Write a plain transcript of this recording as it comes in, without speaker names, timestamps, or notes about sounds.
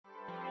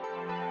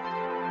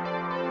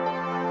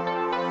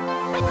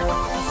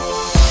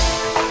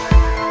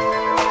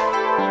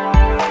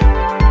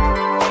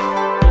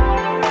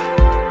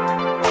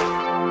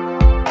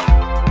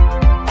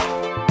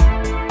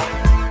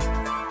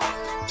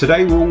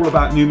Today we're all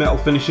about new metal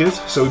finishes,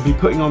 so we'll be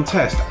putting on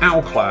test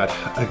Alclad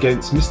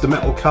against Mr.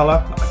 Metal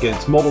Colour,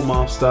 against Model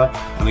Master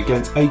and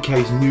against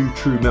AK's new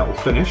True Metal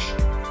finish.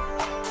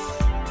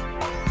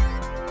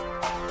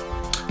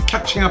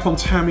 Catching up on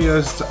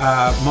Tamiya's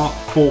Mark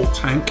IV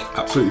tank,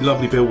 absolutely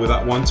lovely build with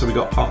that one, so we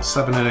got parts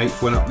 7 and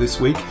 8 went up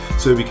this week,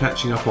 so we'll be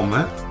catching up on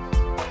that.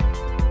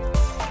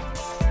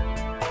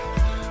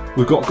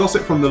 We've got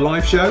gossip from the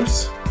live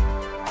shows.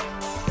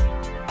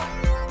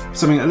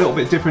 Something a little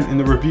bit different in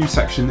the review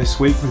section this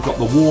week. We've got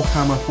the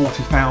Warhammer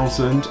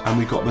 40,000 and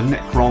we've got the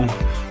Necron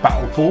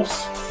Battle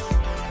Force.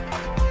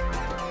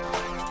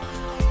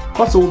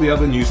 Plus all the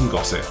other news and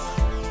gossip.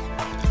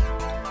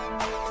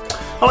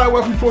 Hello,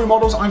 welcome to Flory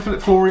Models. I'm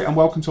Philip Flory and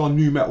welcome to our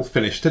new metal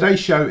finish. Today's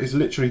show is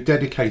literally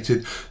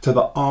dedicated to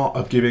the art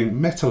of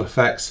giving metal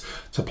effects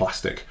to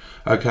plastic.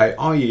 Okay,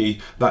 i.e.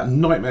 that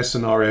nightmare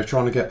scenario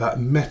trying to get that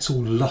metal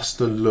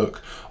luster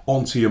look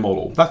onto your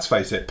model. Let's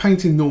face it,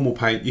 painting normal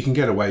paint you can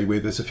get away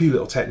with. There's a few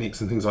little techniques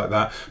and things like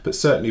that, but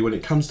certainly when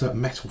it comes to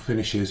metal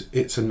finishes,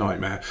 it's a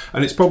nightmare.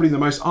 And it's probably the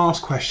most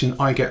asked question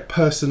I get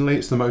personally.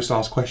 It's the most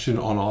asked question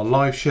on our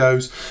live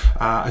shows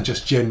and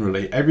just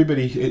generally.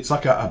 Everybody, it's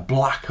like a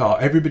black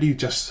art. Everybody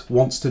just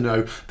wants to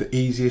know the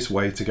easiest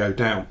way to go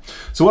down.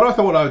 So what I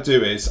thought I would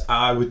do is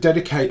I would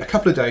dedicate a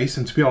couple of days,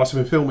 and to be honest,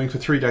 I've been filming for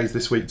 3 days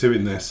this week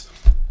doing this.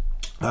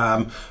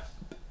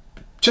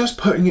 Just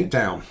putting it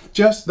down.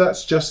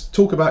 Let's just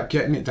talk about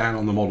getting it down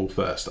on the model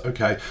first,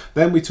 okay?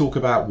 Then we talk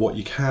about what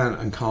you can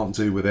and can't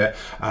do with it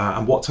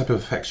and what type of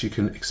effects you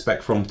can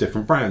expect from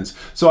different brands.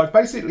 So I've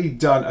basically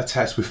done a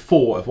test with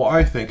 4 of what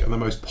I think are the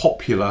most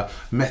popular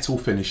metal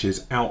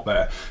finishes out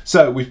there.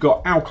 So we've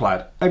got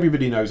Alclad.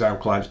 Everybody knows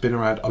Alclad. It's been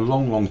around a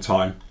long, long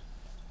time.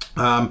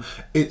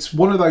 It's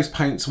one of those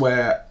paints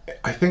where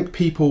I think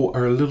people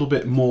are a little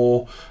bit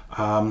more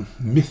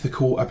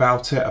mythical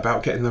about it,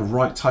 about getting the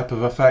right type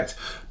of effect.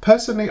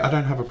 Personally, I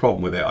don't have a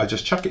problem with it. I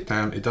just chuck it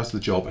down, it does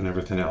the job and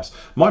everything else.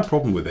 My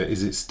problem with it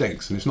is it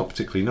stinks and it's not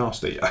particularly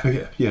nasty.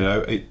 You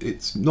know,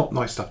 it's not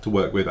nice stuff to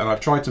work with, and I've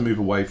tried to move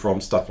away from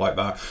stuff like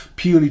that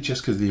purely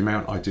just because of the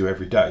amount I do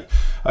every day.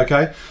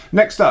 Okay,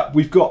 next up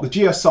we've got the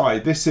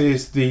GSI. This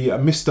is the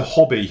Mr.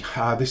 Hobby.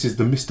 This is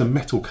the Mr.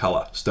 Metal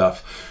Colour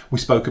stuff. We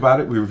spoke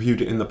about it, we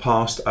reviewed it in the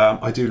past.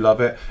 I do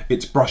love it.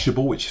 It's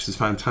brushable, which is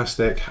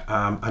fantastic,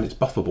 and it's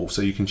buffable,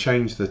 so you can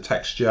change the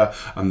texture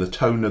and the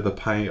tone of the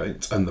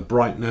paint and the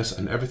brightness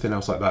and everything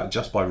else like that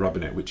just by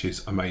rubbing it, which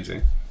is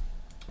amazing.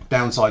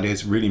 Downside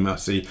is really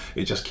messy,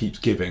 it just keeps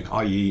giving,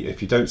 i.e.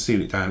 if you don't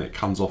seal it down it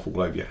comes off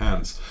all over your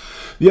hands.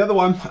 The other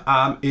one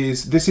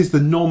this is the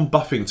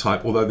non-buffing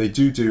type, although they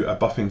do a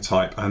buffing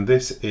type, and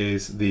this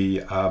is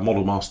the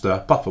Model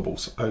Master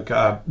Buffables,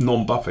 okay,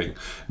 non-buffing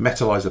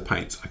metallizer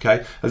paint.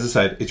 Okay, as I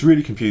said, it's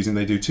really confusing.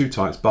 They do 2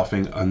 types,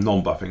 buffing and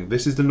non-buffing.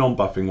 This is the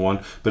non-buffing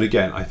one, but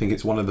again, I think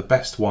it's one of the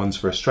best ones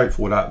for a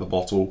straightforward out of the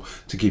bottle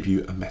to give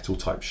you a metal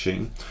type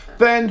sheen.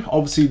 Then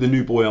obviously the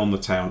new boy on the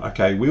town.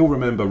 Okay, we all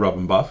remember Rub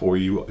and Buff, or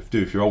you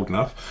do if you're old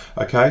enough.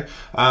 Okay,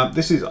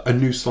 this is a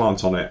new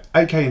slant on it.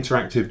 AK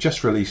Interactive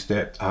just released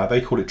it.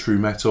 They call it True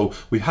Metal.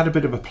 We had a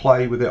bit of a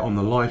play with it on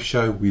the live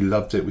show. We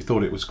loved it. We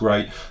thought it was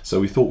great, so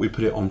we thought we'd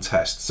put it on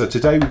test. So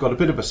today we've got a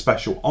bit of a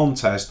special on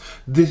test.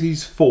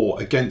 These 4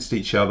 against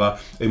each other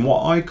in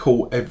what I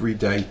call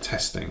everyday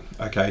testing.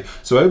 Okay,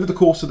 so over the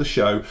course of the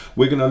show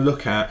we're going to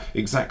look at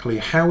exactly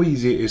how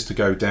easy it is to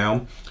go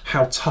down,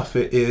 how tough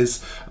it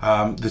is,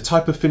 the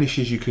type of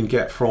finishes you can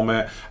get from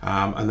it,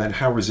 and then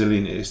how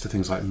resilient it is to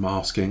things like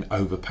masking,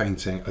 over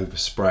painting, over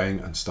spraying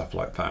and stuff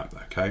like that.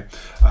 Okay,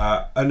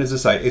 and as I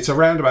say, it's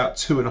around about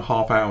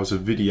 2.5 hours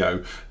of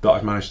video that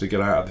I've managed to get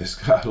out of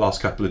this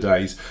last couple of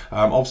days.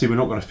 Obviously we're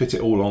not going to fit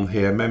it all on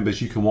here.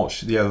 Members, you can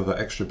watch the other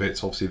extra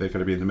bits. Obviously they're going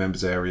to be in the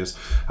members areas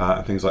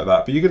and things like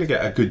that, but you're going to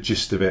get a good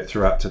gist of it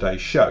throughout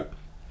today's show.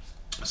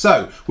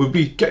 So we'll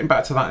be getting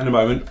back to that in a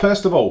moment.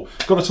 First of all,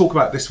 got to talk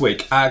about this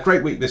week.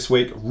 Great week this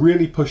week,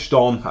 really pushed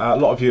on. A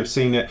lot of you have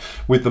seen it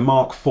with the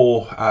Mark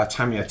IV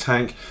Tamiya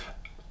tank.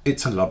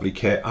 It's a lovely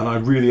kit and I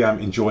really am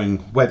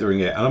enjoying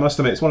weathering it, and I must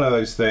admit it's one of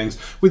those things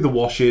with the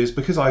washes,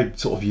 because I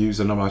sort of use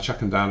them and I chuck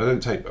them down, I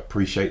don't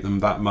appreciate them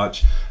that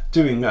much.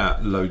 Doing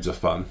that, loads of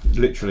fun.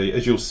 Literally,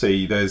 as you'll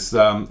see, there's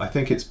I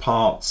think it's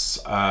parts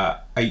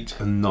 8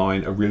 and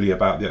 9 are really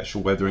about the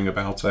actual weathering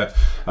about it,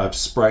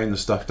 spraying the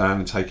stuff down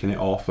and taking it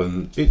off,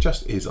 and it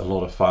just is a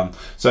lot of fun.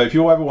 So if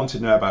you ever want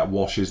to know about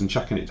washes and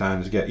chucking it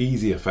down to get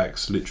easy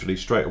effects literally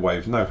straight away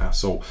with no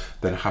hassle,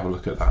 then have a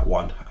look at that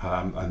one,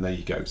 and there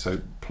you go. So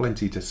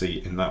plenty to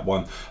see in that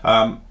one.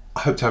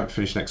 I hope to have it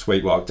finished next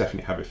week. Well, I'll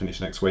definitely have it finished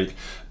next week,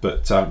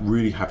 but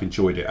really have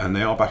enjoyed it. And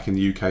they are back in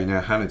the UK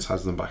now. Hannets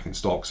has them back in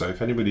stock. So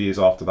if anybody is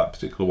after that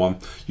particular one,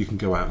 you can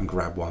go out and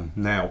grab one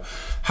now.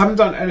 Haven't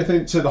done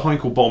anything to the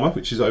Heinkel Bomber,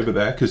 which is over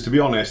there, because to be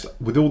honest,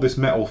 with all this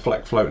metal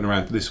fleck floating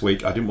around this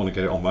week, I didn't want to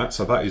get it on that.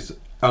 So that is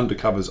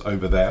undercovers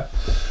over there.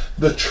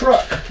 The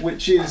truck,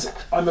 which is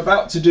I'm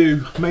about to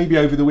do maybe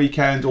over the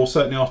weekend or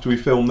certainly after we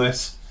film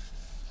this.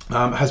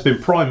 has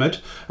been primered,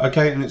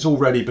 okay, and it's all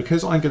ready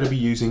because I'm going to be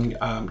using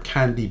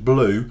candy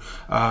blue,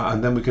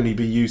 and then we're going to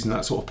be using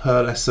that sort of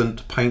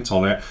pearlescent paint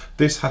on it.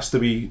 This has to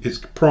be, it's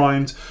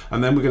primed,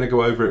 and then we're going to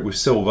go over it with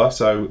silver,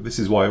 so this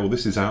is why all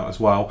this is out as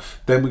well.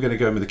 Then we're going to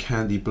go in with the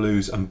candy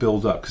blues and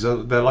build up,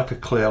 because they're like a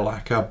clear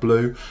lacquer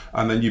blue,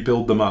 and then you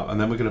build them up, and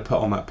then we're going to put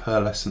on that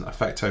pearlescent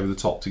effect over the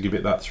top to give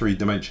it that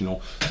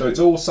three-dimensional. So it's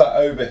all sat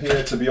over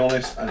here, to be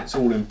honest, and it's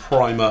all in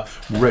primer,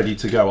 ready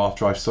to go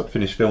after I've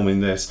finished filming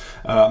this.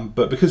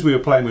 But because we were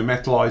playing with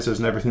metallizers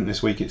and everything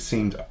this week, it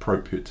seemed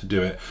appropriate to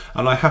do it.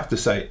 And I have to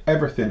say,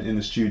 everything in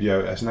the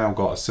studio has now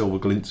got a silver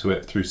glint to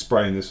it through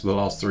spraying this for the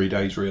last 3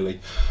 days, really.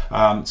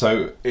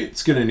 So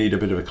it's going to need a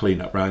bit of a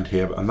clean up around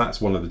here, and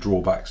that's one of the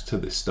drawbacks to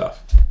this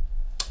stuff.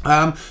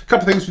 A couple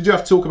of things we do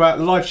have to talk about.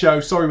 The live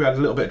show, sorry we had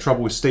a little bit of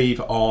trouble with Steve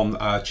on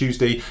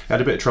Tuesday.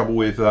 Had a bit of trouble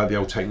with the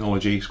old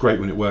technology. It's great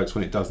when it works,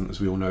 when it doesn't, as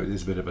we all know, it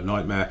is a bit of a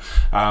nightmare.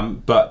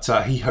 But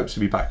he hopes to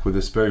be back with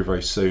us very,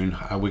 very soon.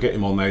 We'll get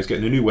him on there. He's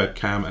getting a new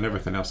webcam and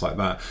everything else like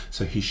that,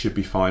 so he should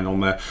be fine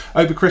on there.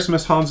 Over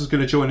Christmas, Hans is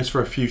going to join us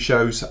for a few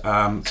shows, so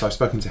I've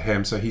spoken to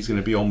him, so he's going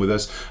to be on with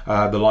us.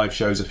 The live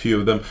shows, a few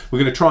of them. We're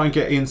going to try and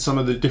get in some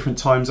of the different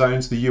time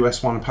zones, the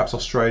US one and perhaps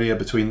Australia,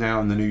 between now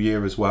and the new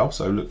year as well,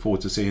 so look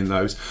forward to seeing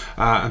those.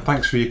 And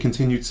thanks for your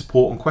continued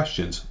support and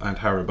questions, and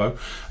Haribo,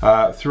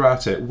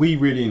 throughout it. We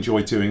really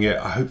enjoy doing it.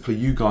 Hopefully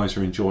you guys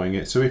are enjoying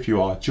it. So if you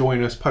are,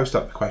 join us, post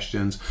up the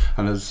questions.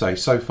 And as I say,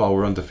 so far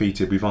we're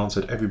undefeated. We've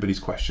answered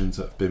everybody's questions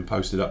that have been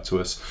posted up to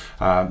us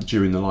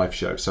during the live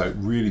show. So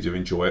really do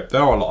enjoy it. They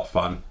are a lot of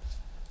fun.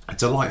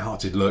 It's a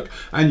light-hearted look,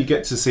 and you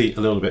get to see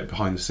a little bit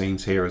behind the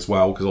scenes here as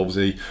well, because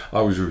obviously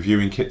I was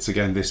reviewing kits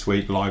again this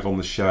week live on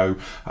the show.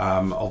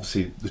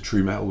 Obviously the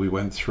True Metal we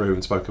went through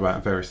and spoke about,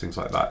 and various things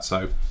like that.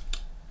 So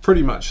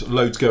pretty much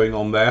loads going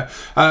on there.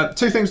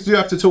 Two things we do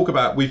have to talk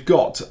about. We've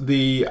got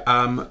the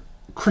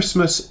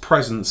Christmas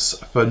presents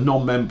for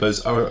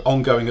non-members are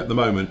ongoing at the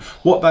moment.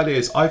 What that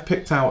is, I've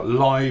picked out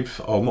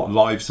live, or not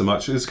live so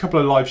much, there's a couple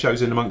of live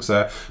shows in amongst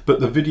there, but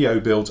the video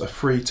builds are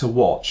free to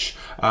watch.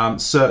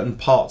 Certain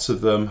parts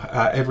of them,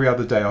 every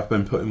other day I've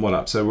been putting one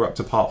up, so we're up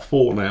to part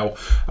 4 now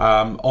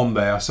on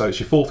there. So it's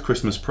your 4th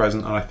Christmas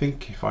present, and I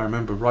think if I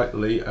remember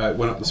rightly, it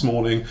went up this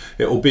morning,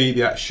 it will be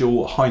the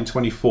actual Hein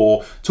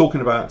 24,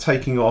 talking about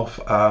taking off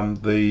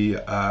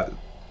the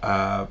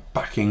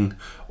backing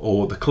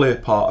or the clear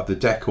part of the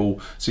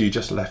decal, so you're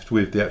just left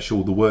with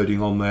the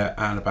wording on there,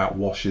 and about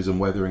washes and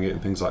weathering it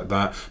and things like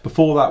that.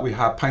 Before that we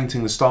had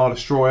painting the Star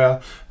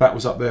Destroyer, that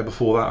was up there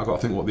before that. I've got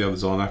to think what the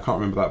others are now, I can't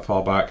remember that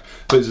far back,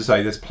 but as I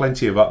say, there's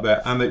plenty of up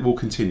there, and it will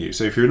continue.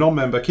 So if you're a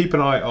non-member, keep an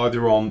eye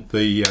either on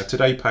the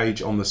Today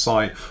page on the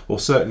site, or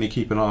certainly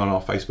keep an eye on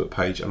our Facebook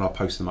page, and I'll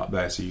post them up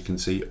there so you can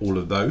see all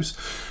of those.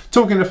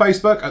 Talking to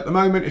Facebook, at the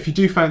moment, if you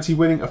do fancy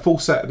winning a full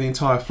set of the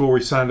entire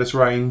Flory Sanders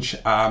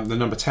range, the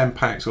number 10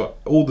 packs, got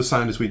all the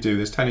Sanders we do,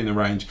 there's 10 in the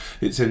range,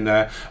 it's in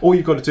there. All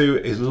you've got to do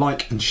is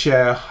like and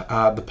share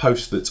the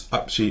post that's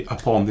actually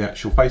up on the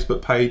actual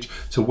Facebook page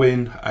to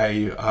win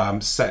a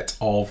set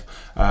of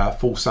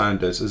full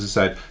Sanders. As I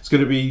said, it's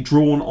going to be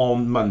drawn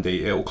on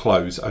Monday, it'll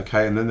close,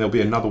 okay, and then there'll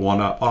be another one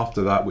up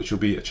after that, which will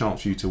be a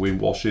chance for you to win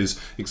washes,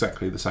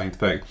 exactly the same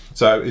thing.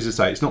 So as I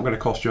say, it's not going to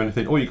cost you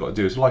anything. All you've got to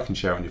do is like and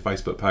share on your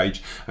Facebook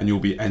page, and you'll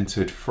be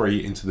entered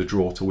free into the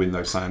draw to win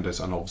those Sanders,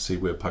 and obviously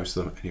we'll post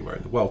them anywhere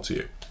in the world to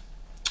you.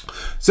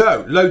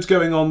 So loads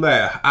going on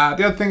there.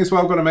 The other thing as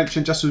well I've got to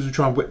mention, just as we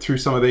try and whip through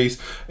some of these,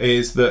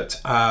 is that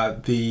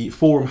the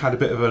forum had a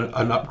bit of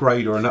an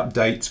upgrade or an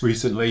update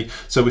recently,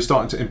 so we're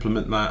starting to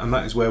implement that, and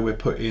that is where we're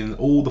putting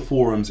all the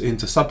forums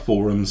into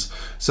sub-forums.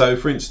 So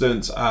for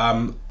instance,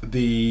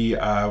 the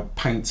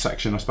paint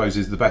section I suppose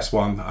is the best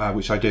one,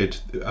 which I did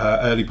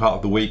early part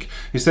of the week.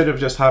 Instead of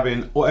just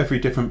having every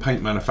different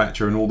paint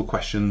manufacturer and all the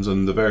questions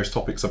and the various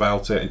topics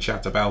about it and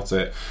chat about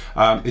it,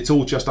 it's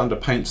all just under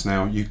paints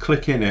now. You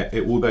click in it,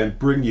 it will then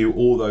bring you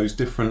all those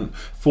different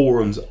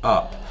forums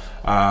up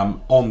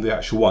on the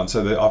actual one.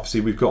 So that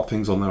obviously we've got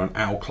things on there on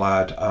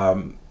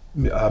Owlclad,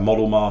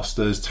 Model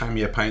Masters,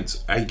 Tamiya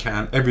paints,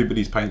 Acan,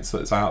 everybody's paints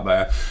that's out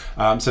there.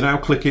 So now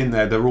click in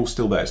there, they're all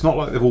still there. It's not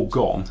like they've all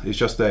gone, it's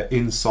just they're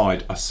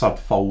inside a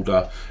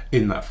subfolder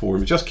in that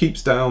forum. It just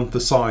keeps down the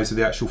size of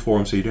the actual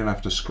forum, so you don't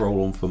have to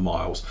scroll on for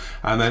miles.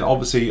 And then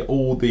obviously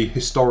all the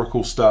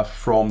historical stuff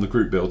from the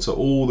group build, so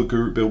all the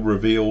group build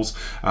reveals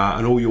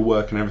and all your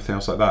work and everything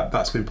else like that,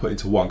 that's been put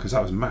into one, because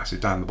that was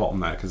massive down the bottom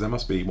there, because there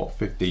must be what,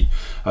 50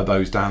 of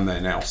those down there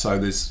now. So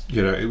there's,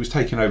 you know, it was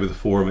taking over the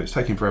forum, it's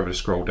taking forever to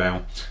scroll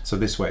down, so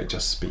this way it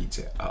just speeds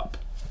it up.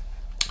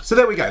 So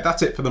there we go,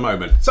 that's it for the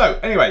moment. So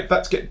anyway,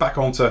 let's get back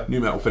onto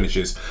new metal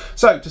finishes.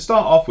 So to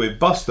start off with,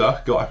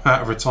 Buster got him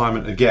out of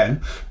retirement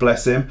again,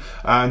 bless him.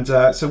 And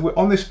so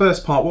on this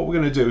first part, what we're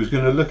going to do is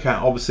going to look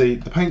at obviously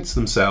the paints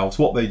themselves,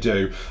 what they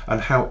do,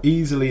 and how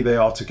easily they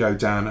are to go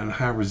down and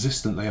how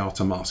resistant they are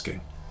to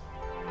masking.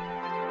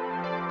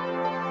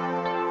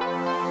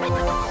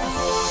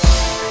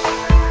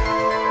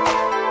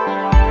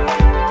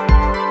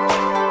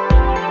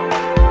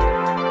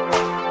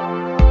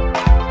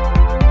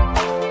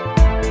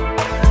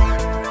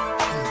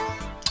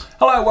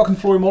 Hello Hello, welcome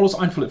to Flory Models.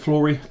 I'm Philip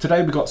Flory.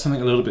 Today we've got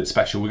something a little bit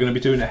special. We're going to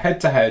be doing a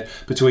head-to-head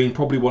between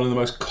probably one of the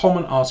most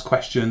common asked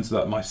questions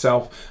that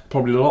myself,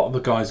 probably a lot of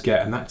the guys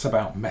get, and that's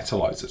about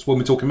metallizers. When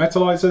we're talking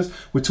metallizers,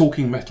 we're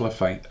talking metal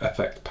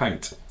effect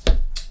paint.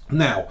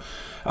 Now,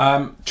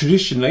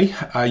 traditionally,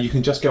 you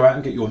can just go out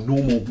and get your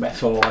normal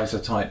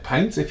metallizer type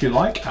paints if you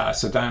like.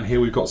 So down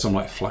here we've got some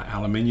like flat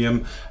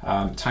aluminium.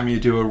 Tamiya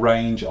do a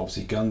range,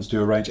 obviously guns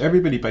do a range.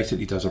 Everybody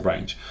basically does a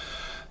range.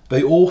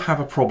 They all have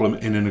a problem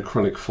in an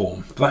acrylic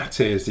form. That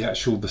is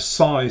the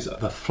size of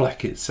the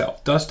fleck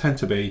itself does tend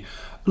to be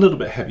a little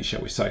bit heavy,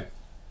 shall we say.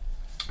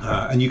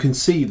 And you can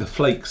see the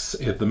flakes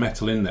of the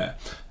metal in there.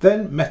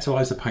 Then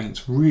metallizer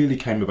paints really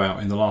came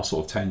about in the last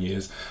sort of 10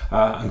 years,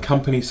 and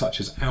companies such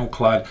as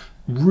Alclad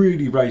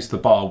really raised the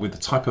bar with the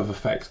type of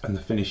effect and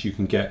the finish you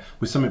can get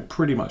with something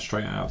pretty much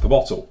straight out of the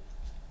bottle.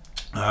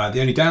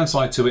 The only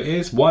downside to it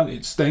is, one,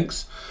 it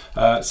stinks.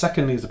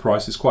 Secondly, is the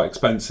price is quite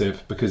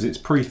expensive because it's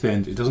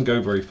pre-thinned, it doesn't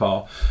go very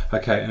far,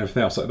 okay, and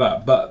everything else like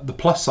that. But the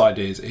plus side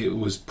is it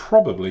was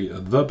probably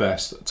the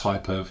best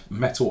type of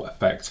metal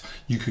effect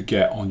you could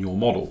get on your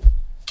model.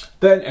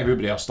 Then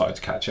everybody else started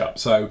to catch up.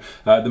 So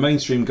the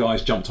mainstream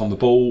guys jumped on the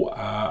ball,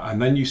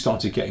 and then you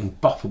started getting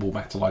buffable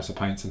metallizer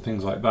paints and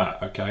things like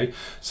that, okay?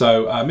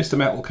 So Mr.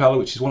 Metal Color,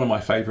 which is one of my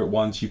favorite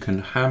ones, you can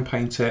hand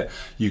paint it,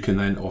 you can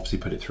then obviously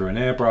put it through an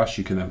airbrush,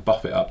 you can then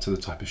buff it up to the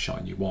type of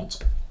shine you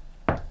want.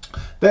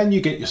 Then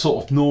you get your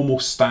sort of normal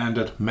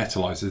standard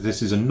metallizer.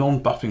 This is a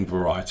non-buffing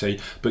variety,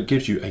 but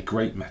gives you a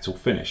great metal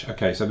finish.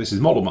 Okay, so this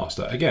is Model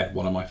Master, again,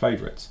 one of my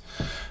favorites.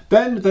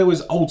 Then there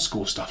was old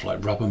school stuff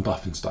like rub and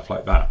buff and stuff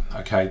like that.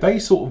 Okay, they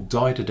sort of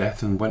died to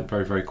death and went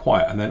very, very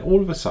quiet. And then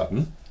all of a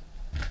sudden,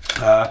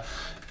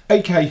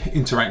 AK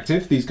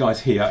Interactive, these guys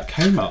here,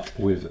 came up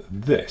with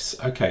this.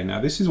 Okay, now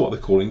this is what they're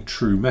calling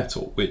true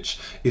metal, which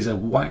is a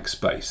wax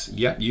base.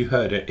 Yep, you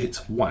heard it,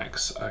 it's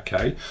wax,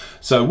 okay?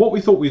 So what we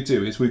thought we'd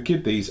do is we'd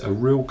give these a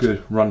real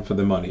good run for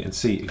the money and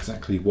see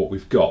exactly what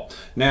we've got.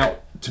 Now,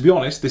 to be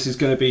honest, this is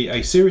going to be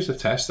a series of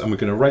tests and we're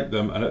going to rate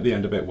them, and at the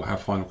end of it we'll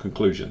have final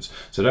conclusions.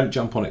 So don't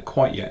jump on it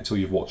quite yet until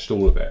you've watched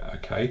all of it,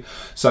 okay?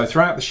 So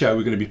throughout the show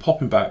we're going to be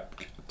popping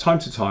back time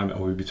to time and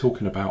we'll be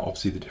talking about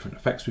obviously the different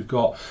effects we've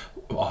got,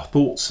 our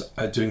thoughts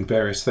at doing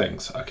various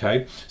things,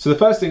 okay? So the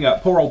first thing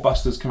up, poor old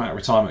Buster's come out of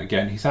retirement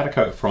again. He's had a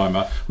coat of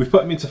primer. We've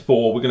put him into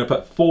 4. We're going to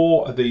put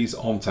 4 of these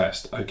on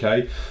test,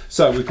 okay?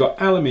 So we've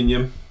got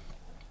aluminium,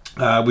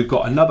 we've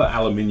got another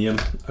aluminium,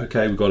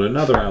 okay, we've got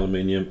another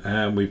aluminium,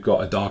 and we've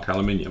got a dark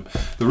aluminium.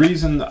 The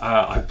reason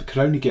I could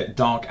only get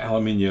dark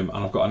aluminium,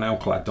 and I've got an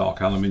Alclad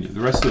dark aluminium,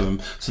 the rest of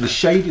them, so the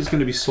shade is going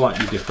to be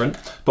slightly different,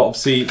 but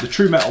obviously the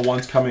true metal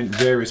ones come in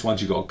various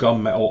ones. You've got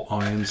gunmetal,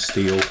 iron,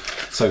 steel,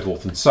 so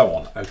forth and so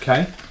on,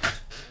 okay?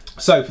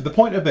 So for the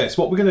point of this,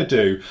 what we're going to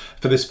do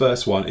for this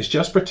first one is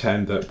just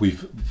pretend that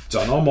we've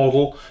done our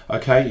model,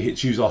 okay?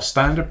 It's use our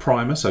standard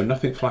primer, so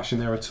nothing flashing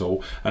there at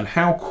all, and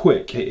how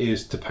quick it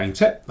is to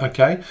paint it,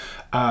 okay?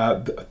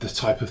 The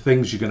type of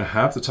things you're going to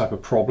have, the type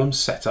of problems,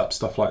 setup,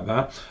 stuff like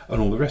that,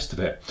 and all the rest of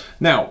it.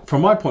 Now,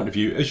 from my point of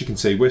view, as you can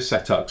see, we're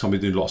set up because I'm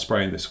going to do a lot of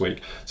spraying this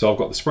week. So I've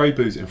got the spray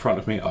booth in front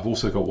of me. I've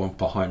also got one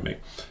behind me.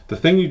 The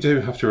thing you do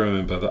have to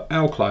remember that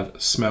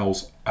Alclad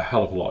smells a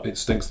hell of a lot. It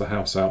stinks the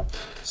house out.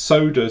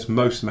 So does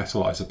most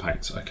metallizer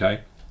paints,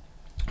 okay?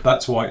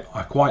 That's why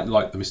I quite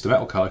like the Mr.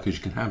 Metal Color, because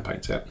you can hand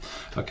paint it,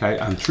 okay?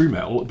 And true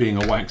metal,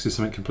 being a wax, is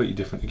something completely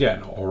different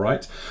again, all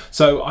right?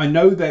 So I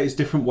know there's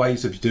different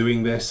ways of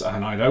doing this,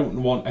 and I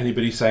don't want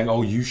anybody saying,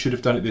 oh, you should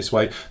have done it this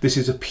way. This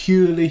is a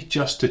purely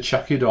just to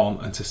chuck it on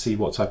and to see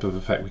what type of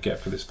effect we get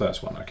for this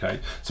first one, okay?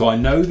 So I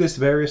know there's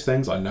various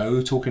things. I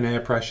know talking air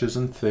pressures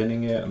and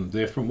thinning it and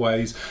different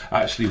ways,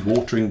 actually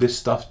watering this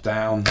stuff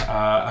down,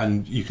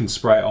 and you can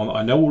spray it on.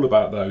 I know all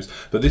about those,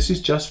 but this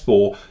is just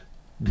for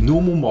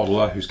normal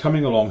modeler who's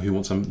coming along who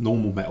wants a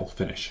normal metal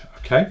finish,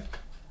 okay?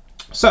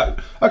 So,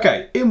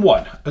 okay, in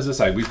one, as I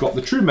say, we've got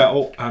the true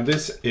metal and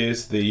this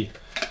is the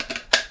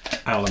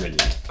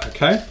aluminium,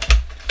 okay?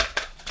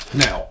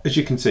 Now, as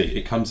you can see,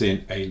 it comes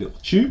in a little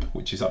tube,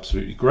 which is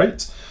absolutely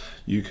great.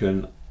 You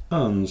can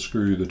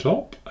unscrew the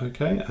top,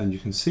 okay, and you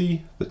can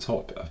see the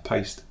top of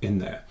paste in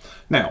there.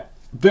 Now,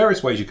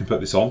 various ways you can put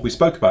this on. We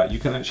spoke about you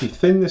can actually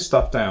thin this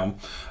stuff down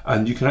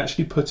and you can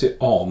actually put it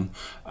on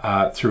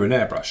through an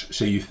airbrush.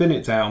 So you thin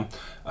it down,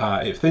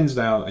 it thins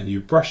down, and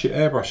you brush it,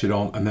 airbrush it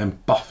on, and then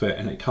buff it,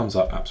 and it comes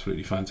up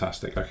absolutely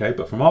fantastic, okay?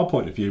 But from our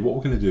point of view, what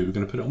we're going to do, we're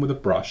going to put it on with a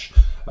brush,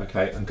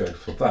 okay, and go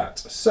for that.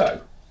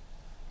 So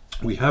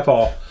we have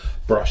our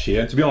brush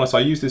here, and to be honest, I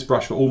use this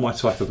brush for all my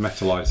type of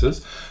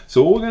metallizers.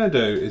 So all we're going to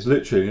do is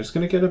literally just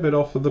going to get a bit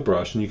off of the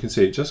brush, and you can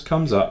see it just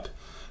comes up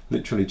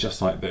literally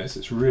just like this.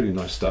 It's really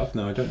nice stuff.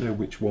 Now I don't know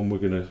which one we're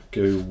going to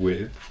go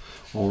with.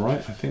 All right,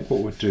 I think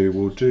what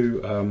we'll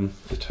do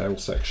the tail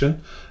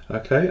section,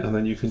 okay, and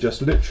then you can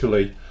just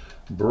literally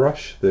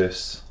brush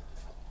this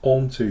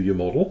onto your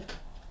model.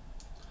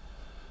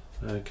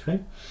 Okay,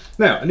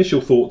 now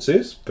initial thoughts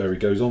is,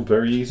 goes on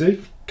very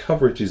easy.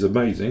 Coverage is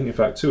amazing, in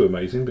fact too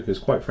amazing, because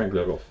quite frankly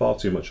I've got far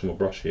too much on my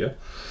brush here.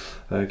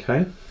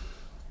 Okay,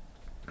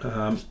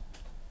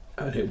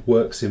 and it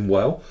works in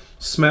well.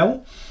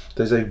 Smell,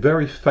 there's a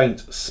very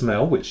faint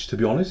smell, which to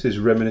be honest is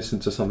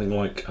reminiscent to something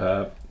like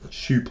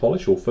shoe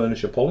polish or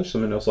furniture polish,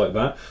 something else like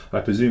that.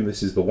 I presume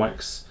this is the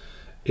wax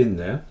in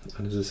there,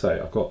 and as I say,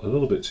 I've got a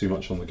little bit too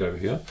much on the go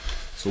here.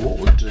 So what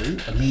we'll do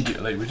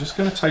immediately, we're just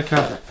going to take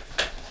out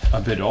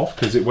a bit off,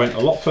 because it went a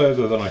lot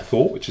further than I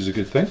thought, which is a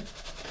good thing.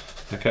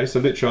 Okay, so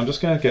literally I'm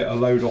just going to get a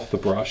load off the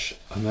brush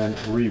and then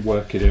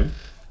rework it in.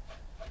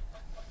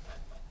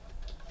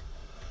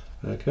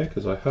 Okay,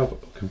 because I have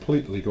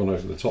completely gone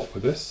over the top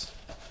with this.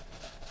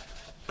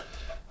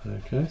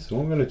 Okay, so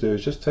what I'm going to do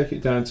is just take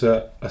it down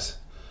to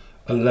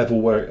a level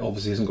where it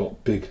obviously hasn't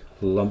got big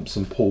lumps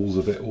and pools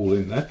of it all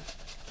in there.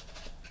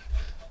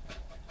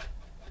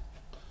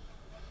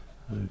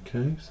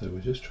 Okay, so we're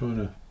just trying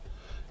to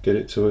get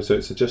it to it, so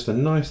it's just a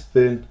nice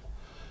thin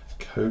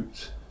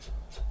coat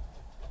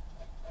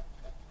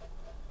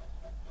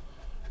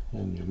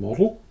on your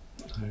model.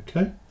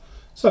 Okay,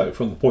 so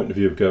from the point of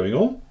view of going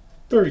on,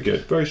 very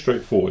good, very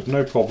straightforward,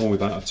 no problem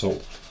with that at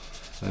all.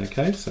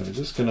 Okay, so we're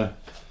just going to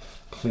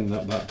clean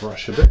up that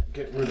brush a bit,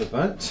 get rid of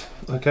that.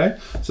 Okay,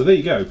 so there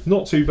you go,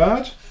 not too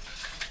bad.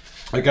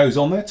 It goes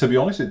on there. To be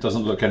honest, it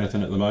doesn't look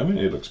anything at the moment,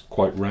 it looks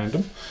quite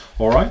random.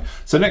 All right,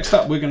 so next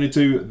up we're going to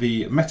do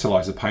the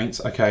metallizer paint.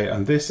 Okay,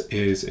 and this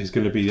is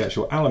going to be the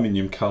actual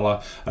aluminium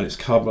color, and it's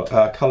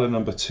color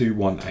number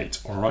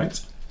 218. All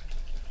right,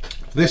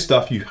 this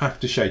stuff you have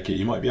to shake it.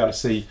 You might be able to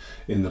see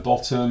in the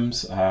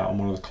bottoms on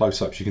one of the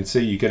close-ups, you can see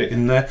you get it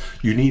in there.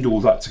 You need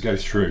all that to go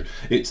through.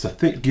 It's the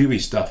thick gooey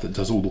stuff that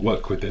does all the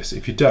work with this.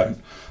 If you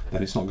don't,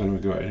 then it's not going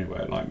to go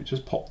anywhere. Let me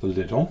just pop the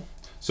lid on.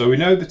 So we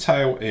know the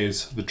tail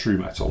is the true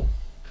metal.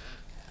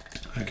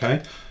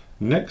 Okay,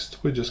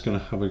 next we're just going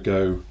to have a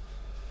go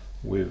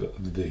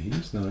with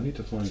these. Now I need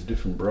to find a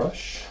different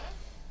brush.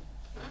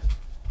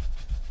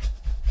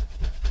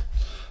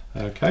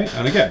 Okay,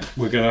 and again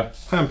we're going to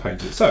hand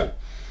paint it. So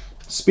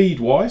speed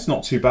wise,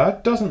 not too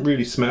bad, doesn't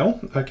really smell.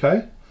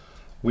 Okay,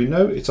 we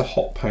know it's a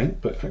hot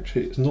paint, but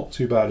actually it's not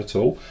too bad at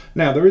all.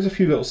 Now there is a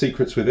few little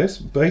secrets with this.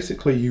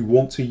 Basically you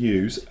want to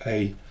use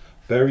a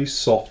very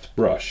soft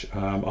brush.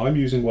 I'm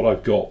using what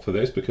I've got for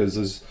this because,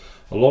 as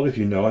a lot of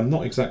you know, I'm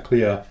not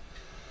exactly a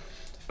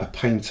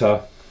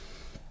painter,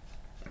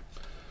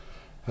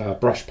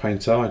 brush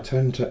painter. I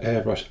tend to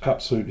airbrush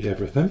absolutely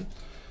everything.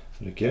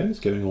 And again, it's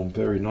going on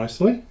very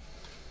nicely.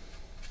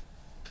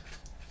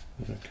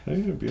 Okay,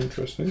 it'll be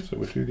interesting. So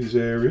we'll do these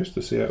areas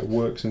to see how it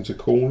works into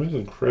corners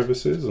and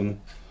crevices and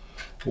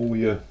all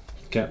your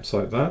gaps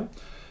like that.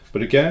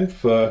 But again,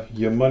 for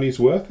your money's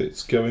worth,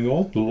 it's going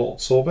on,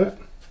 lots of it.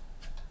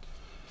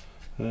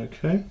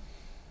 Okay.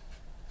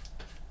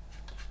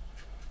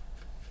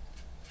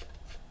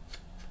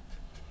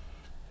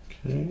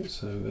 Okay,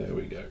 so there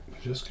we go.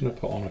 We're just going to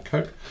put on a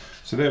coat.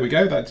 So there we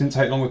go, that didn't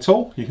take long at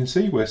all. You can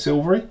see we're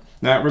silvery.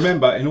 Now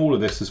remember, in all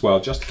of this as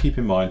well, just to keep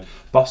in mind,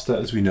 Buster,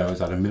 as we know, has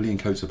had a million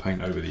coats of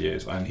paint over the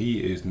years, and he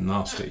is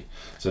nasty.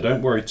 So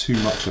don't worry too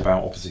much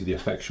about, obviously, the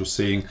effects you're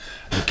seeing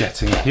and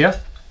getting here.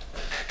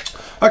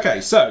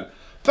 Okay, so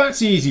that's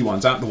the easy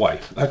ones out the way.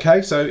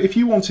 Okay, so if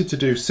you wanted to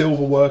do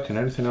silver work and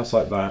anything else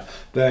like that,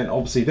 then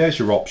obviously there's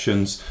your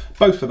options.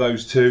 Both of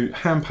those two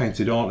hand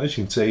painted on, as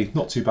you can see,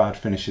 not too bad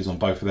finishes on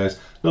both of those. A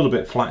little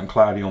bit flat and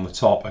cloudy on the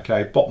top.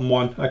 Okay, bottom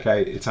one,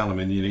 okay, it's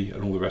aluminium-y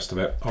and all the rest of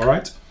it. All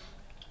right.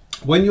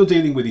 When you're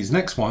dealing with these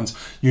next ones,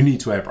 you need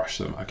to airbrush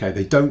them. Okay,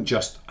 they don't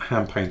just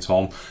hand paint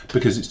on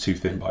because it's too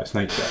thin by its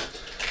nature.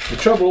 The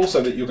trouble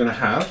also that you're going to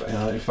have,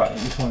 in fact,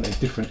 let me find a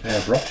different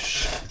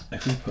airbrush.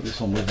 If we put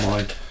this on with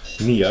my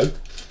Neo,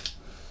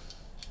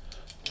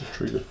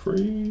 trigger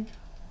free,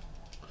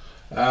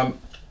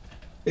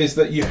 is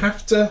that you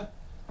have to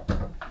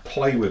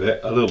play with it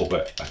a little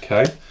bit.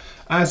 Okay,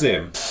 as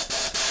in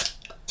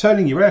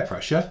turning your air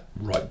pressure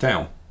right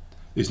down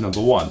is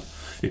number one.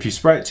 If you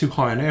spray it too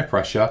high on air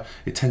pressure,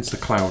 it tends to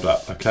cloud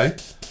up. Okay,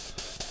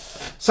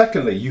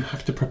 secondly, you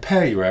have to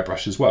prepare your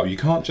airbrush as well. You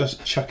can't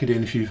just chuck it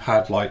in if you've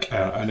had like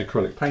an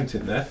acrylic paint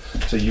in there.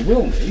 So you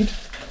will need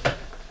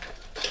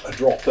a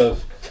drop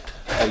of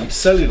a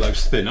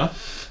cellulose thinner,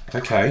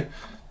 okay,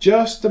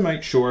 just to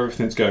make sure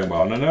everything's going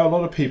well. And I know a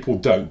lot of people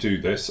don't do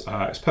this,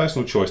 it's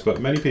personal choice, but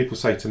many people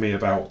say to me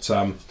about,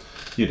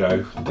 you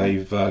know,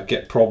 they've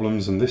get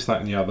problems and this,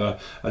 that and the other,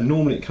 and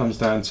normally it comes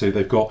down to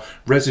they've got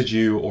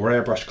residue or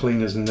airbrush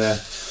cleaners in there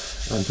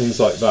and things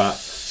like that.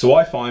 So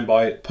I find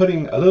by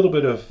putting a little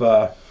bit of,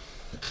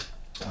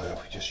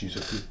 we just use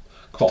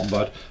a cotton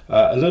bud,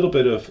 a little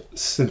bit of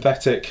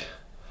synthetic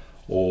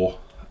or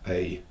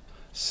a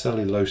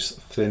cellulose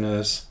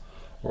thinners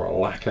or a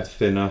lacquer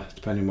thinner,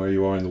 depending where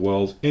you are in the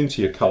world,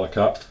 into your colour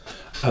cup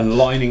and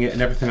lining it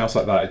and everything else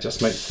like that, it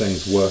just makes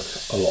things work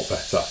a lot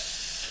better.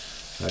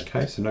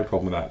 Okay, so no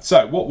problem with that.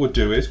 So what we'll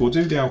do is we'll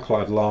do the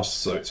alkali last,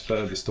 so it's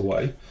furthest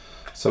away.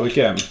 So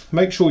again,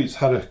 make sure you've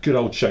had a good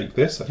old shake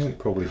this. I think it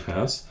probably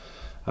has.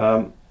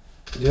 The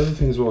other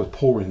thing as well is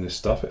pouring this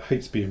stuff. It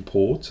hates being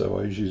poured, so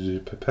I usually use a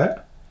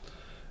pipette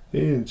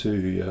into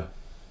your,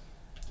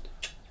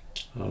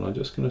 and I'm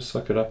just going to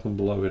suck it up and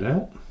blow it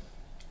out.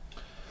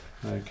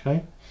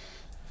 Okay,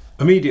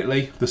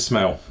 Immediately, the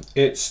smell.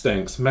 It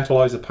stinks.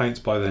 Metallizer paints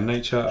by their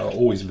nature are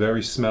always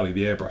very smelly,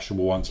 the airbrushable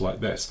ones like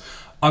this.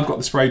 I've got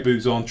the spray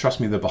booths on, trust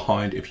me, they're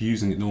behind. If you're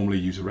using it normally,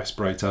 use a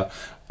respirator.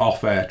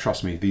 Off air,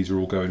 trust me, these are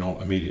all going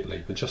on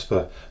immediately, but just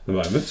for the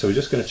moment. So we're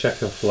just going to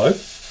check our flow.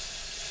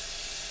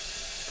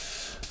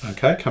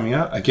 Okay, coming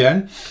out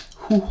again.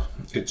 Whew,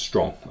 it's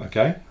strong,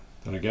 okay?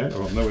 And again, I've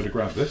got nowhere to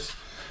grab this.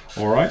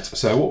 All right,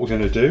 so what we're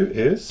going to do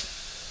is,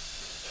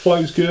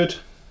 flow's good.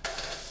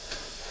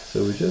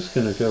 So we're just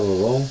going to go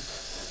along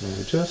and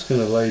we're just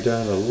going to lay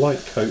down a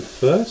light coat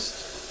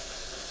first.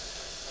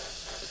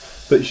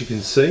 But as you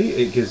can see,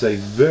 it gives a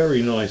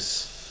very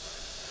nice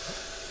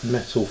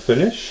metal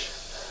finish.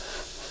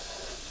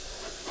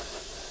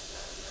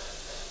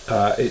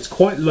 It's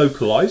quite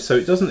localized, so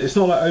it's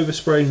not like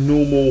overspraying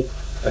normal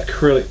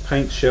acrylic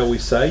paint, shall we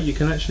say. You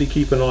can actually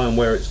keep an eye on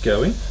where it's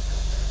going.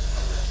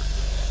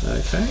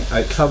 Okay,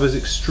 it covers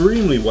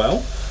extremely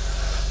well.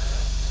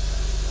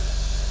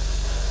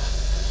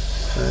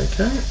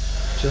 Okay,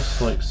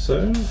 just like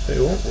so. Tell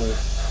you what,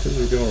 because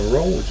we're going to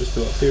roll, we'll just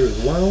do up here as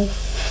well.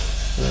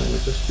 And we'll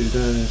just do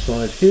down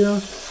inside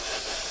here.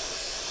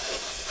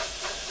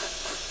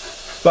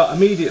 But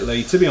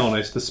immediately, to be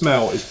honest, the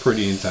smell is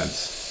pretty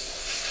intense.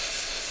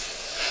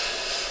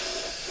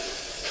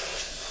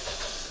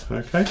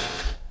 Okay,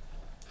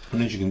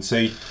 and as you can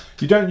see,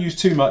 you don't use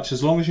too much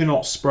as long as you're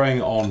not spraying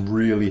it on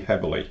really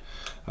heavily.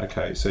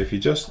 Okay, so if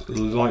you're just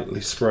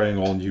lightly spraying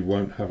on, you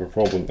won't have a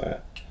problem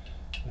there.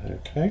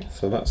 Okay,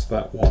 so that's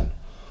that one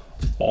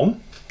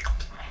on.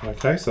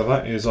 Okay, so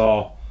that is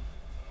our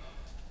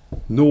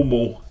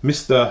normal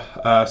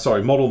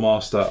Model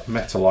Master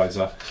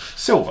Metallizer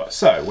Silver.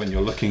 So when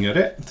you're looking at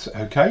it,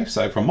 okay,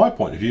 so from my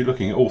point of view,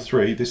 looking at all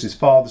three, this is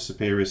far the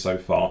superior so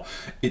far.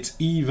 It's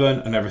even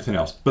and everything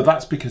else, but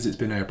that's because it's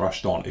been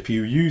airbrushed on. If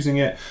you're using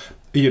it,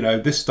 you know,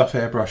 this stuff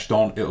airbrushed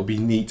on, it'll be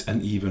neat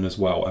and even as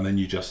well, and then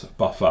you just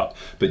buff up.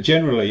 But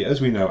generally, as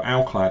we know,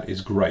 Alclad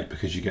is great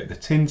because you get the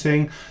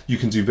tinting, you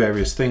can do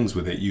various things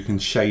with it. You can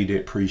shade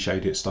it,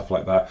 pre-shade it, stuff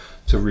like that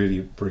to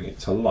really bring it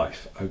to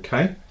life,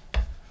 okay?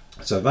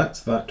 So that's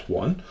that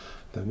one.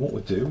 Then what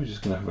we'll do, we're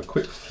just going to have a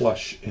quick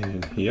flush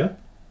in here.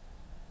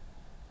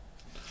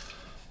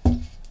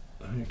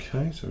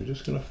 Okay, so we're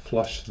just going to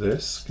flush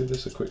this, give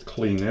this a quick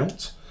clean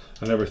out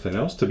and everything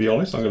else. To be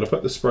honest, I'm going to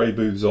put the spray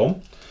booths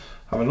on,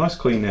 have a nice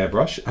clean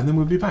airbrush, and then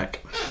we'll be back.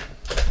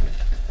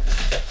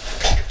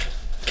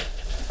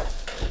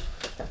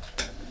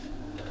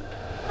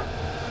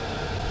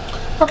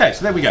 Okay,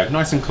 so there we go,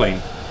 nice and clean.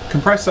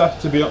 Compressor,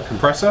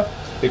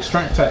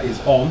 extractor is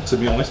on, to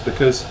be honest,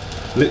 because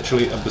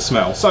literally of the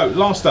smell. So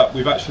last up,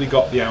 we've actually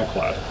got the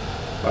Alclad,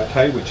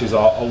 okay, which is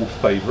our old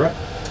favourite.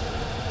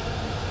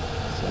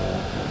 So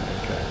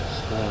okay,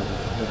 start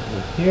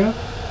with here.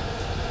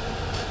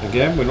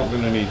 Again, we're not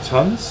going to need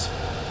tons.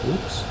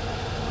 Oops,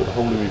 put a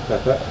hole in my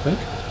pepper, I think.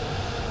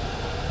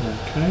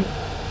 Okay,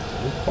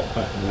 we'll pop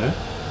that in there.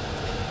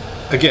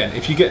 Again,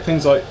 if you get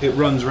things like it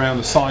runs around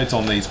the sides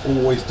on these,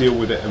 always deal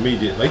with it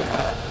immediately.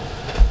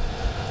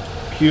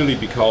 Purely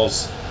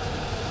because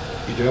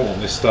you don't want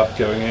this stuff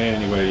going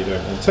anywhere you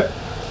don't want it.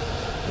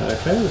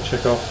 Okay, we'll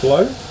check our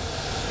flow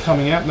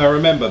coming out. Now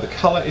remember, the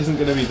colour isn't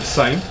going to be the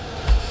same.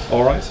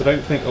 Alright, so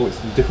don't think, oh, it's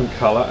a different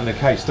colour. And in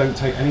case, don't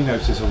take any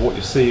notice of what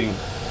you're seeing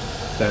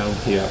down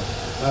here.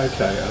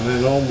 Okay, and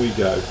then on we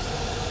go.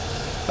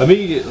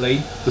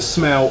 Immediately, the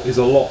smell is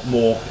a lot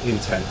more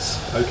intense.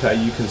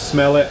 Okay, you can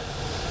smell it.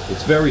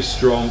 It's very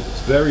strong,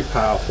 it's very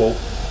powerful.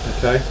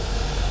 Okay,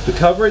 the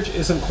coverage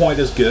isn't quite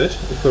as good,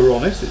 if we're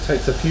honest. It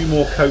takes a few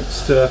more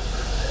coats to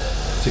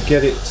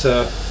get it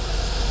to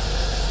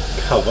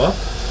cover.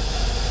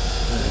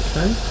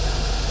 Okay,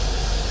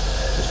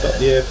 just up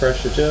the air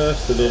pressure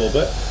just a little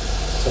bit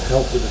to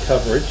help with the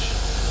coverage.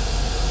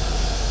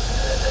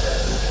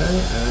 Okay,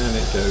 and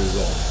it goes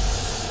on.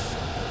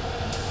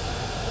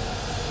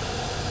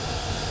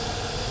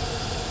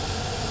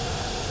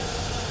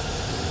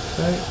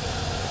 Okay,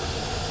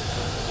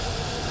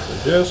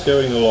 so just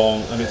going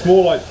along, and it's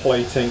more like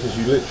plating because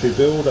you literally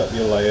build up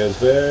your layers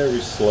very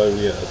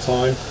slowly at a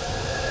time.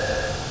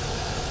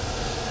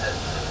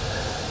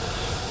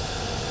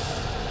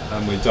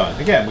 And we're done.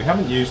 Again, we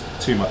haven't used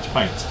too much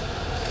paint.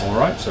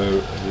 Alright, so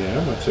again,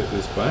 I'm going to tip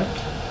this back.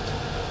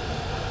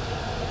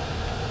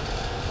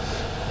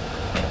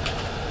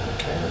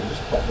 Okay, let me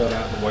just pop that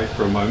out of the way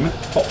for a moment.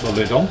 Pop the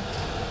lid on.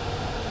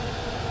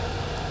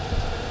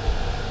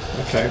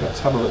 Okay, let's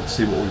have a look to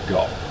see what we've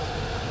got.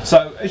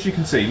 So, as you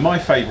can see, my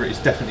favourite is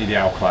definitely the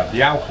Alclad.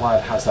 The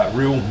Alclad has that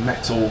real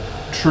metal,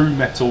 true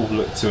metal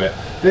look to it.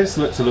 This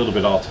looks a little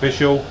bit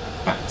artificial.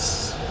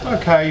 That's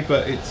okay,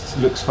 but it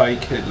looks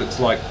fake. It looks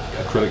like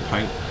acrylic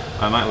paint,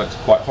 and that looks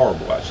quite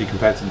horrible actually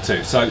compared to the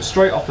two. So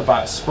straight off the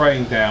bat,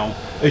 spraying down,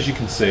 as you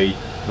can see,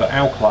 the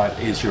Alclad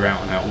is your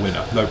out and out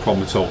winner, no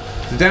problem at all.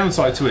 The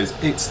downside to it is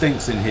it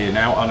stinks in here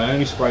now, and I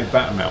only sprayed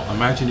that amount.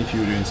 Imagine if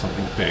you were doing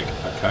something big.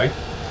 Okay,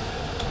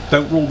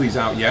 don't rule these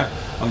out yet.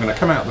 I'm going to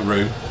come out of the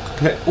room,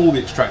 get all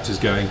the extractors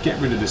going, get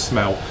rid of this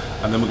smell,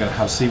 and then we're going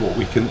to see what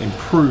we can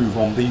improve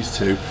on these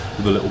two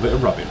with a little bit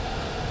of rubbing.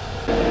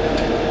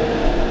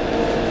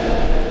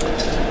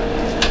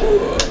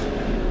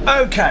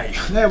 Okay,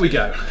 there we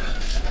go.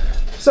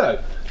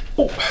 So,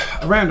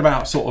 around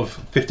about sort of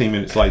 15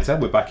 minutes later,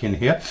 we're back in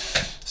here.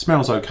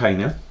 Smells okay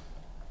now.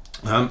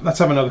 Let's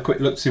have another quick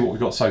look to see what we've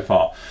got so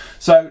far.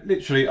 So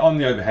literally on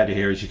the overheader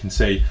here, as you can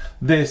see,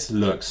 this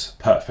looks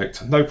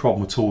perfect. No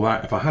problem at all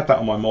that. If I had that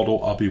on my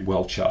model, I'll be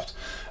well chuffed.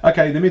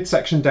 Okay, the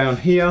midsection down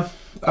here.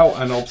 Oh,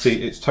 and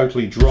obviously it's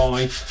totally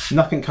dry.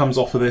 Nothing comes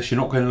off of this.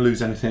 You're not going to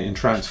lose anything in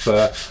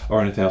transfer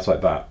or anything else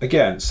like that.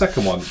 Again,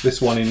 second one,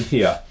 this one in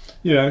here,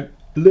 you know,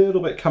 a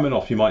little bit coming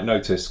off, you might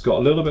notice. Got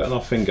a little bit on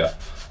our finger.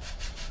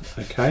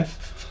 Okay,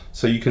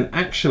 so you can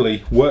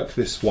actually work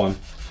this one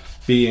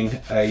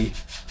being a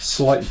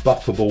slight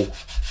buffable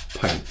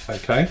paint.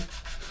 Okay,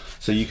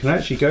 so you can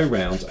actually go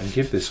around and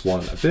give this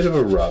one a bit of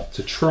a rub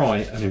to try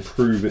and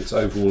improve its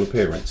overall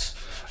appearance.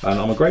 And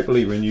I'm a great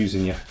believer in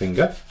using your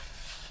finger,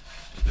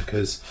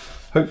 because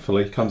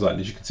hopefully it comes out,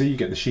 and as you can see, you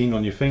get the sheen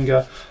on your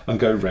finger and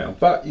go round.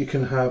 But you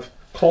can have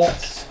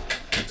cloths.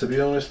 To be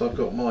honest, I've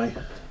got my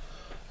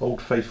Old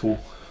Faithful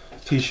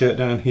t-shirt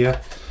down here.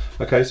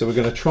 Okay, so we're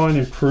going to try and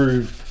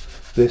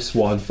improve this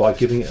one by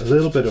giving it a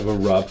little bit of a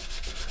rub.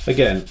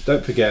 Again,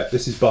 don't forget,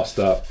 this is bust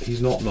up.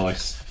 He's not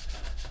nice.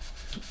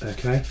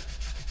 Okay,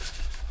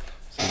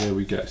 so there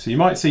we go. So you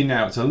might see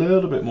now it's a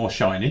little bit more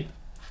shiny.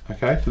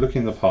 Okay,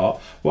 looking the part.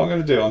 What I'm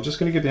going to do, I'm just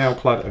going to give the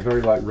Alclad a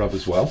very light rub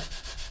as well.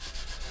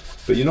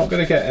 But you're not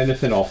going to get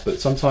anything off, but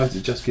sometimes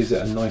it just gives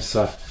it a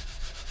nicer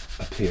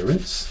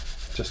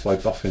appearance just by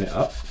buffing it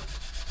up.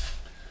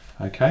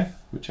 Okay,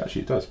 which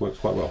actually it does, works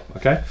quite well.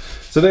 Okay,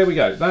 so there we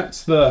go.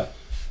 That's the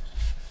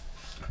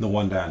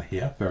one down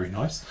here, very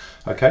nice.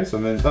 Okay, so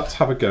then let's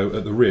have a go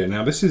at the rear.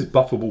 Now this is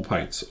buffable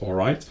paints, all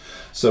right?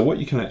 So what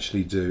you can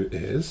actually do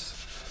is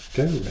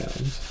go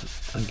around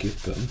and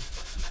give them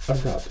a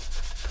rub.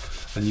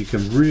 And you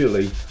can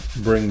really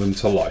bring them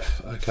to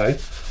life, okay?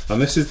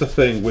 And this is the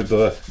thing with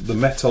the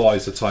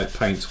metallizer type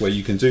paints, where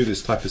you can do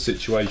this type of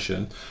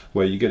situation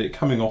where you get it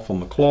coming off on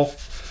the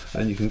cloth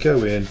and you can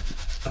go in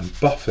and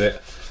buff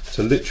it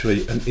to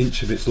literally an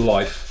inch of its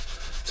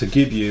life to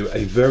give you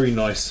a very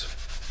nice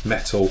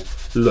metal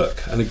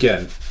look. And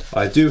again,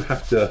 I do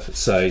have to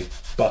say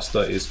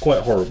Buster is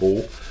quite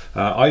horrible.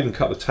 I even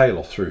cut the tail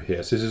off through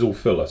here, so this is all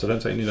filler, so don't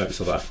take any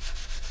notice of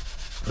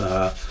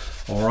that.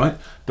 All right,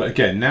 but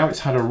again, now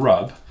it's had a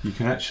rub, you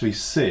can actually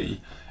see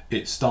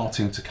it's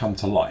starting to come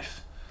to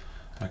life,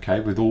 okay,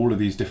 with all of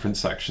these different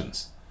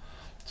sections.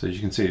 So as you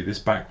can see, this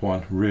back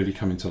one really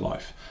coming to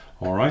life.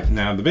 All right,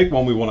 now the big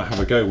one we want to have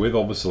a go with,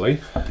 obviously,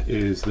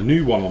 is the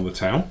new one on the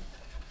town.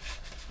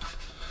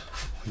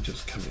 We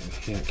just come in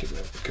here, give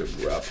it a good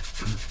rub.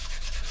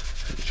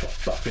 Finish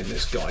off buffing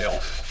this guy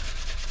off.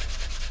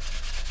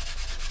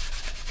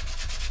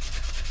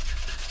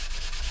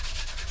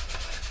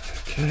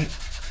 Okay,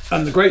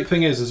 and the great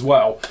thing is as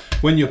well,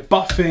 when you're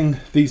buffing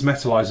these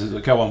metallizers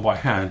that go on by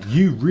hand,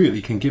 you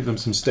really can give them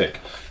some stick.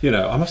 You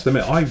know, I must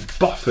admit, I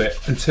buff it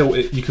until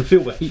you can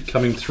feel the heat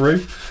coming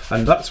through,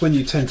 and that's when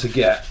you tend to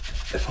get,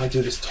 if I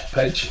do this top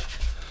edge,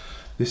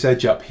 this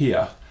edge up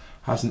here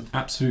has an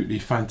absolutely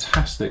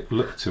fantastic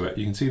look to it.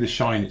 You can see the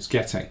shine it's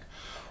getting,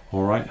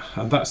 all right?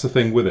 And that's the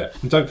thing with it.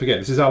 And don't forget,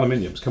 this is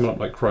aluminium, it's coming up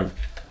like chrome.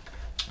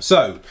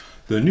 So,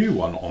 the new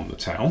one on the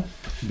town,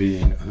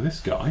 being this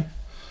guy,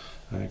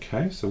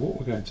 okay, so what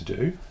we're going to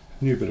do,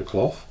 new bit of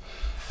cloth,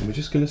 and we're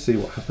just going to see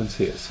what happens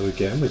here. So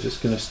again, we're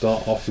just going to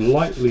start off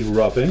lightly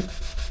rubbing,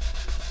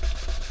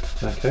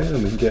 okay,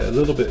 and we can get a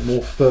little bit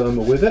more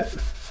firmer with it.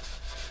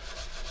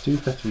 Do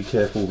have to be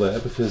careful there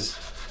because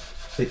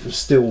it was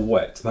still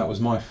wet. That was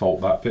my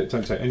fault, that bit.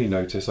 Don't take any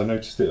notice. I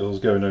noticed it, I was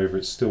going over,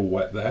 it's still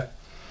wet there.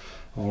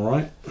 All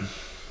right,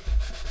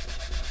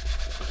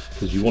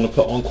 because you want to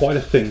put on quite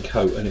a thin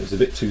coat and it's a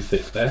bit too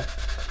thick there.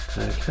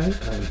 Okay,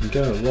 and we can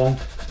go along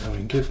and we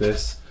can give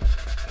this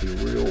a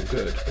real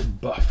good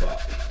buff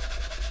up.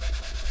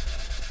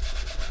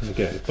 And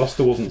again, if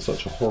Buster wasn't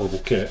such a horrible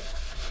kit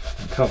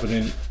and covered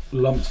in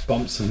lumps,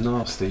 bumps and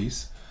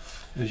nasties,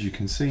 as you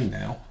can see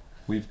now,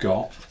 we've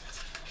got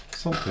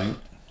something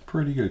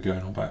pretty good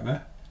going on back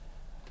there.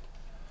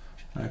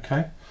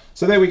 Okay,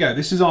 so there we go.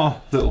 This is our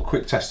little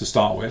quick test to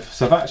start with.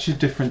 So that's your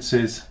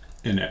differences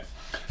in it.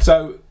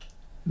 So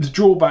the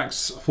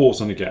drawbacks, fors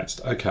and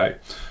against. Okay,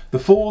 the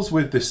fors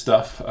with this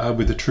stuff,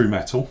 with the true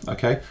metal,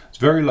 okay, it's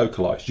very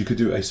localized. You could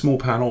do a small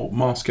panel,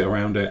 mask it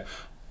around it,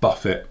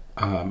 buff it,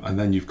 and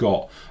then you've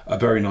got a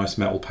very nice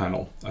metal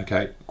panel.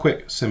 Okay,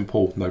 quick,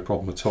 simple, no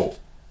problem at all.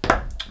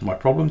 My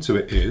problem to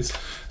it is,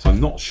 so I'm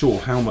not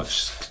sure how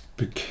much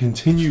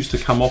continues to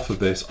come off of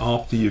this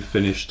after you've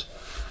finished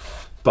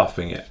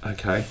buffing it,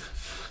 okay?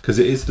 Because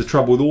it is the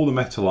trouble with all the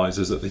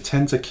metallizers that they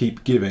tend to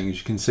keep giving, as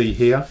you can see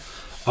here,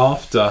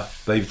 after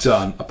they've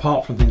done,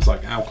 apart from things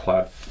like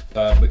Alclad,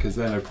 because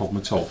they're no problem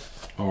at all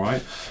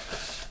right?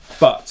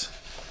 But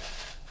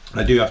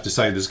I do have to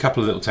say there's a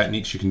couple of little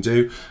techniques you can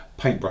do.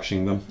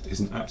 Paintbrushing them is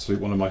an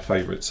absolute one of my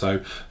favorites. So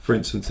for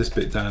instance, this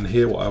bit down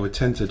here, what I would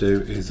tend to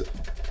do is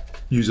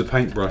use a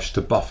paintbrush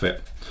to buff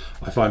it.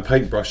 I find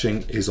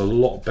paintbrushing is a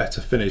lot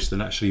better finish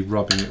than actually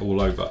rubbing it all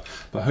over.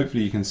 But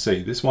hopefully you can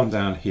see this one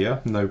down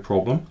here, no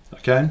problem.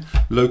 Again,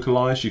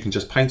 localized, you can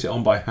just paint it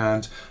on by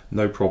hand,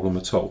 no problem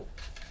at all.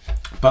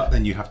 But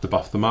then you have to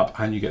buff them up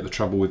and you get the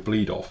trouble with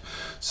bleed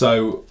off.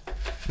 So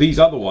these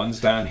other ones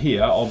down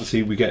here,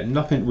 obviously we get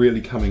nothing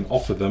really coming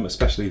off of them,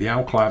 especially the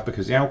Alclad,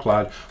 because the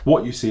Alclad,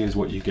 what you see is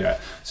what you get.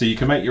 So you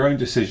can make your own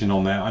decision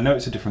on there. I know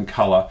it's a different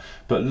color,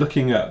 but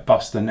looking at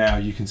Buster now,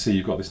 you can see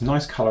you've got this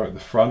nice color at the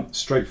front,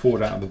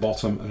 straightforward out of the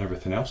bottom and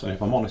everything else. And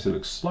if I'm honest, it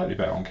looks slightly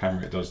better on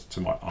camera, it does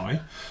to my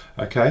eye.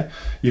 Okay,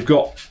 you've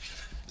got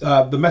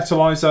the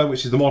metallizer,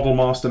 which is the Model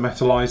Master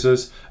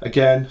metallizers.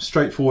 Again,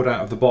 straightforward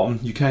out of the bottom.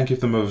 You can give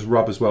them a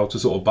rub as well to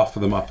sort of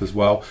buffer them up as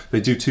well. They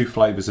do two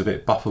flavors of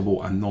it,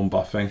 buffable and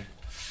non-buffing.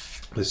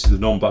 This is the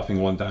non-buffing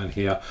one down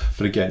here,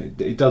 but again,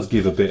 it does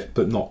give a bit,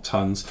 but not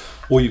tons.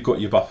 Or you've got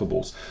your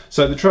buffables.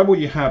 So the trouble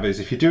you have is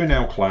if you're doing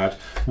Alclad,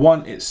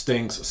 one, it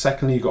stinks.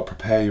 Secondly, you've got to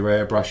prepare your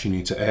airbrush. You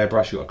need to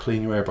airbrush, you've got to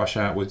clean your airbrush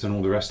outwards and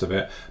all the rest of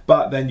it.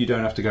 But then you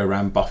don't have to go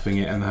around buffing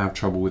it and have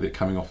trouble with it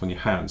coming off on your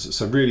hands.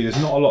 So really,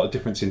 there's not a lot of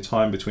difference in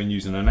time between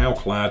using an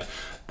Alclad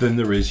than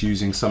there is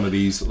using some of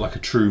these like a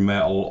true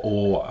metal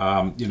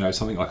or you know,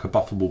 something like a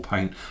buffable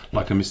paint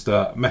like a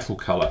Mr. Metal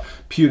Color,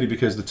 purely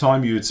because the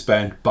time you would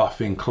spend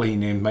buffing,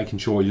 cleaning, making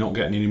sure you're not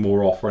getting any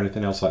more off or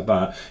anything else like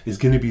that is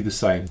going to be the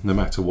same no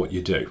matter what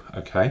you do.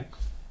 Okay,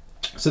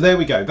 so there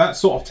we go, that's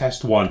sort of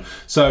test one.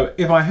 So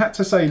if I had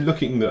to say,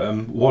 looking at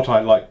them, what I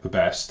like the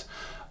best,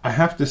 I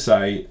have to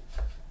say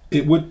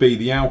it would be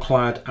the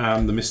Alclad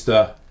and the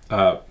Mr.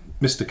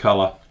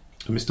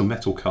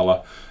 Metal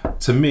Color.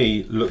 To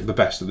me, look the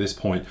best at this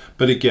point.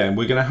 But again,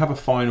 we're going to have a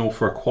final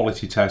for a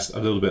quality test a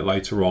little bit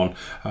later on,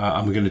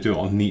 and we're going to do it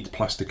on neat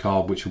plastic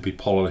card, which will be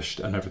polished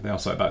and everything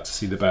else like that to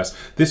see the best.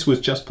 This was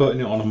just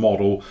putting it on a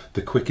model,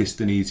 the quickest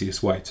and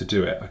easiest way to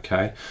do it.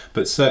 Okay,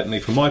 but certainly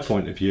from my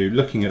point of view,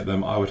 looking at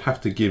them, I would have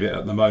to give it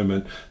at the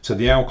moment to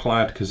the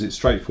Alclad because it's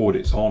straightforward,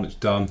 it's on, it's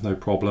done, no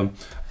problem,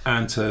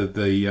 and to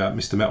the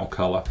Mr. Metal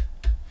Color.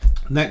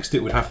 Next,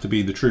 it would have to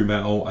be the True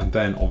Metal, and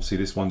then obviously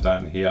this one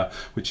down here,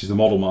 which is the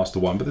Model Master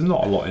one, but there's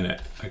not a lot in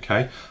it,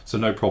 okay? So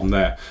no problem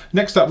there.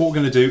 Next up, what we're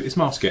going to do is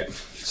mask it.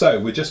 So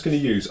we're just going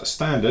to use a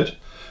standard.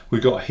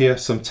 We've got here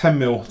some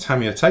 10mm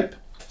Tamiya tape.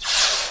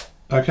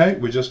 Okay,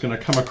 we're just going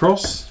to come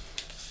across.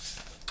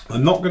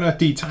 I'm not going to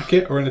de-tack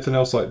it or anything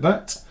else like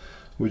that.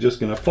 We're just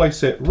going to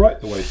place it right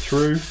the way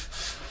through.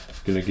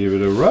 Going to give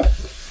it a rub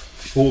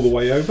all the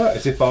way over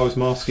as if I was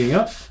masking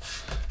up.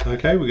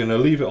 Okay, we're going to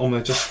leave it on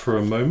there just for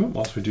a moment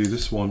whilst we do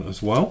this one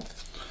as well.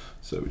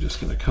 So we're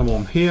just going to come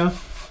on here.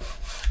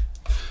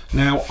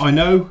 Now, I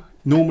know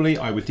normally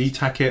I would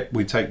de-tack it.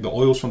 We take the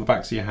oils from the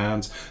backs of your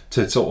hands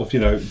to sort of, you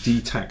know,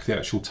 de-tack the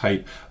actual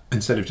tape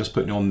instead of just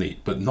putting it on neat,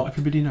 but not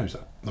everybody knows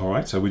that. All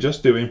right, so we're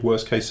just doing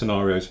worst case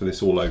scenarios for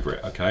this all over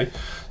it, okay?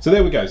 So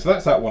there we go, so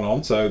that's that one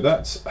on. So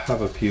let's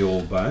have a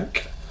peel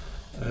back.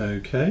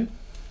 Okay.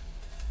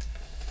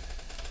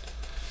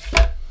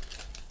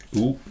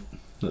 Ooh,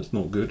 that's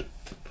not good.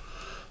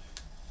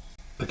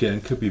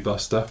 Again, could be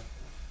Buster.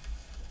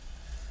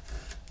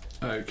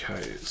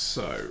 Okay,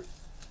 so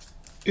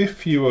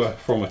if you were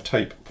from a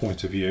tape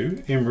point of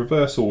view, in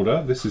reverse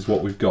order, this is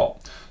what we've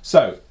got.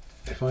 So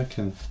if I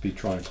can be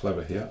trying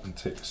clever here and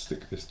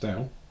stick this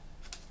down.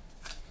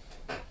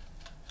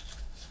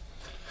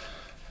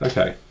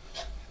 Okay,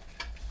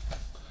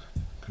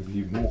 could be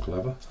even more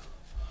clever.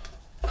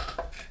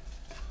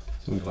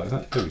 Something like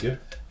that, there we go,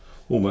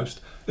 almost.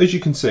 As you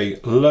can see,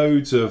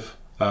 loads of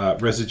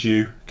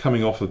residue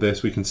coming off of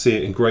this. We can see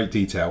it in great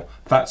detail.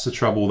 That's the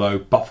trouble though,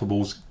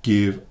 buffables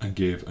give and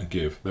give and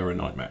give. They're a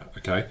nightmare,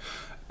 okay?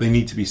 They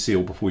need to be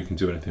sealed before you can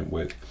do anything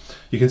with.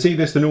 You can see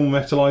this, the normal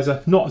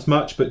metallizer, not as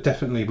much, but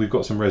definitely we've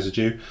got some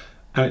residue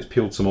and it's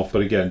peeled some off.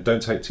 But again,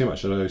 don't take too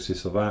much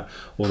notice of that.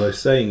 Although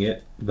saying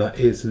it, that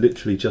is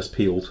literally just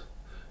peeled.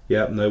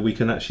 Yeah, no, we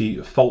can actually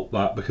fault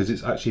that because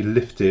it's actually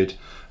lifted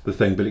the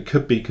thing, but it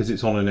could be because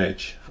it's on an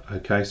edge.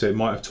 Okay, so it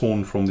might have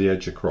torn from the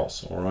edge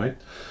across, all right?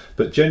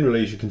 But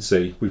generally, as you can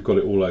see, we've got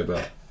it all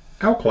over.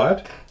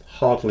 Alclad,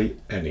 hardly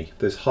any.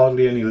 There's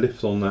hardly any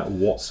lift on that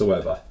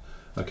whatsoever.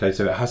 Okay,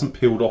 so it hasn't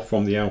peeled off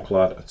from the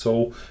Alclad at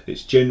all.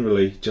 It's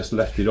generally just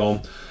left it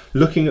on.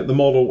 Looking at the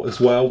model as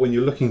well, when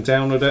you're looking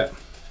down at it,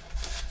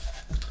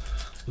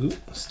 ooh,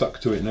 stuck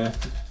to it now.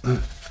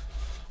 Let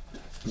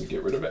me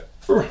get rid of it.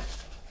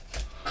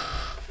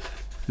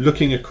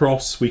 Looking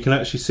across, we can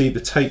actually see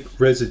the tape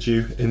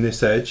residue in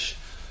this edge.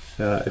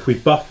 If we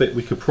buff it,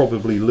 we could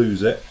probably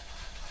lose it.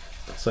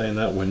 Saying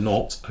that, we're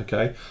not,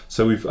 okay?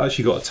 So we've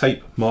actually got a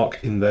tape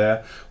mark in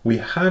there. We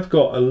have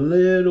got a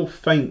little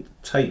faint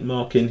tape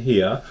mark in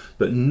here,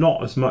 but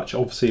not as much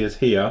obviously as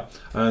here.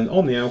 And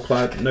on the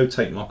Alclad, no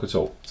tape mark at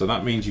all. So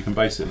that means you can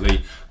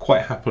basically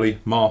quite happily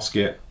mask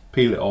it,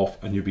 peel it off,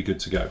 and you'll be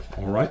good to go,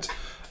 all right?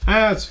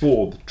 As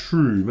for the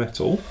True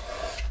Metal,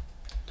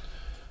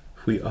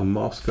 if we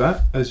unmask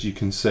that, as you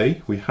can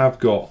see, we have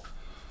got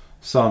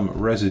some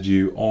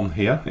residue on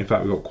here. In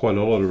fact, we've got quite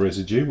a lot of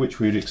residue,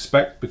 which we'd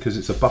expect because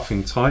it's a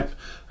buffing type.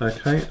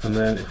 Okay, and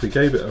then if we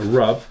gave it a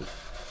rub,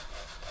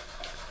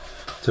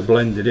 to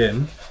blend it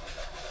in.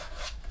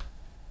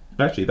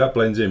 Actually, that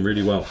blends in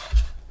really well.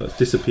 That's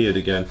disappeared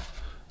again.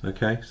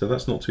 Okay, so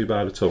that's not too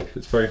bad at all.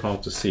 It's very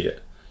hard to see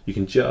it. You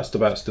can just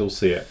about still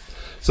see it.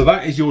 So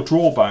that is your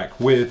drawback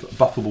with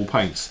buffable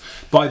paints.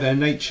 By their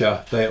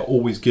nature, they are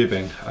always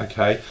giving,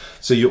 okay?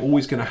 So you're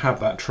always gonna have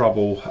that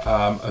trouble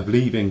of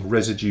leaving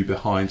residue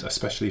behind,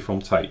 especially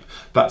from tape.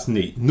 That's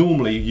neat.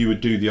 Normally, you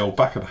would do the old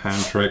back of the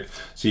hand trick.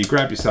 So you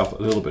grab yourself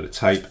a little bit of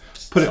tape,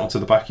 put it onto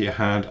the back of your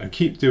hand, and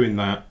keep doing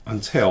that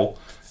until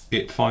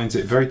it finds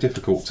it very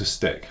difficult to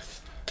stick.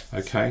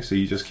 Okay, so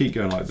you just keep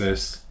going like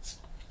this.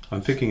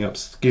 I'm picking up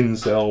skin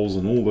cells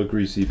and all the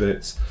greasy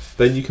bits.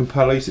 Then you can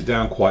place it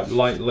down quite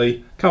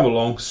lightly, come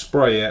along,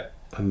 spray it,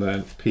 and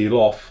then peel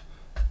off.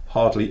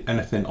 Hardly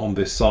anything on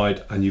this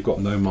side, and you've got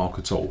no mark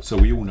at all. So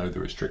we all know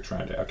there is tricks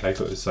around it, okay?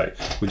 But as I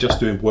say, we're just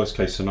doing worst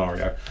case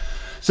scenario.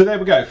 So there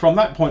we go. From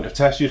that point of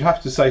test, you'd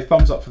have to say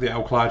thumbs up for the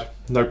Alclad,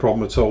 no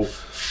problem at all.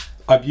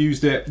 I've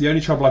used it. The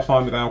only trouble I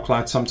find with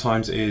Alclad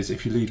sometimes is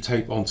if you leave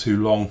tape on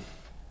too long,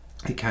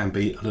 it can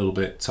be a little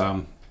bit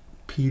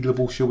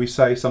peelable, shall we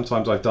say.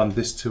 Sometimes I've done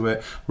this to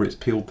it where it's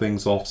peeled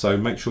things off, so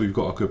make sure you've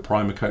got a good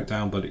primer coat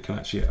down that it can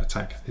actually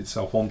attack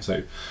itself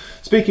onto.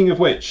 Speaking of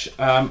which,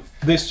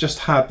 this just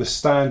had the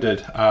standard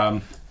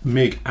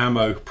MkIV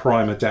ammo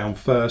primer down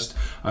first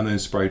and then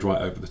sprayed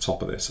right over the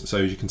top of this. So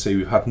as you can see,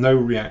 we've had no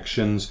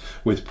reactions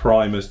with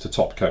primers to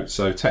top coat,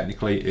 so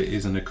technically it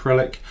is an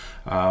acrylic,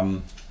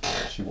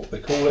 actually what they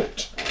call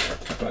it.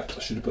 In fact, I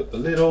should have put the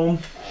lid on.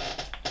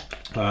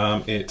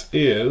 It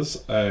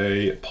is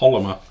a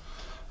polymer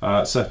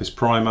surface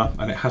primer,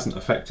 and it hasn't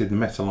affected the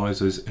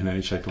metallizers in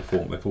any shape or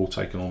form. They've all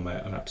taken on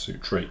there an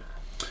absolute treat.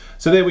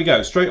 So there we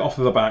go, straight off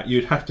of the bat,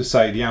 you'd have to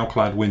say the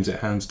Alclad wins it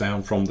hands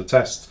down from the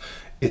tests.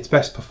 Its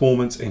best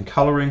performance in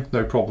colouring,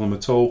 no problem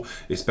at all.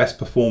 Its best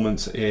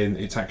performance in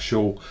its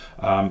actual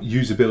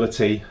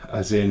usability,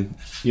 as in,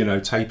 you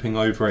know, taping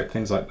over it,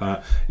 things like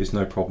that, is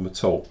no problem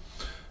at all.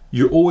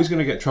 You're always going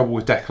to get trouble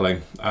with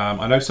decaling.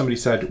 I know somebody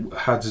said,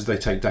 how does they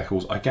take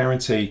decals? I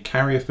guarantee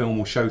carrier film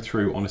will show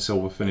through on a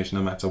silver finish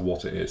no matter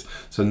what it is.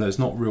 So there's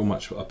not real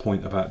much a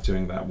point about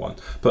doing that one.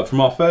 But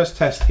from our first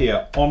test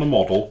here on a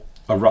model,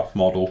 a rough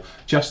model,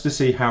 just to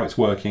see how it's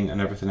working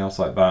and everything else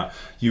like that,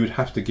 you would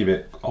have to give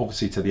it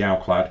obviously to the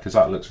Alclad because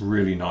that looks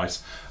really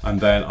nice. And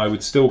then I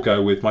would still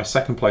go with my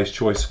second place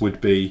choice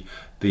would be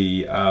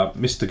the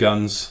Mr.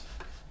 Guns,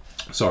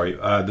 sorry,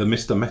 the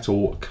Mr.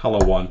 Metal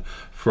colour one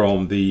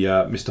from the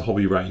Mr.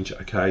 Hobby range,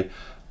 okay?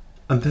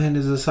 And then,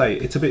 as I say,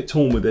 it's a bit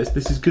torn with this.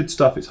 This is good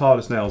stuff, it's hard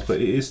as nails,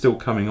 but it is still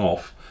coming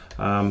off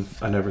and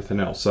everything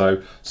else.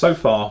 So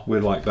far,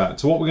 we're like that.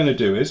 So what we're gonna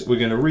do is, we're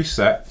gonna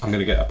reset. I'm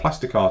gonna get a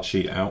plastic card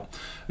sheet out.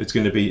 It's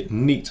gonna be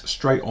neat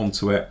straight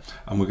onto it,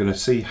 and we're gonna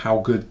see how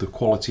good the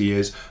quality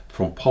is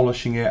from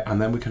polishing it,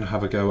 and then we can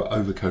have a go at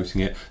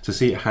overcoating it to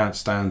see how it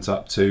stands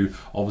up to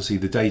obviously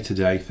the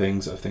day-to-day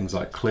things of things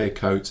like clear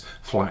coats,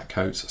 flat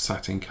coats,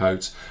 satin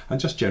coats, and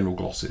just general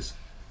glosses.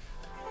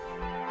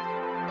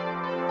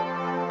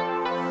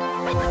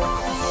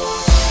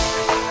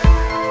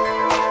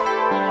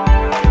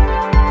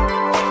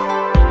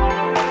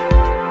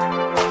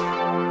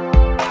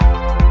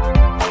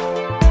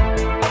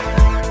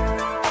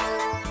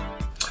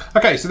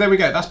 Okay, so there we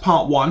go, that's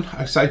part one.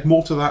 I say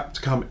more to that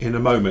to come in a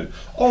moment.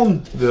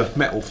 On the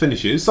metal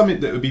finishes, something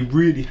that would be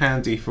really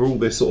handy for all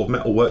this sort of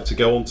metal work to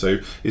go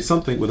onto is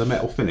something with a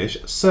metal finish,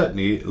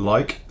 certainly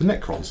like the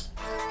Necrons.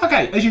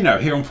 Okay, as you know,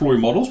 here on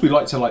Flooring Models, we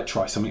like to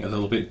try something a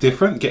little bit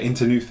different, get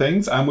into new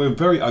things, and we're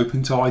very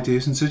open to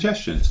ideas and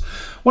suggestions.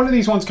 One of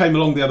these ones came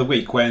along the other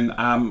week when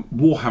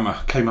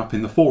Warhammer came up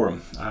in the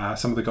forum.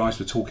 Some of the guys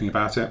were talking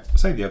about it, I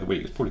say the other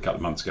week, it's probably a couple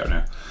of months ago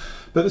now.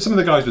 But some of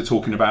the guys were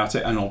talking about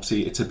it, and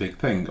obviously it's a big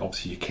thing.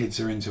 Obviously your kids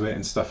are into it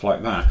and stuff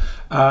like that.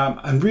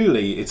 And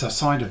really it's a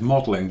side of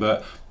modelling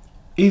that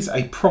is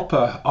a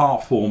proper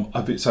art form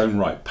of its own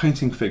right.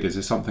 Painting figures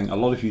is something a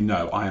lot of you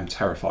know I am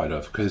terrified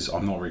of because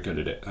I'm not very good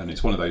at it. And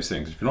it's one of those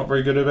things, if you're not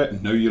very good at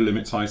it, know your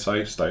limits, I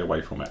say, stay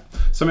away from it.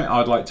 Something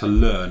I'd like to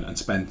learn and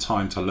spend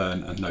time to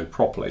learn and know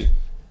properly.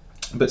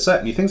 But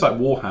certainly things like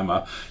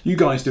Warhammer, you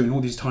guys doing all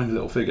these tiny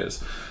little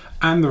figures,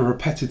 and the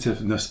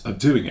repetitiveness of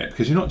doing it,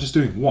 because you're not just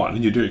doing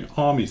one, you're doing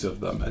armies of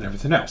them and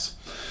everything else.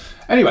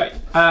 Anyway,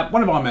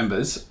 one of our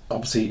members,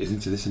 obviously is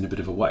into this in a bit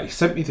of a way,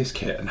 sent me this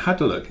kit and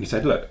had a look, and he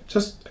said, look,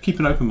 just keep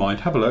an open mind,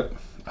 have a look,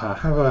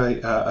 have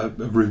a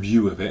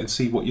review of it and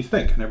see what you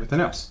think and everything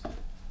else.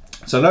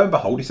 So lo and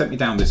behold, he sent me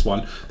down this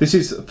one. This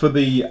is for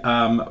the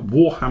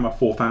Warhammer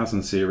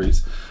 4000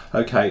 series.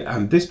 Okay,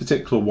 and this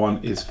particular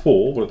one is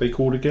for, what are they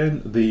called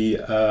again?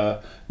 The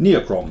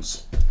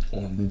Neocrons,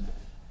 or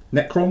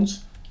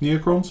Necrons?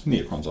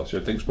 Neocrons, I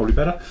should think is probably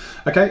better.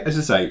 Okay, as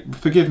I say,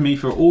 forgive me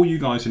for all you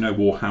guys who know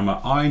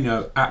Warhammer, I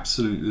know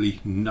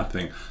absolutely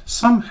nothing.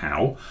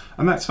 Somehow,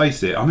 and let's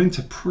face it, I'm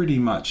into pretty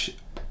much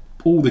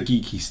all the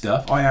geeky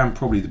stuff. I am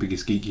probably the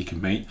biggest geek you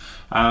can meet.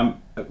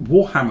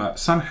 Warhammer,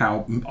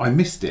 somehow, I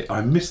missed it.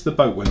 I missed the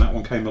boat when that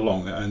one came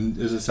along, and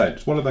as I said,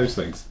 it's one of those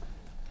things.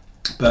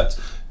 But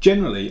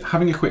generally,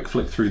 having a quick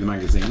flick through the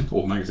magazine,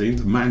 or magazine,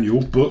 the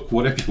manual, book,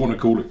 whatever you want to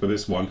call it for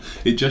this one,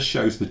 it just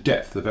shows the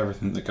depth of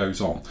everything that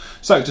goes on.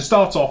 So to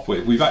start off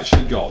with, we've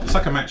actually got, it's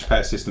like a match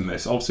pair system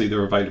this, obviously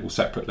they're available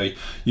separately.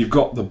 You've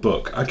got the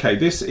book. Okay,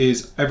 this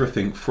is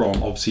everything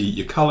from obviously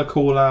your colour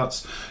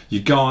callouts,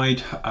 your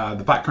guide,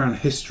 the background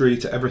history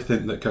to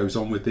everything that goes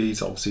on with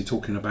these, obviously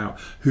talking about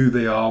who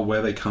they are,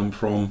 where they come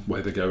from,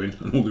 where they're going,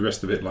 and all the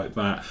rest of it like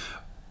that.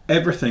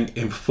 Everything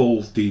in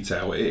full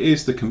detail. It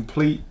is the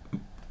complete,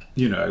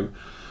 you know,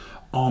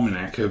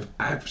 almanac of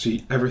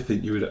actually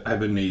everything you would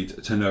ever need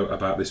to know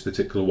about this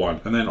particular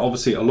one. And then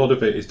obviously a lot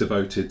of it is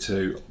devoted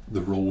to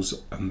the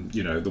rules and,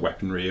 you know, the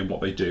weaponry and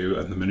what they do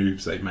and the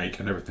maneuvers they make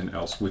and everything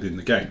else within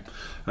the game.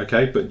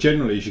 Okay, but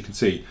generally, as you can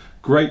see,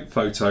 great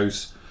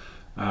photos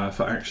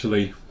for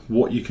actually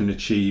what you can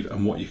achieve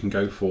and what you can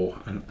go for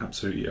and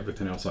absolutely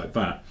everything else like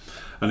that.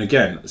 And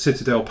again,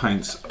 Citadel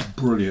paints,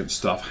 brilliant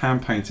stuff.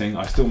 Hand painting,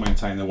 I still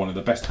maintain they're one of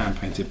the best hand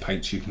painted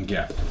paints you can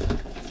get.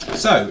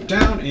 So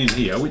down in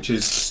here, which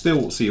is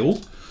still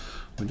sealed,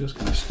 we're just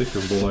going to stick a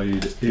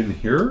blade in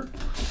here.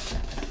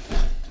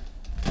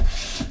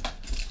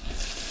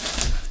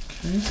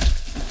 Okay.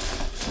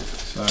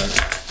 So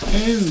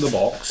in the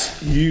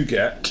box you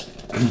get,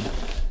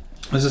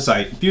 as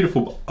I say,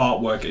 beautiful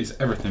artwork is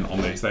everything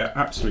on these. They're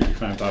absolutely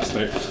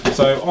fantastic.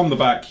 So on the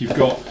back you've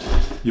got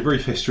your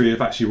brief history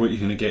of actually what you're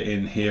going to get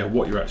in here,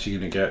 what you're actually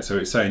going to get. So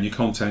it's saying your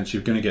contents,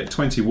 you're going to get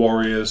 20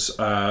 warriors,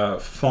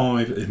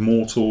 5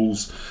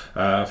 immortals,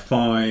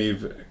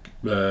 5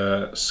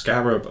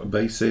 scarab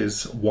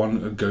bases,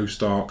 1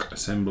 ghost arc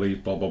assembly,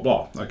 blah blah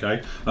blah.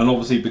 Okay, and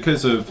obviously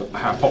because of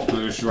how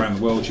popular it is around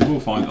the world, you will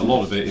find a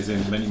lot of it is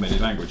in many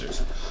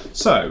languages.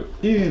 So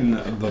in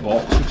the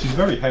box, which is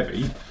very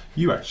heavy,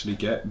 you actually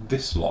get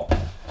this lot.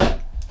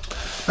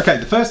 Okay,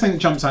 the first thing that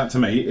jumps out to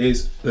me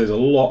is there's a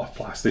lot of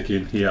plastic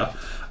in here,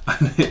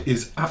 and it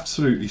is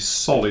absolutely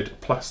solid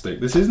plastic.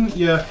 This isn't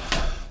your,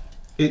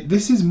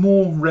 this is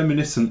more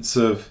reminiscent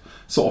of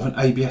sort of an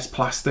ABS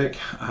plastic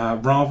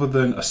rather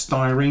than a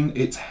styrene.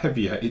 It's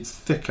heavier, it's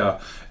thicker,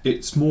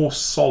 it's more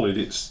solid,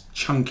 it's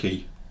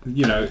chunky.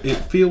 You know, it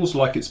feels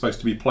like it's supposed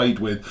to be played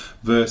with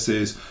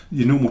versus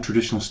your normal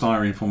traditional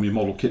styrene from your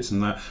model kits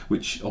and that,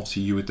 which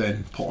obviously you would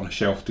then put on a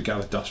shelf to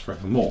gather dust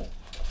forevermore.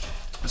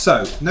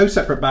 So no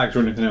separate bags or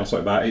anything else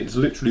like that, it's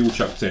literally all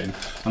chucked in.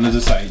 And as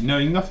I say,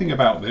 knowing nothing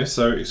about this,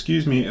 so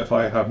excuse me if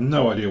I have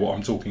no idea what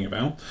I'm talking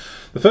about,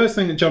 the first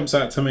thing that jumps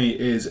out to me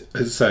is,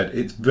 as I said,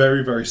 it's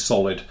very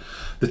solid.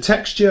 The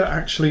texture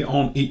actually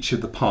on each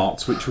of the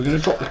parts, which we're going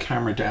to drop the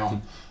camera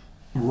down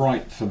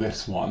right for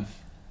this one,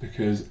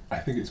 because I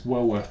think it's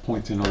well worth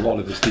pointing a lot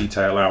of this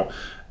detail out.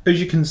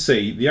 As you can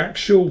see, the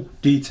actual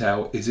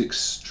detail is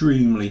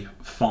extremely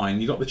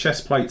fine. You've got the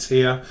chest plates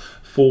here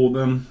for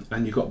them,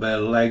 and you've got their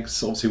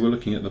legs. Obviously we're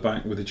looking at the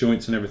back with the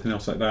joints and everything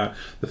else like that.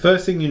 The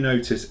first thing you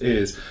notice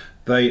is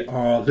they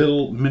are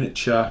little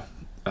miniature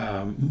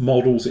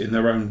models in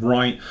their own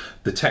right.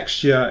 The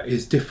texture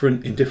is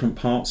different in different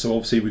parts, so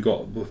obviously we've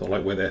got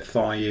like where their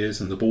thigh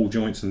is and the ball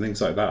joints and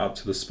things like that up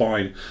to the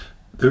spine.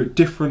 They're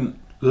different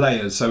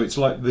layers, so it's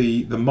like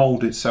the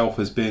mold itself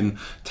has been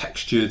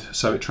textured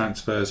so it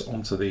transfers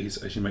onto these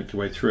as you make your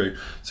way through.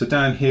 So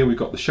down here we've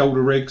got the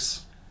shoulder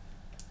rigs,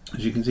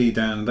 as you can see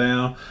down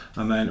there,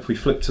 and then if we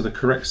flip to the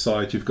correct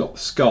side you've got the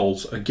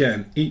skulls.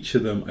 Again, each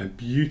of them are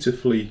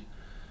beautifully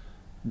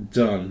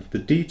done. The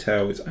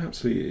detail is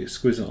absolutely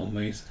exquisite on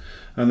these.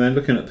 And then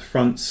looking at the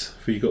fronts,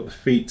 for you've got the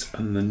feet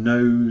and the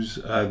nose,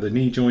 the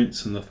knee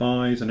joints and the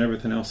thighs and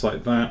everything else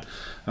like that.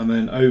 And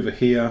then over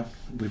here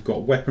we've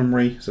got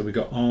weaponry, so we've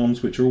got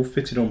arms which are all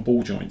fitted on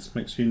ball joints.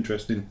 Makes you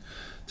interesting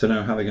to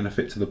know how they're going to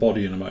fit to the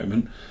body in a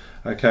moment.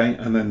 Okay,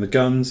 and then the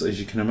guns, as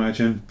you can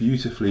imagine,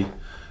 beautifully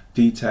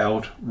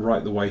detailed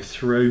right the way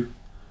through,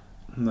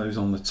 and those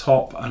on the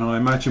top, and I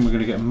imagine we're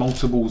going to get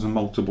multiples and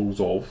multiples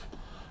of.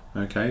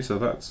 Okay, so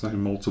that's a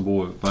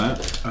multiple of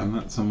that, and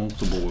that's a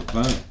multiple of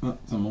that,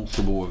 that's a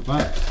multiple of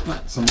that,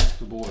 that's a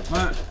multiple of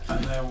that,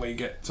 and then we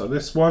get to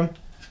this one.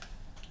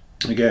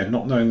 Again,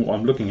 not knowing what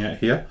I'm looking at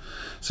here,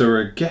 so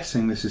we're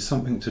guessing this is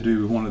something to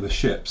do with one of the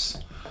ships.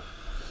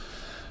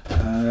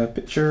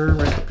 Picture,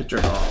 where's the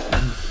picture?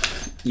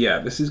 Yeah,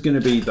 this is going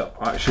to be the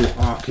actual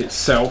arc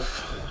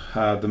itself,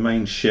 the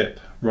main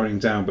ship running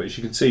down, but as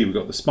you can see we've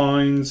got the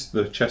spines,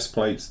 the chest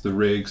plates, the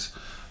rigs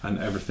and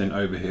everything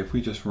over here. If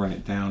we just run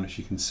it down, as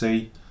you can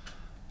see,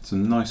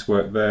 some nice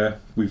work there.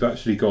 We've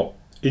actually got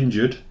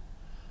injured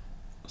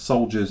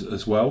soldiers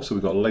as well, so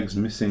we've got legs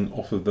missing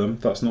off of them.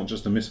 That's not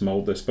just a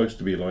mismold, they're supposed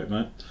to be like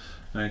that.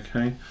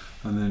 Okay,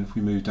 and then if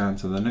we move down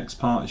to the next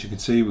part, as you can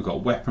see we've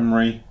got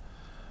weaponry,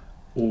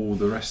 all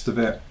the rest of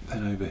it.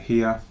 Then over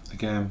here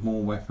again,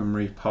 more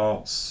weaponry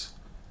parts,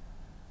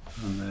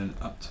 and then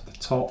up to the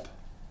top.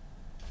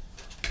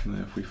 And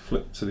then if we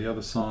flip to the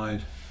other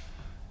side,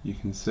 you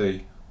can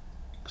see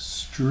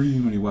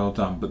extremely well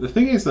done. But the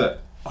thing is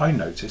that I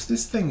noticed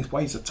this thing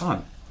weighs a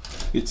ton.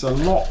 It's a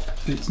lot.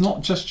 It's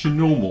not just your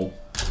normal,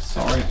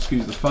 sorry,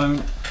 excuse the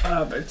phone,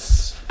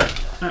 it's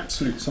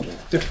absolutely something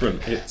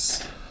different.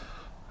 It's,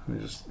 let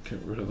me just get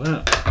rid of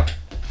that.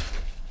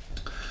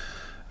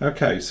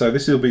 Okay, so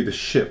this will be the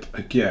ship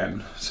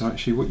again. So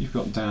actually what you've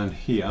got down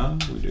here,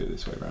 we'll do it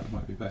this way around, it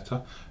might be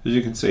better. As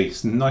you can see,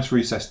 some nice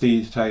recessed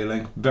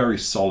detailing, very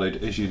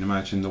solid as you'd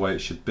imagine the way it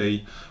should be.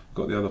 We've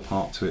got the other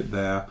part to it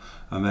there.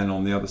 And then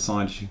on the other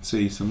side, as you can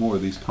see, some more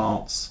of these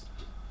parts.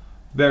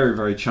 Very,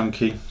 very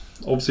chunky.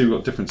 Obviously we've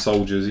got different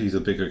soldiers, these are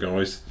bigger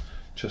guys.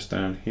 Just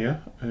down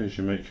here, as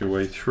you make your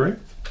way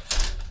through.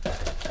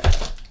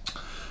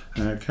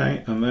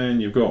 Okay, and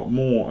then you've got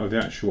more of the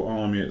actual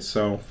army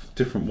itself,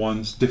 different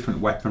ones, different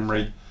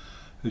weaponry.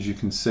 As you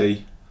can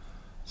see,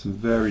 some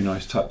very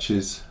nice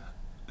touches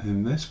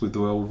in this with the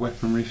old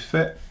weaponry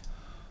fit.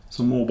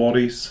 Some more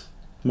bodies,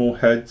 more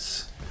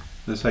heads.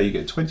 Let's say you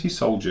get 20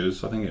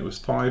 soldiers, I think it was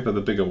 5 of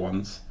the bigger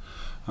ones,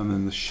 and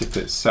then the ship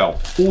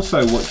itself.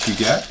 Also what you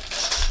get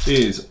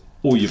is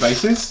all your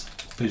bases,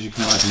 as you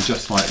can imagine,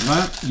 just like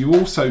that. You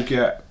also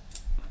get,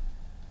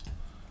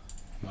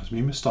 reminds me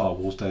of my Star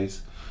Wars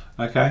days.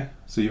 Okay,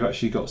 so you've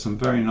actually got some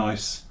very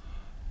nice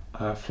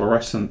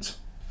fluorescent,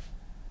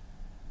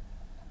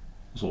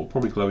 sort of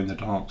probably glow in the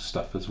dark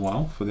stuff as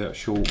well for the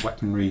actual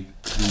weaponry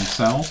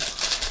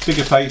themselves.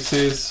 Bigger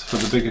bases for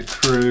the bigger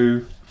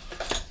crew.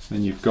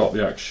 Then you've got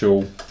the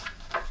actual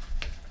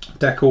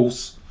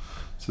decals.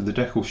 So the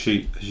decal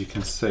sheet, as you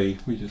can see,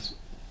 we just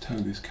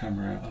turn this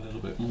camera out a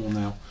little bit more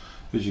now.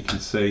 As you can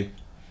see,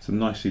 some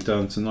nicely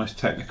done, some nice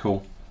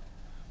technical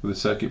with a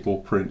circuit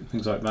board print,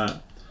 things like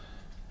that.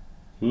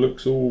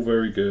 Looks all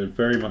very good,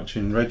 very much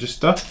in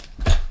register.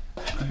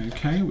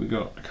 Okay, we've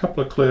got a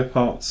couple of clear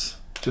parts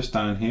just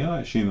down here. I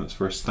assume that's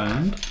for a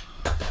stand.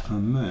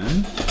 And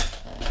then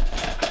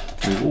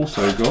we've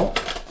also got,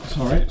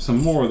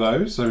 some more of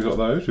those. So we've got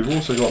those. We've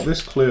also got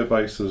this clear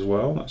base as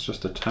well. That's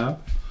just a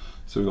tab.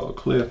 So we've got a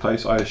clear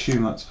base. I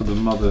assume that's for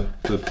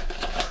the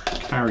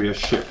carrier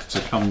ship to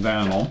come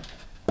down on.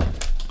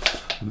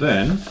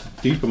 Then,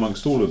 deep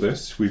amongst all of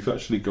this, we've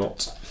actually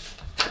got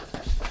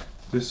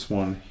this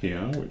one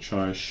here, which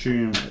I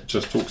assume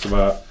just talks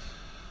about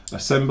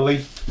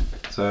assembly.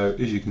 So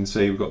as you can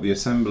see, we've got the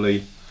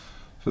assembly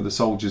for the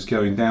soldiers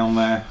going down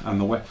there and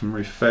the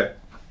weaponry fit.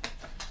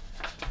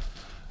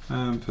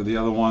 And for the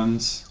other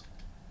ones,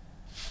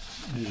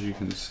 as you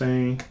can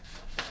see,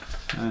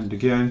 and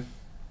again,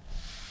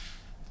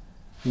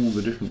 all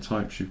the different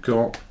types you've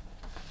got.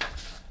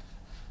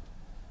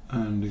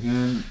 And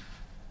again,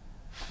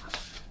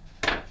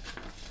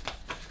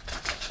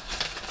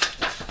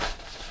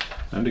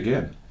 and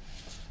again,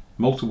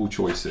 multiple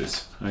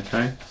choices.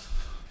 Okay,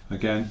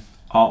 again,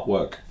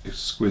 artwork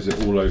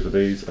exquisite all over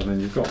these. And then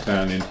you've got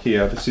down in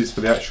here, this is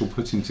for the actual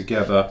putting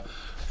together.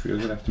 We're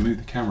going to have to move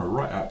the camera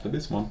right out for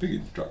this one. Big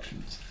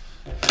instructions.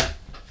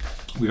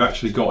 We've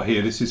actually got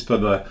here, this is for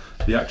the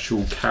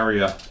actual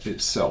carrier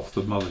itself,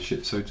 the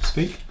mothership so to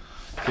speak,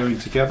 going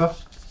together.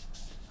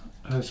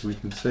 As we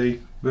can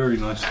see, very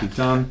nicely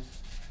done.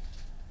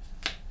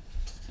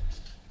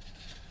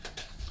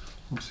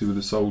 Obviously with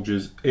the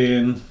soldiers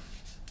in,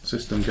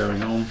 system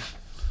going on.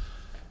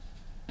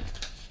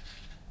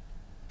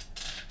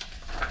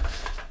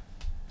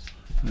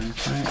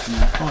 Okay, and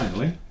then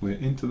finally we're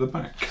into the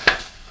back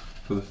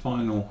for the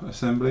final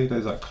assembly.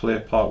 There's that clear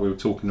part we were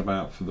talking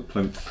about for the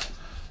plinth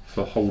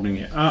for holding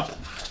it up.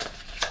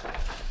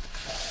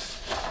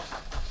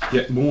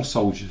 Yet more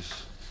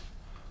soldiers.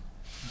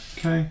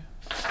 Okay,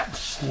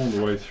 all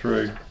the way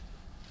through.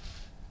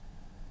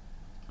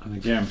 And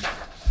again,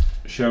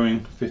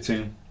 showing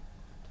fitting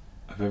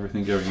of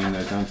everything going in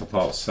there down to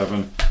part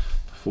 7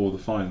 before the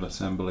final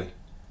assembly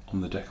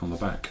on the deck on the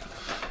back.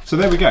 So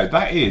there we go.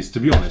 That is, to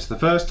be honest, the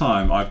first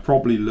time I've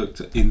probably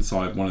looked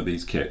inside one of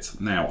these kits.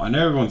 Now, I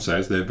know everyone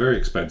says they're very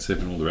expensive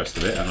and all the rest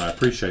of it, and I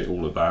appreciate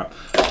all of that,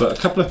 but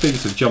a couple of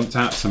things have jumped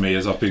out to me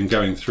as I've been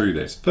going through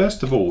this.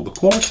 First of all, the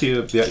quality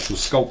of the actual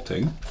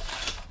sculpting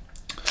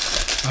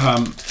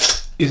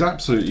is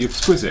absolutely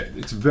exquisite.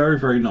 It's very,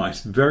 very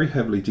nice, very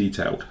heavily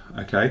detailed.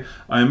 Okay,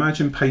 I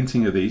imagine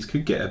painting of these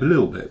could get a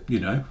little bit, you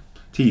know,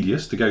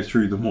 tedious to go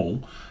through them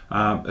all,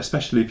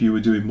 especially if you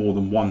were doing more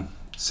than one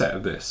set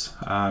of this,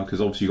 because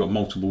obviously you've got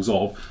multiples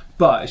of,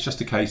 but it's just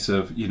a case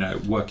of, you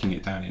know, working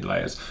it down in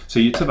layers. So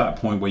you're to that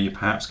point where you're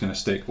perhaps going to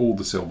stick all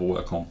the silver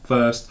work on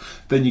first,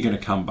 then you're going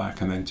to come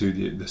back and then do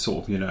the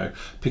sort of, you know,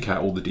 pick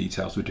out all the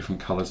details with different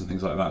colours and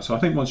things like that. So I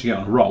think once you get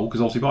on a roll, because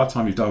obviously by the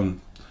time you've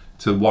done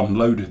to one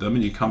load of them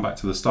and you come back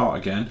to the start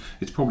again,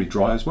 it's probably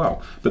dry as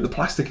well. But the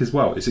plastic as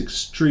well is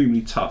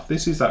extremely tough.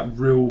 This is that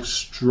real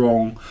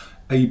strong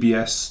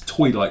ABS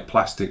toy-like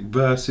plastic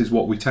versus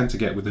what we tend to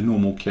get with a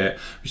normal kit,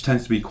 which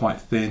tends to be quite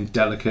thin,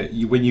 delicate.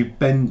 When you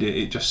bend it,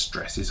 it just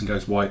stresses and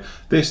goes white.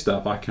 This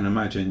stuff, I can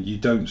imagine, you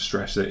don't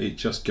stress it, it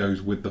just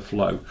goes with the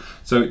flow.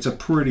 So it's a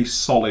pretty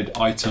solid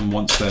item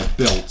once they're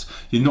built.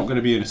 You're not going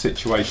to be in a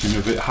situation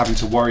of it having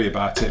to worry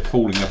about it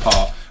falling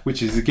apart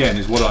which is again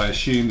is what I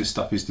assume this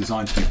stuff is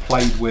designed to be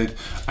played with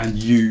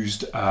and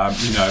used,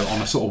 you know,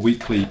 on a sort of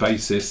weekly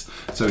basis.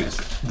 So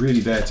it's really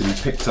there to be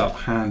picked up,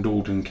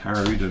 handled and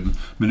carried and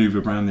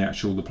manoeuvred around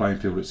the playing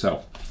field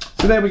itself.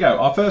 So there we go,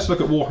 our first look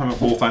at Warhammer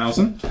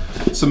 4000.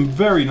 Some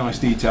very nice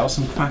details,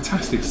 some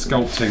fantastic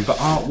sculpting, the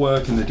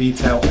artwork and the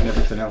detail and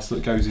everything else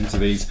that goes into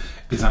these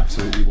is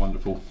absolutely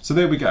wonderful. So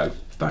there we go,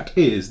 that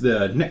is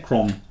the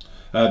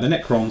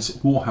Necron's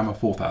Warhammer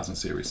 4000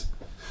 series.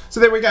 So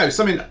there we go,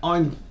 something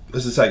I'm,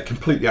 as I say,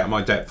 completely out of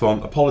my depth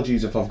on.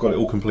 Apologies if I've got it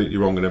all completely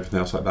wrong and everything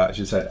else like that. As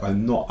you said,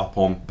 I'm not up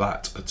on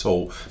that at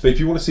all. But if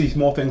you want to see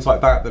more things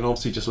like that, then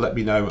obviously just let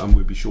me know and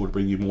we'll be sure to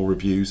bring you more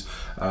reviews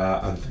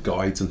and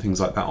guides and things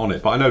like that on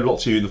it. But I know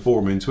lots of you in the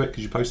forum are into it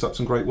because you post up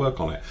some great work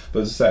on it.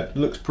 But as I said, it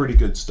looks pretty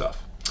good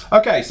stuff.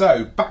 Okay,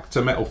 so back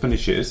to metal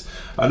finishes,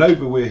 and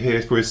we're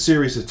here for a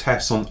series of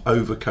tests on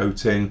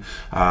overcoating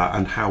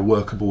and how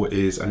workable it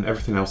is and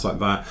everything else like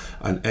that,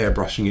 and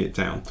airbrushing it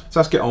down. So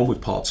let's get on with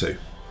part 2.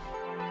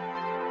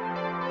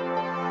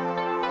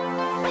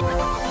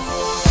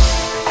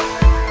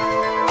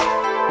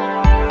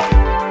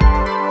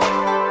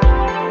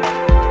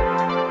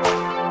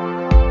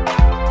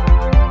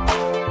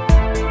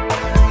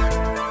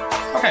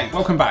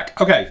 Welcome back.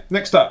 Okay,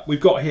 next up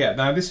we've got here,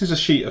 now this is a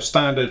sheet of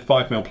standard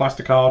 5mm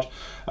plasticard.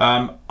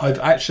 I've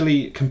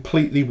actually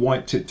completely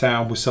wiped it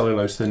down with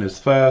cellulose thinners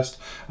first.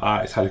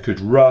 It's had a good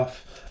rub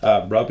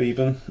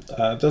even.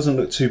 Doesn't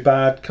look too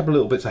bad. A couple of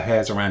little bits of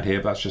hairs around here,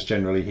 but that's just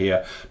generally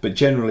here, but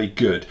generally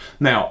good.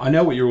 Now I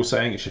know what you're all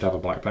saying, it should have a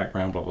black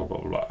background, blah blah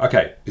blah blah.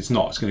 Okay, it's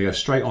not. It's going to go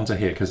straight onto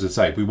here because, as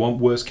I say, we want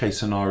worst case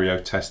scenario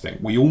testing.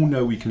 We all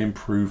know we can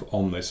improve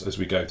on this as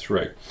we go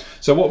through.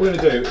 So what we're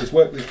going to do is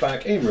work this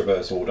back in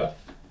reverse order.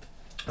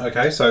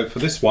 Okay, so for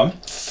this one,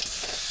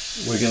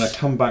 we're going to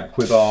come back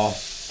with our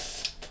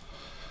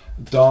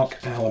dark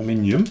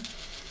aluminium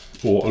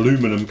or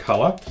aluminum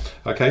colour,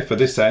 okay, for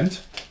this end.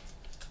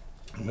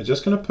 And we're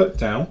just going to put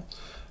down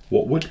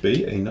what would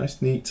be a nice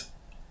neat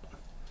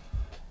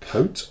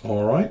coat.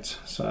 All right,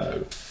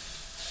 so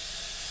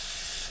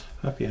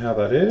happy how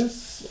that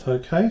is.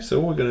 Okay, so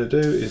all we're going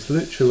to do is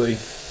literally,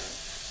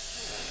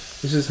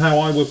 this is how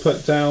I would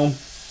put down.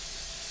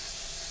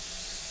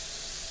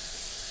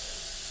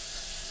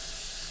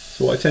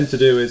 So what I tend to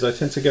do is I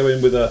tend to go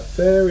in with a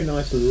very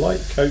nice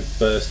light coat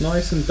first,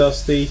 nice and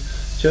dusty,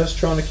 just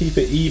trying to keep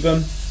it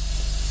even,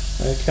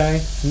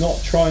 okay, not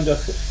trying to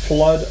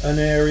flood an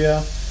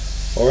area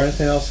or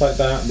anything else like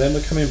that. And then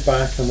we're coming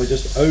back and we're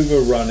just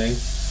overrunning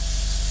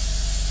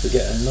to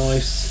get a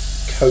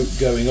nice coat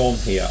going on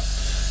here.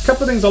 A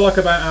couple of things I like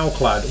about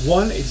Alclad.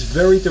 One, it's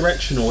very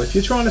directional. If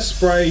you're trying to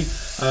spray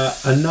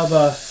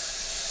another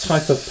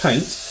type of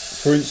paint,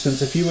 for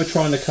instance, if you were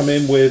trying to come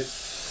in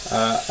with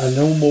a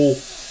normal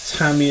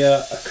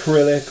Tamiya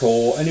acrylic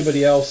or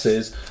anybody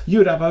else's, you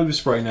would have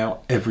overspray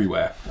now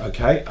everywhere,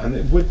 okay, and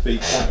it would be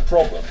quite a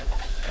problem.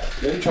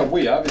 The only trouble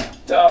we have is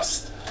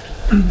dust.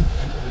 We're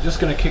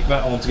just going to kick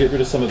that on to get rid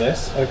of some of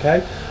this,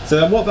 okay.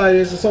 So then what that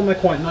is, it's on there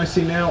quite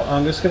nicely now.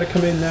 I'm just going to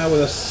come in now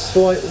with a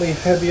slightly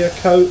heavier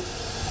coat.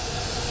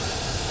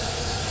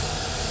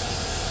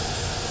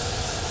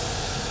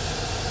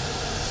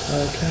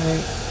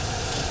 Okay.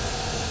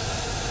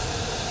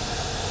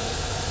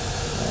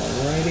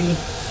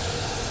 Alrighty.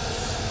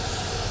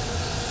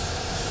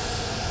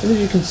 And as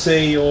you can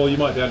see, or you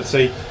might be able to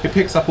see, it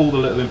picks up all the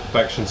little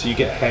imperfections, so you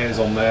get hairs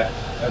on there,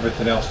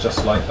 everything else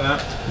just like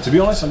that. And to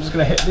be honest, I'm just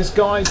going to hit this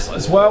guy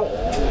as well.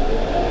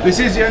 This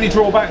is the only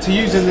drawback to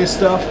using this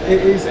stuff.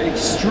 It is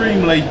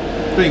extremely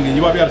thin, and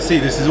you might be able to see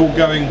this is all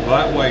going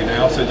that way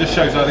now, so it just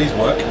shows how these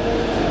work.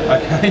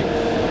 Okay,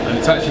 and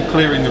it's actually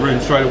clearing the room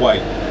straight away.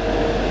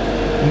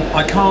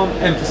 I can't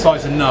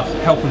emphasize enough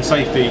health and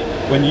safety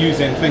when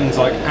using things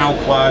like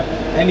Alclad,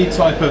 any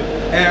type of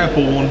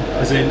airborne,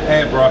 as in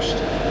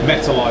airbrushed,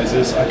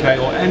 metallizers, okay,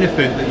 or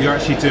anything that you're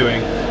actually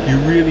doing, you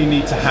really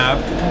need to have.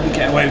 You can probably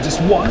get away with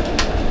just one,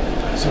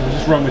 so we'll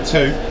just run with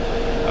two.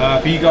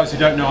 For you guys who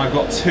don't know, I've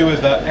got two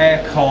of the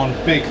Aircon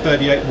big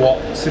 38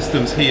 watt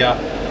systems here,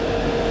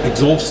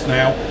 exhaust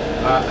now,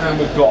 and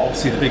we've got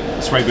obviously the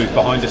big spray booth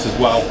behind us as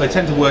well. They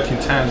tend to work in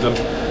tandem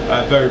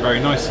very, very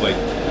nicely.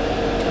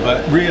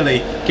 But really,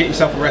 get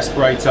yourself a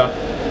respirator,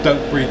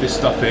 don't breathe this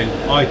stuff in.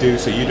 I do,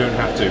 so you don't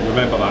have to,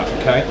 remember that,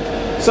 okay?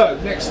 So,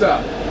 next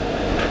up,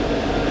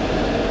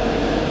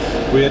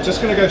 we are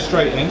just going to go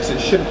straight in because it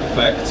shouldn't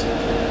affect.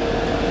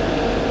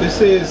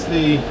 This is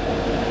the,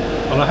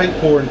 and I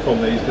hate pouring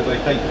from these because I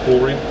hate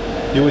pouring.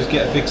 You always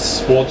get a big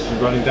splodge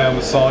running down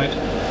the side.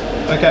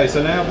 Okay,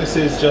 so now this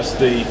is just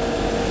the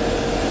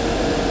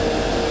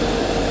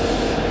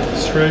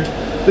screw.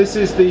 This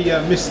is the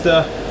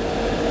Mr.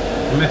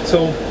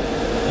 Metal,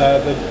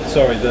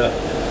 the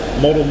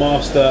Model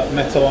Master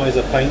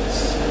Metallizer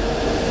paints.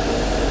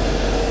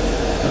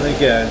 And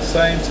again,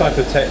 same type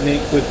of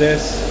technique with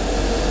this.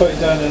 Put it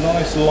down a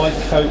nice light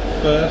coat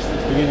first.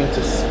 It's beginning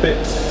to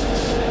spit.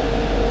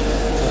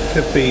 That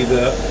could be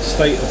the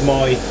state of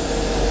my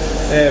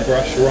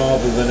airbrush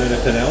rather than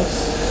anything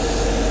else.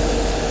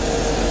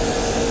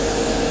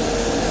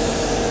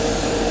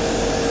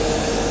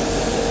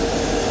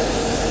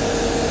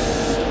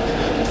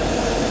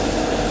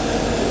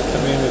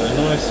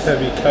 nice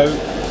heavy coat.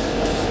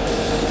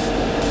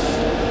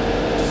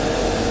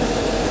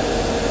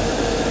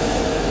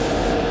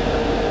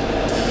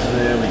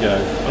 There we go.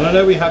 And I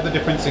know we have the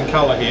difference in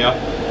colour here,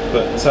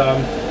 but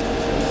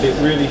it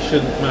really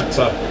shouldn't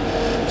matter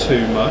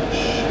too much.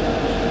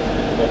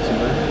 Bottom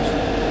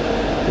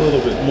there, a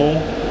little bit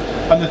more.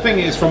 And the thing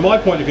is, from my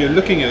point of view,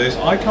 looking at this,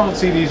 I can't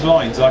see these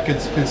lines. I can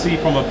see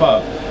from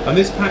above. And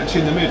this patch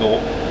in the middle,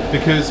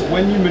 because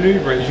when you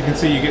manoeuvre it, as you can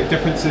see, you get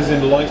differences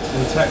in light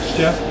and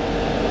texture.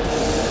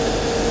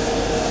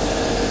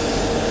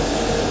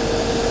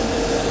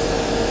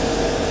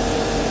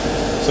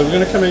 So we're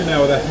going to come in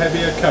now with a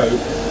heavier coat,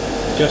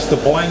 just to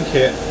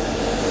blanket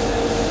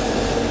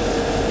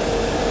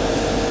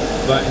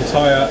that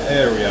entire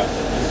area,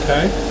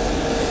 okay?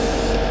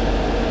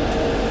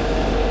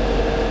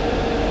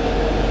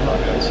 Might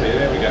be able to see,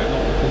 there we go,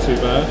 not looking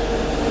too bad.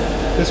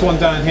 This one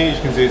down here, as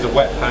you can see, is a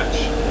wet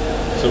patch,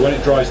 so when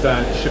it dries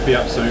down it should be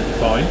absolutely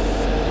fine.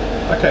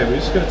 Okay, we're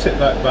just going to tip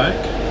that back.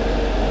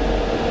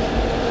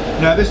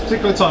 Now this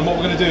particular time what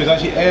we're going to do is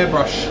actually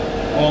airbrush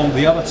on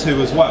the other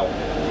two as well.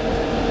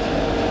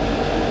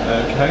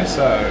 Okay,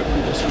 so if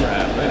we just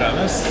grab a bit of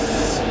this.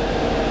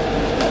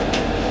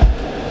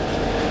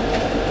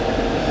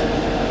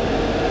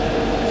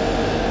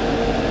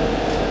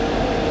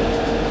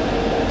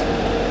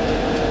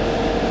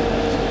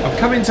 I've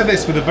come into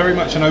this with a very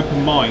much an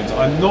open mind.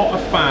 I'm not a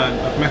fan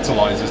of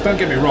metallizers. Don't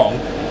get me wrong,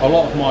 a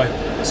lot of my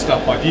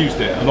stuff I've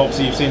used it, and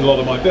obviously you've seen a lot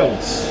of my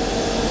builds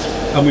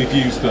and we've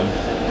used them.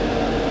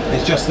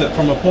 It's just that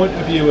from a point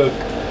of view of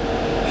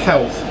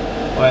health,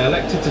 I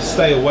elected to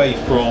stay away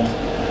from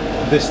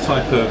this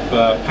type of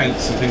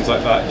paints and things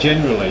like that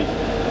generally,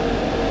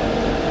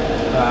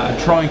 and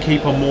try and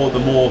keep on the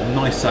more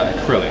nicer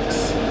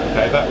acrylics.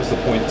 Okay, that was the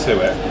point to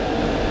it.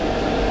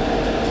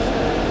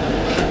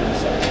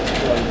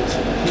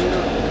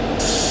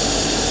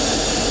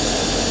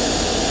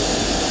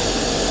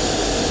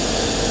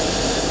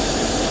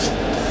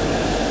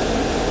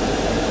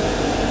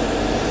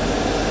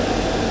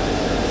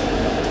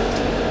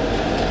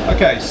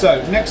 Okay,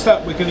 so next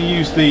up we're going to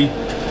use the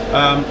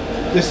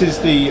this is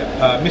the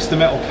Mr.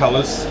 Metal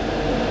Colours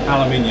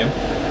aluminium.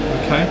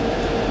 Okay,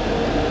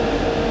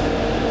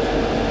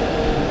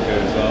 there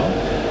goes on.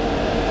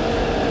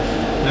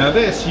 Now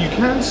this you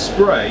can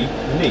spray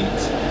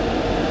neat,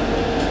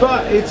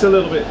 but it's a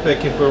little bit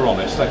thick if we're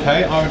honest.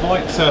 Okay, I would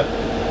like to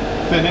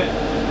thin it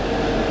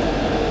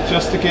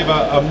just to give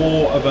a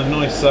more of a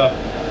nicer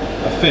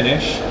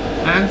finish,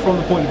 and from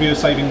the point of view of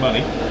saving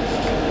money.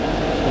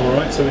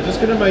 Alright, so we're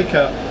just going to make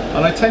up,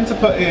 and I tend to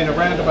put in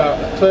around about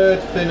 1/3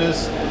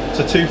 thinners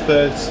to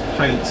 2/3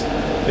 paint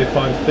if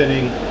I'm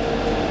thinning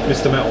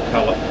Mr. Metal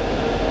Colour.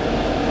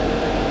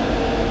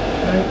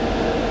 Okay,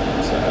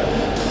 so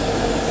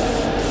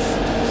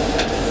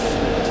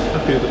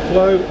happy with the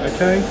flow.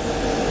 Okay,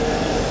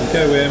 we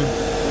go in.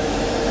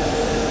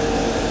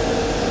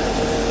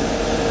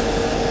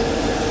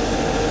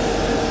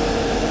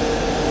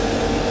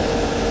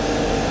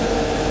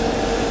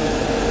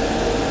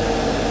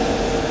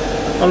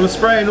 I'm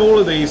spraying all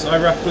of these, I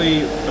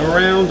roughly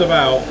around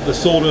about the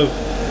sort of,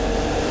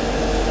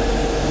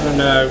 I don't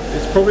know,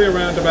 it's probably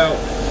around about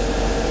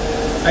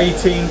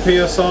 18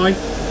 psi.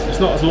 It's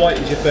not as light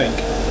as you think.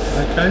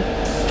 Okay,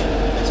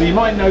 so you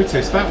might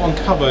notice that one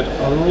covered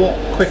a lot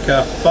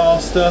quicker,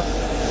 faster.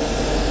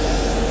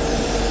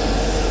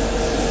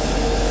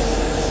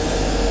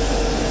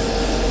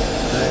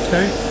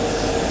 Okay,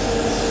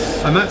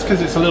 and that's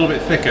because it's a little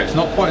bit thicker. It's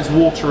not quite as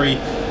watery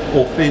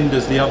or thinned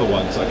as the other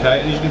ones. Okay,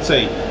 and as you can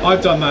see,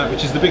 I've done that,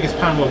 which is the biggest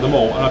panel of them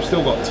all, and I've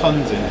still got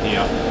tons in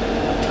here.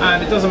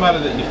 And it doesn't matter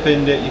that you've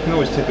thinned it, you can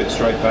always tip it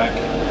straight back.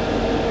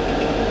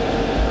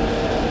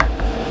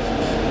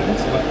 Okay,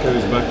 so that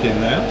goes back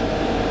in there.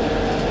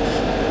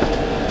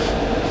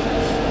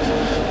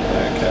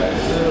 Okay, a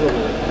little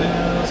bit of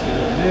thinner, let's get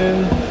it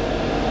in.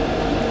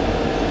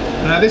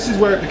 Now this is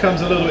where it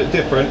becomes a little bit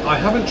different. I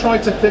haven't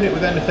tried to thin it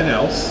with anything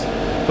else,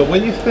 but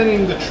when you're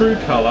thinning the true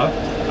colour,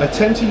 I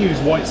tend to use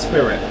white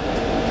spirit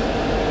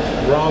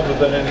rather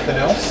than anything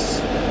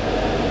else.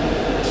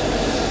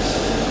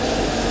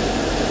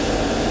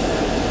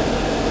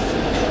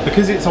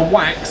 Because it's a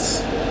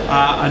wax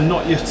and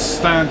not your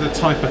standard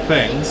type of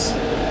things.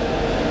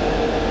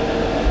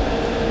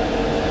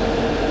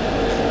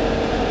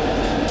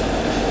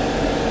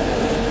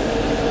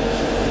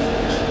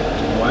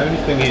 My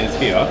only thing is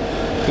here,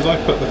 because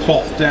I've put the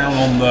cloth down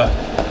on the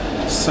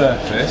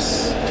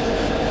surface,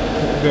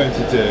 what we're going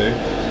to do,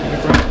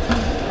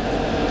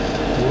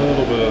 a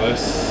little bit of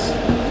this.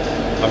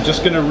 I'm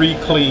just going to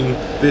re-clean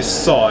this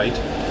side,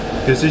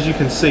 because as you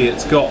can see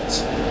it's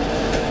got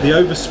the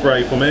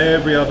overspray from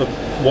every other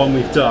one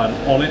we've done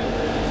on it.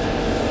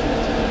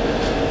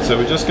 So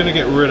we're just going to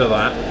get rid of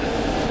that.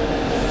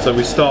 So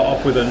we start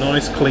off with a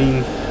nice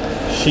clean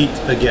sheet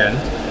again.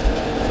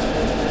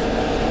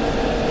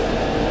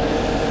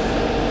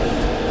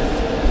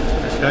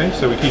 Okay,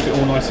 so we keep it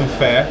all nice and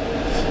fair.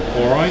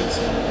 Alright,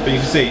 but you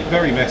can see,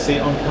 very messy,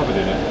 I'm covered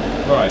in it.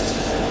 Right.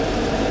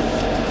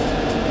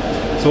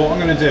 So what I'm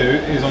going to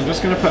do is I'm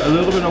just going to put a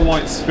little bit of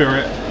white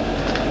spirit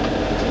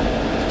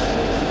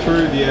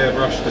through the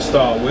airbrush to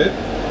start with.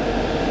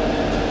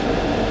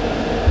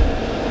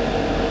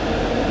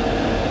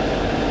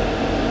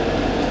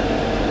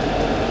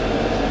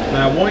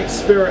 Now, white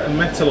spirit and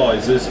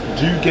metallizers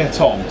do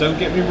get on, don't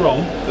get me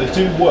wrong, they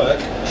do work.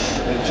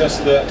 It's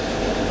just that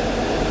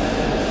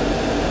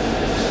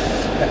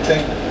I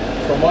think,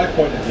 from my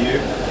point of view,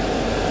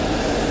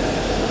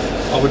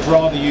 I would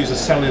rather use a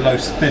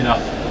cellulose thinner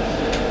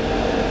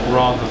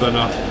rather than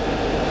a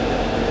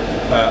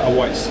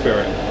white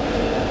spirit.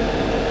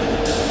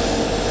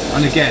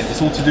 And again,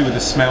 it's all to do with the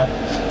smell.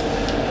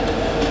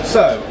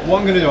 So, what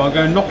I'm going to do, I'm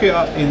going to knock it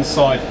up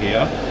inside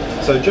here.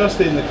 So just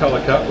in the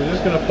colour cut, we're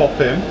just going to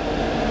pop in.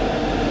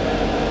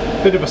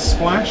 Bit of a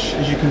splash,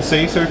 as you can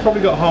see, so we've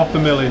probably got 1/2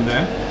 ml in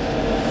there.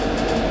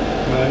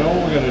 And then all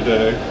we're going to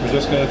do, we're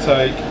just going to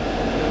take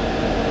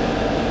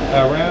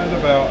around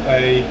about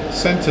a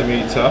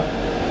centimetre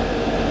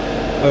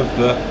of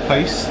the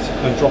paste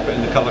and drop it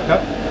in the colour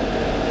cup.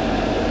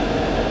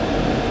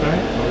 Okay,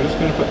 we're just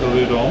going to put the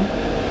lid on.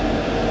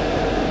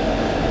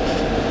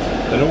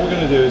 Then all we're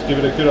going to do is give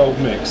it a good old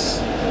mix.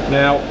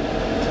 Now,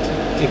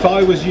 if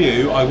I was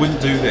you, I wouldn't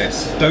do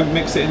this. Don't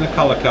mix it in the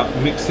colour cup,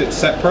 mix it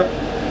separate.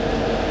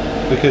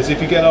 Because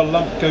if you get a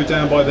lump go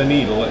down by the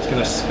needle, it's going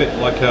to spit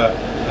like a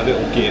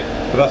little git.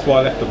 But that's why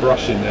I left the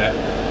brush in there,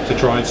 to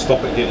try and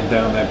stop it getting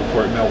down there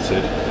before it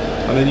melted.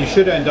 And then you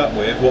should end up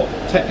with what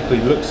technically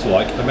looks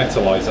like a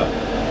metallizer.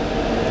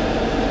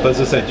 But as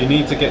I said, you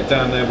need to get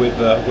down there with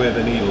where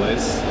the needle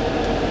is.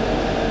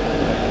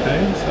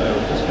 Okay, so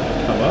we're just going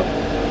to come up.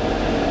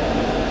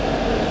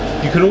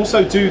 You can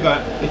also do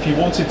that if you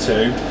wanted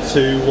to just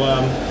going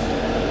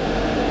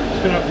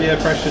to up the air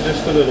pressure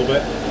just a little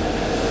bit.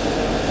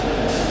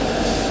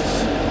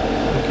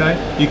 Okay,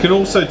 you can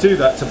also do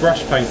that to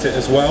brush paint it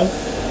as well.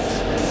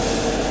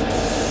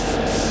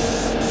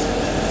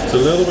 It's a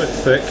little bit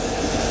thick.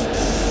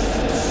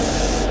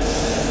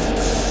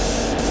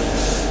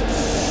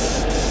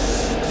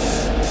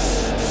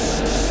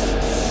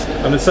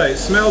 And I'd say it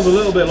smells a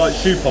little bit like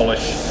shoe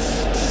polish,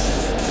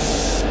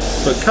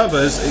 but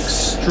covers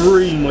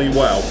extremely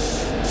well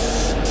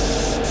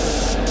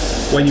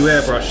when you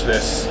airbrush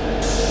this.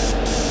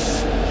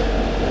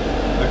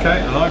 Okay,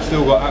 and I've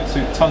still got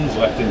absolute tons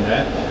left in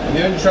there, and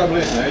the only trouble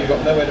is now you've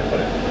got nowhere to put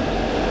it.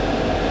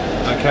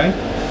 Okay,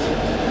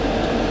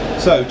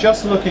 so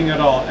just looking at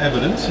our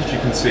evidence, as you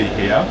can see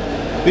here,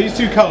 these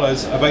two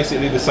colours are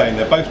basically the same.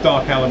 They're both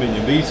dark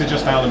aluminium. These are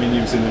just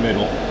aluminiums in the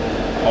middle.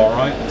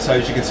 Alright, so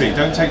as you can see,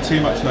 don't take too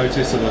much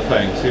notice of the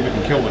thing. See if we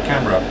can kill the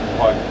camera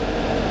by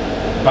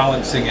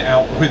balancing it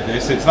out with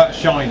this. It's that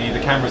shiny, the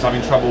camera's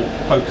having trouble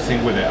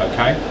focusing with it,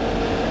 okay?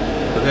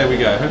 But there we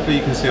go. Hopefully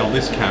you can see on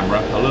this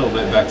camera a little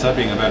bit better,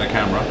 being a better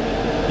camera.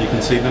 You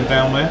can see them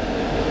down there.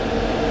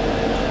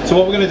 So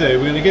what we're going to do,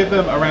 we're going to give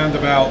them around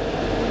about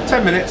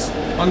 10 minutes.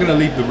 I'm going to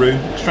leave the room,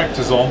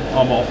 extractors on,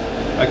 I'm off.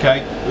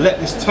 Okay,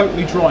 let this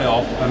totally dry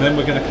off, and then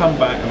we're going to come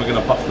back and we're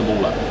going to buff them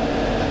all up.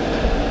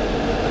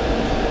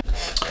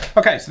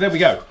 Okay, so there we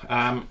go.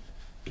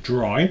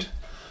 Dried.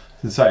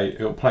 As I say,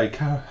 it'll play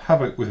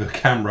havoc with the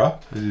camera,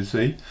 as you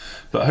see,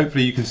 but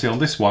hopefully you can see on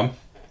this one,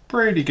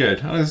 pretty good.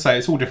 And as I say,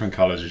 it's all different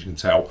colours, as you can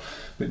tell,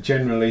 but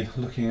generally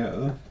looking at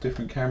them,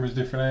 different cameras,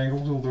 different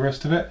angles, all the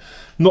rest of it,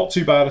 not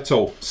too bad at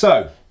all.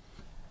 So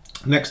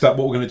next up,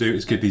 what we're going to do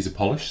is give these a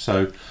polish.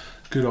 So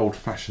good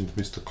old-fashioned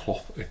Mr.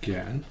 Cloth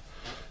again.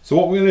 So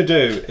what we're going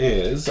to do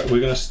is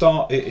we're going to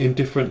start it in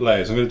different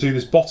layers. I'm going to do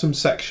this bottom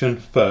section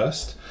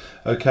first.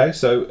 Okay,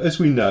 so as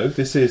we know,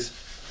 this is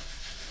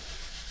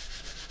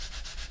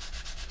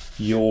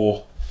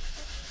your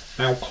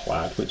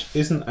alclad, which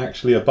isn't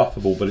actually a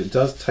buffable, but it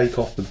does take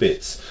off the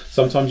bits.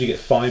 Sometimes you get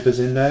fibres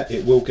in there,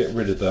 it will get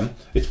rid of them.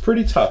 It's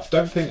pretty tough.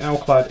 Don't think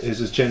alclad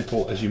is as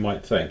gentle as you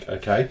might think,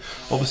 okay?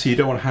 Obviously you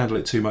don't want to handle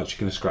it too much, you're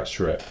going to scratch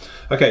through it.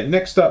 Okay,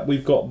 next up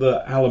we've got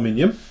the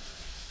aluminium.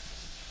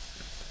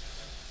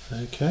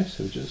 Okay,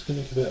 so we're just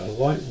going to give it a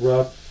light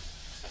rub.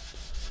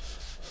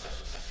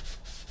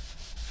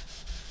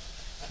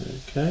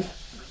 Okay,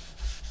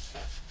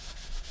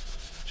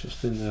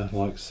 just in there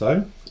like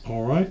so.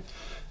 Alright,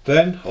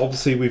 then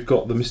obviously we've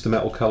got the Mr.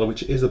 Metal colour,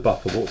 which is a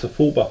buffable. It's a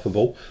full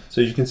buffable,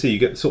 so as you can see you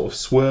get the sort of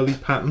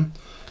swirly pattern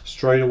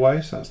straight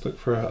away. So let's look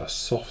for a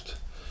soft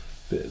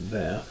bit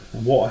there,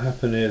 and what will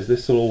happen is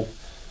this will all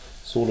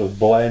sort of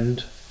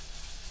blend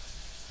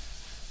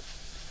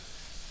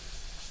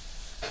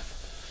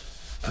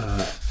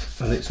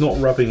and it's not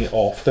rubbing it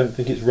off. Don't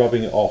think it's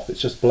rubbing it off,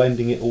 it's just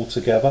blending it all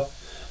together,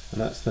 and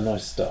that's the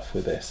nice stuff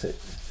with this. It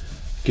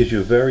gives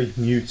you a very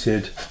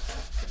muted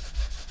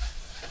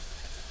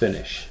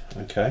finish.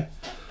 Okay,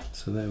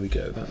 so there we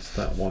go, that's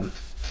that one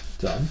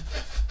done.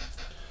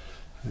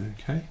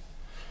 Okay,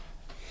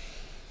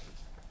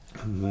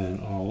 and then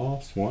our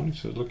last one,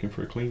 so looking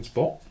for a clean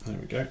spot, there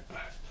we go,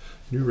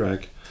 new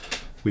rag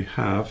we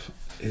have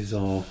is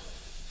our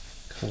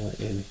colour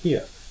in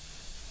here,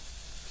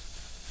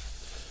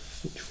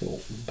 which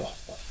will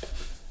buff up.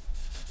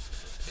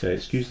 Okay,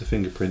 excuse the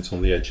fingerprints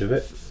on the edge of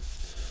it.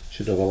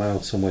 should have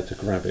allowed somewhere to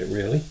grab it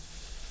really.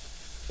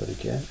 But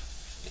again,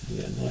 give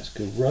it a nice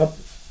good rub.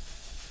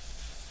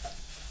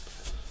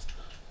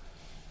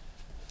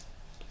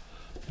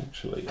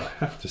 Actually, I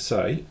have to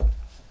say,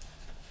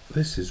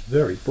 this is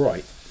very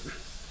bright.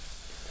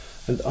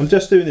 And I'm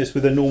just doing this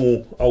with a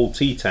normal old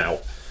tea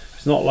towel.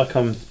 It's not like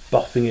I'm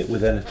buffing it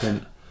with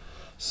anything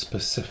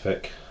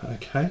specific.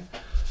 Okay,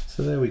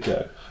 so there we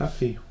go.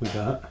 Happy with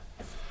that.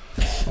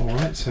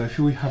 Alright, so if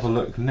we have a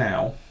look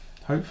now,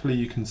 hopefully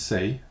you can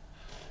see,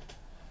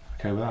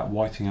 okay, without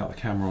whiting out the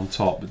camera on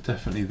top, but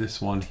definitely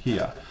this one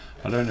here.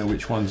 I don't know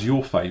which one's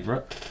your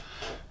favourite,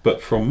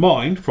 but from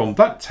mine, from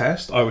that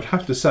test, I would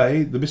have to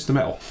say the Mr.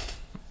 Metal.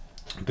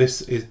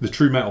 This is the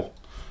true metal.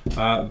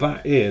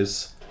 That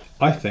is,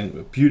 I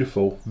think,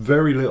 beautiful.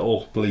 Very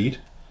little bleed.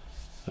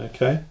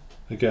 Okay,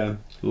 again,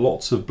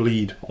 lots of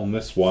bleed on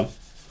this one.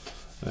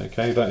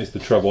 Okay, that is the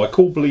trouble. I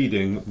call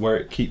bleeding where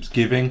it keeps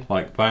giving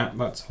like that.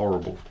 That's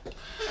horrible.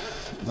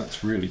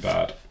 That's really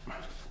bad.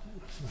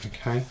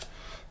 Okay,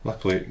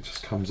 luckily it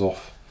just comes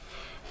off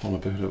on a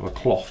bit of a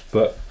cloth,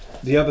 but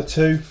the other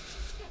two,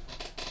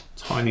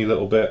 tiny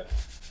little bit,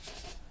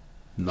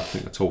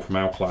 nothing at all from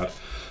Alclad.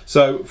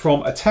 So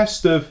from a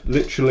test of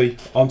literally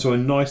onto a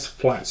nice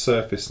flat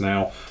surface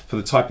now for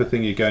the type of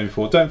thing you're going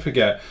for. Don't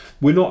forget,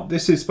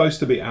 this is supposed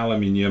to be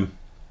aluminium.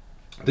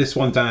 This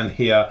one down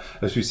here,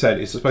 as we said,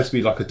 it's supposed to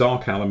be like a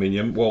dark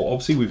aluminium. Well,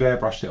 obviously we've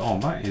airbrushed it on.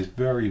 That is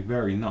very,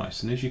 very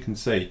nice. And as you can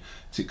see,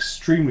 it's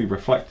extremely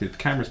reflective. The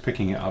camera's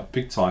picking it up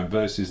big time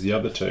versus the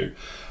other two.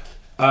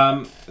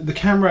 The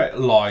camera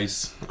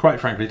lies,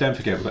 quite frankly. Don't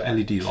forget, we've got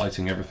LED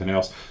lighting, everything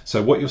else.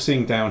 So what you're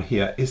seeing down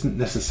here isn't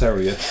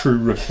necessarily a true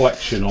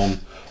reflection on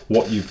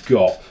what you've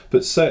got,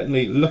 but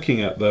certainly looking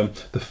at them,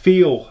 the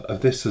feel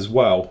of this as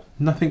well,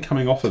 nothing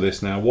coming off of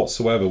this now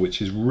whatsoever, which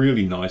is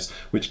really nice,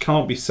 which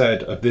can't be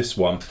said of this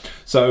one.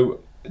 So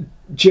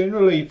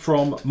generally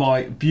from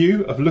my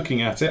view of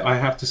looking at it, I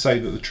have to say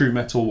that the true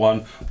metal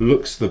one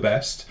looks the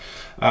best.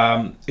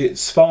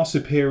 It's far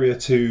superior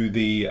to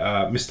the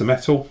Mr.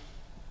 Metal,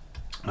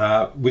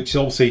 which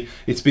obviously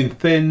it's been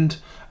thinned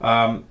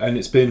and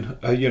it's been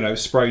you know,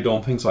 sprayed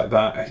on, things like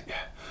that.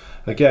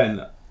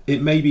 Again, it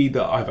may be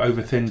that I've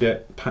over thinned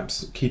it,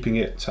 perhaps keeping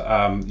it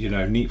you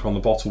know, neat from the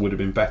bottle would have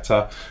been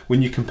better.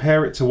 When you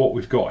compare it to what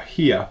we've got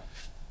here,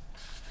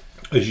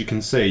 as you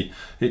can see,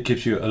 it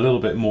gives you a little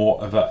bit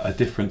more of a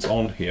difference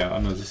on here.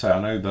 And as I say,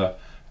 I know the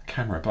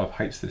camera above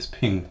hates this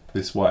ping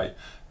this way,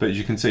 but as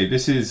you can see,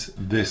 this is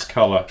this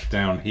color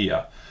down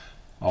here.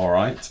 All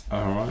right,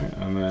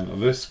 and then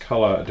this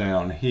color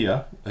down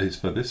here is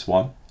for this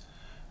one,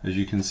 as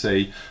you can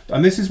see.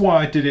 And this is why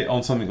I did it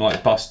on something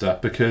like Buster,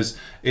 because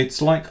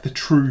it's like the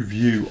true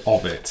view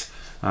of it.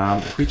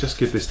 If we just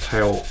give this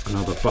tail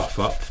another buff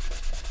up,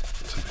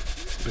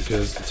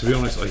 because to be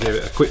honest, I gave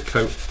it a quick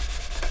coat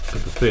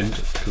of the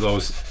thinned because I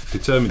was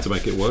determined to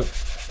make it work.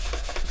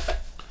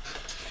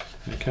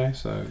 Okay,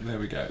 so there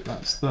we go.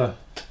 That's the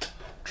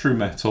true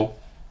metal.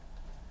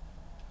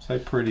 So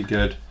pretty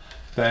good.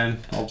 Then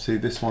obviously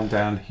this one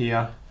down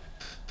here,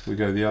 we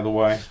go the other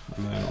way,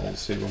 and then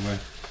obviously when we're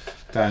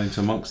down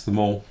into amongst them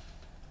all,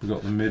 we've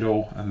got the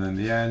middle and then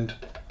the end,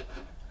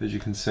 as you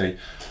can see.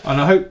 And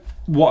I hope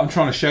what I'm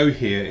trying to show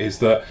here is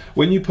that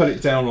when you put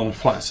it down on a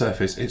flat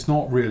surface, it's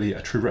not really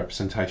a true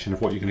representation of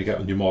what you're going to get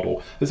on your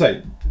model. As I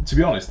say, to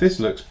be honest, this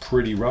looks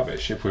pretty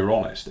rubbish if we're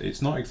honest.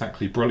 It's not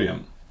exactly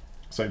brilliant.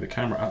 So the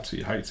camera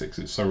absolutely hates it because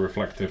it's so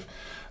reflective.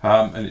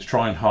 And it's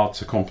trying hard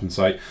to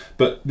compensate,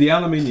 but the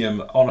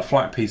aluminium on a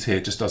flat piece here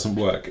just doesn't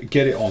work.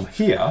 Get it on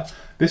here,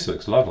 this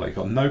looks lovely,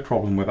 got no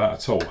problem with that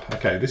at all.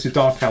 Okay, this is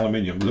dark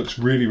aluminium, looks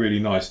really,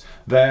 really nice.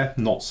 There,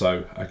 not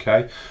so,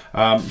 okay.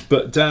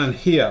 But down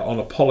here on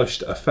a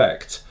polished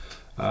effect,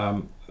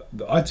 I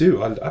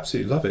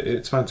absolutely love it.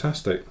 It's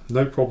fantastic,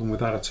 no problem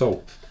with that at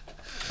all.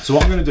 So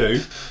what I'm going to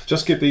do,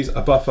 just give these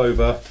a buff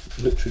over,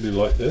 literally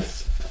like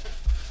this.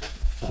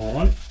 All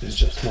right, it's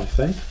just my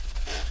thing.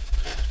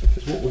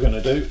 Because what we're going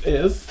to do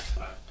is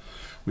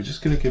we're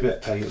just going to give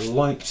it a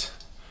light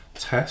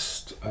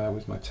test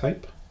with my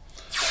tape.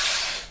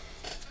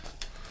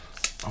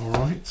 All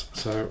right,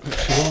 so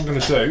actually what I'm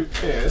going to do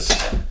is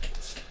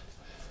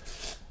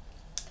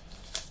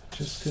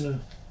just going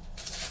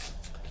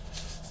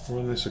to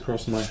run this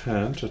across my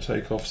hand to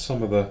take off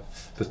some of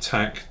the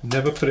tack.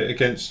 Never put it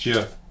against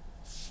your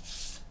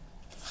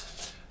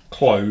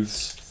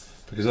clothes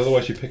because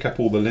otherwise you pick up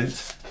all the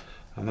lint.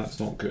 And that's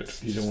not good.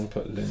 You don't want to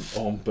put lint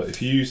on, but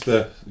if you use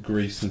the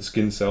grease and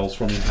skin cells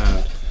from your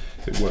hand,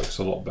 it works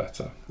a lot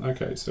better.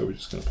 Okay, so we're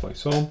just going to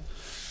place on.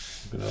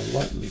 I'm going to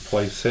lightly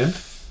place in,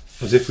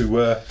 as if we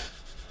were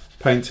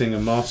painting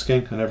and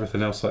masking and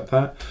everything else like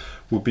that.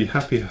 We'll be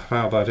happy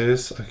how that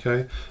is.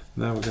 Okay,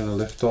 now we're going to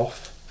lift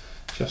off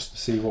just to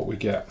see what we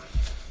get.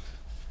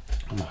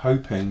 I'm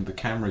hoping the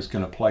camera is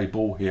going to play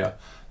ball here.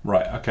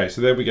 Right, okay, so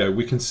there we go.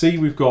 We can see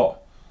we've got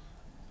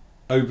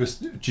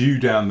overdue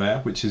down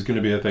there, which is going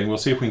to be a thing. We'll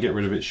see if we can get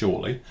rid of it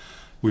shortly.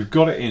 We've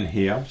got it in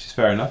here, which is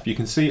fair enough. You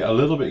can see a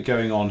little bit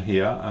going on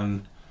here,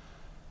 and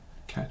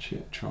catch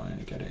it, trying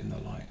to get it in the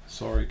light.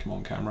 Sorry, come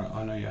on camera,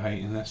 I know you're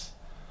hating this.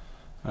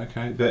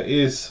 Okay, there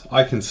is,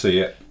 I can see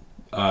it,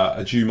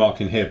 a dew mark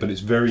in here, but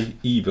it's very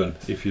even,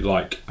 if you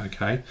like.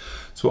 Okay,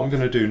 so what I'm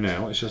going to do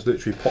now is just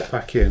literally pop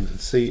back in and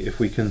see if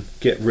we can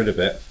get rid of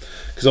it,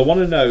 because I want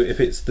to know if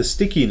it's the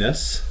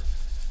stickiness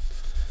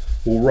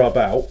will rub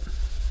out.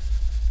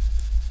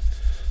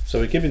 So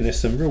we're giving this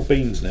some real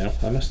beans now,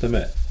 I must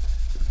admit.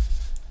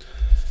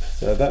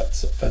 So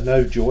that's a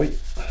no joy.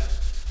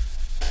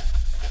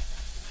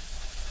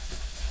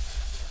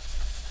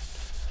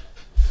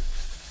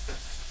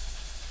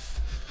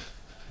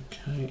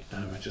 Okay,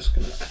 and we're just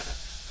going to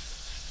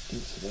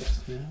into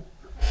this now.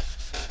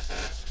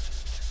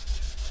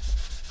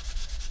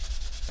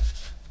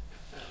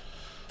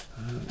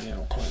 And the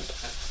outclad.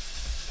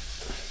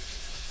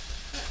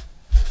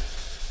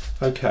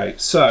 Okay,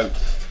 so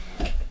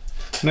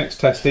next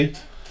testy.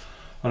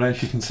 I don't know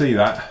if you can see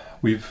that.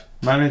 We've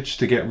managed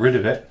to get rid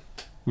of it.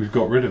 We've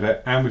got rid of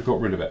it, and we've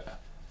got rid of it.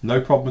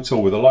 No problem at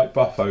all with a light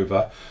buff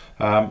over.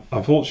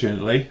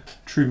 Unfortunately,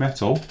 true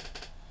metal,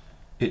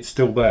 it's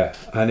still there,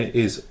 and it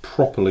is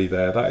properly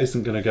there. That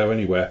isn't going to go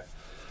anywhere.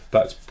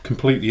 That's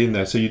completely in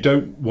there. So you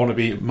don't want to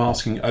be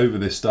masking over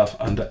this stuff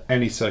under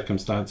any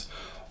circumstance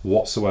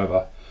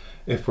whatsoever,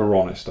 if we're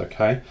honest.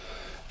 Okay.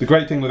 The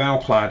great thing with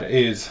Alclad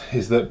is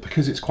that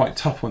because it's quite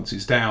tough once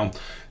it's down,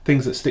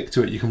 things that stick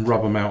to it, you can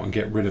rub them out and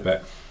get rid of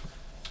it.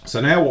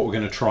 So now what we're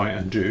going to try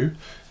and do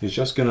is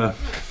just going to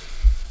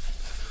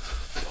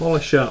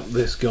polish up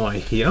this guy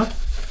here.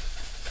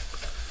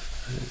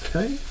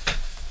 Okay.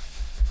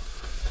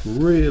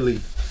 Really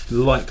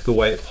like the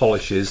way it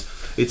polishes.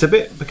 It's a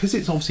bit, because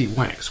it's obviously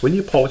wax, when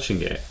you're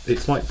polishing it,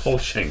 it's like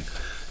polishing.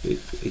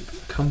 It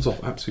comes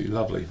off absolutely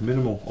lovely.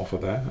 Minimal off of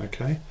there,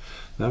 okay.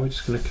 Now we're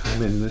just going to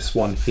come in this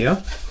one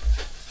here.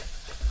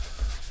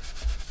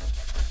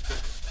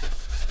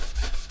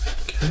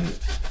 Okay.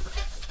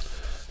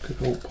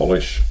 Good old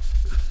polish.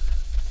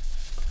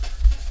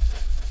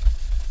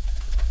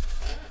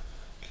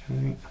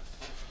 Okay.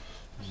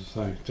 As I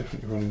say,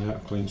 definitely running out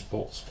of clean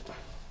spots.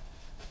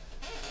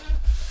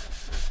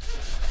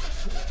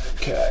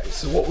 Okay,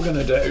 so what we're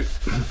going to do,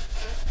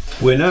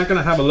 we're now going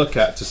to have a look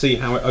at to see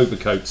how it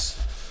overcoats,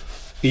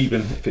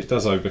 even if it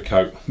does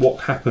overcoat.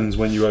 What happens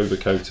when you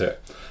overcoat it?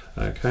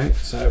 Okay,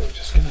 so we're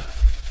just going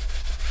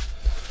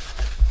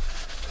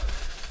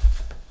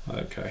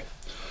to... Okay,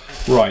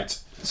 right,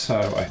 so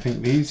I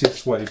think the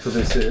easiest way for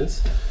this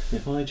is,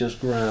 if I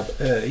just grab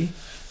a...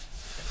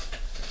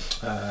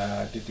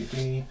 I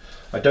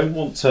don't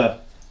want to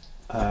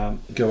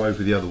go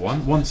over the other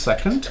one. 1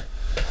 second.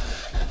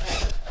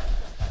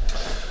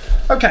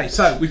 Okay,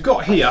 so we've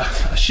got here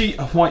a sheet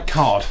of white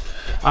card.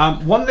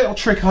 One little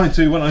trick I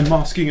do when I'm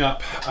masking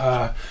up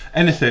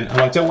anything, and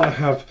I don't want to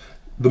have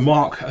the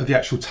mark of the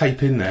actual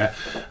tape in there,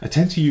 I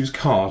tend to use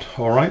card,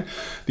 all right?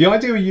 The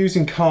idea of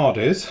using card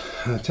is,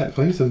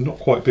 technically, it's not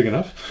quite big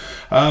enough,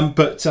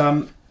 but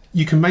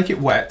you can make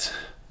it wet,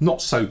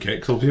 not soak it,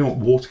 because obviously you don't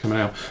want water coming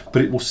out,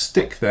 but it will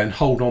stick then,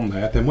 hold on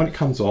there, then when it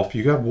comes off,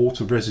 you have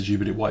water residue,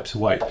 but it wipes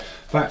away.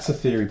 That's the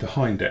theory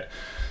behind it.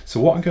 So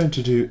what I'm going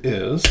to do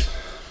is,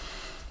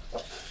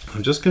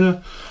 I'm just going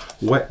to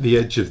wet the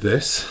edge of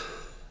this.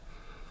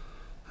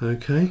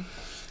 Okay.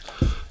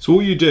 So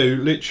all you do,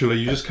 literally,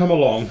 you just come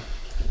along,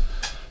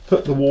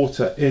 put the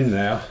water in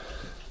there,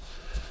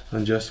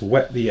 and just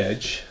wet the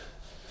edge.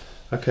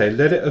 Okay,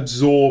 let it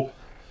absorb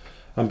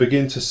and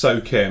begin to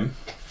soak in.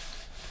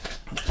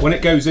 When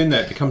it goes in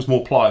there, it becomes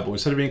more pliable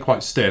instead of being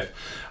quite stiff,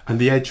 and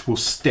the edge will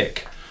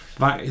stick.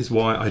 That is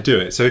why I do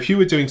it. So if you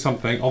were doing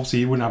something, obviously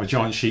you wouldn't have a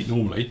giant sheet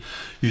normally,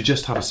 you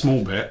just have a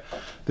small bit,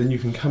 then you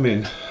can come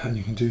in and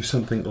you can do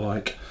something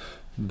like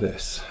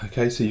this.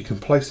 Okay, so you can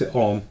place it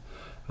on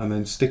and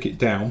then stick it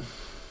down.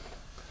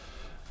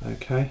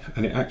 Okay,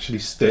 and it actually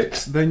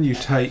sticks. Then you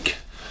take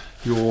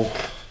your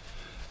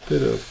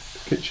bit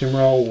of kitchen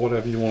roll,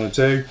 whatever you want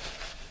to do,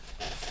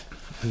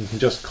 and you can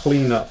just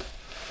clean up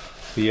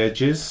the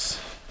edges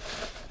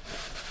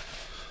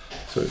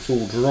so it's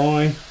all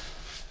dry.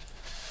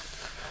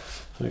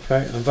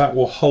 Okay, and that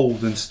will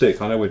hold and stick.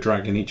 I know we're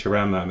dragging each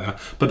around that now,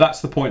 but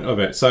that's the point of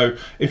it. So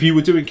if you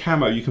were doing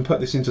camo, you can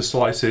put this into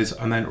slices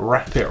and then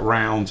wrap it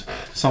around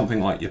something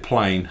like your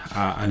plane,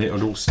 and it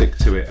will all stick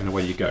to it, and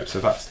away you go.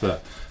 So that's the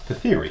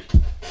theory.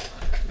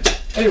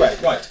 Anyway,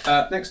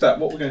 right, next up,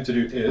 what we're going to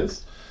do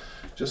is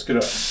just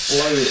going to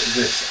blow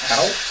this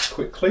out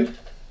quickly.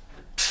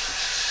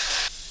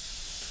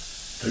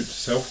 Note to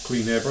self,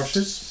 clean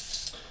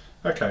airbrushes.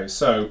 Okay,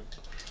 so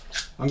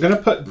I'm going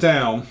to put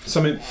down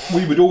something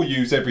we would all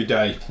use every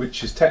day,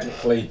 which is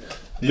technically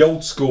the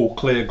old school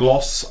clear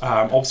gloss.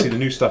 Obviously the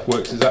new stuff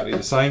works exactly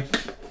the same.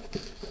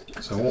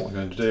 So what we're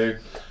going to do,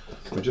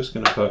 we're just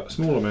going to put a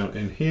small amount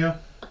in here.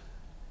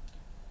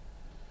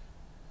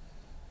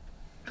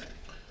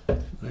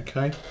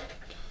 Okay,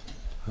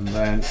 and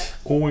then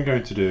all we're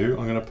going to do,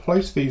 I'm going to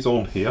place these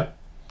on here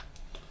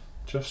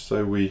just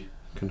so we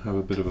can have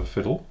a bit of a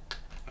fiddle.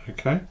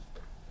 Okay,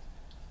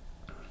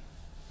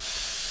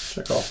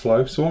 check our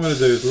flow. So what I'm going to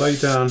do is lay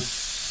down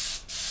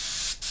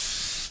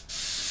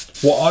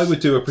what I would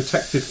do a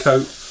protective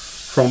coat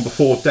from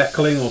before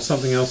decaling or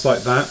something else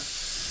like that.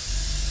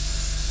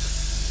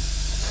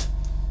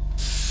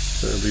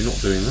 Preferably not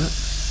doing that.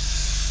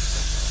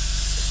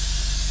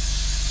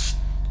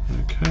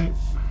 Okay.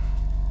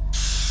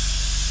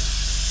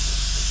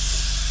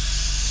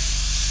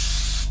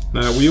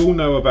 Now we all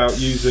know about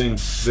using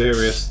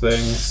various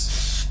things.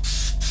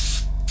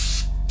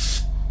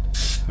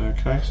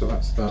 Okay, so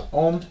that's that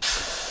on.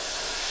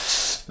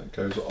 That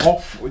goes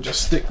off. We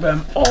just stick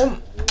them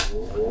on.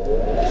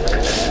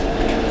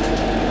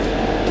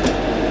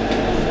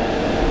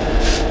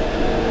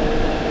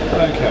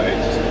 Okay,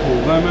 just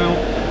pull them out.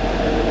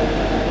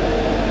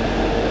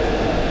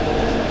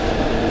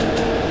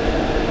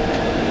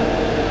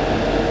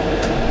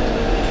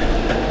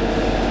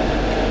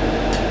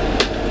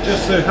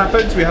 Just so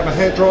happens we have a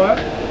hairdryer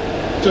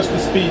just to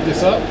speed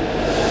this up.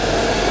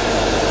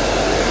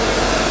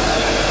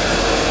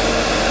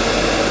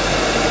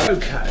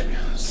 Okay,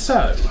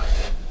 so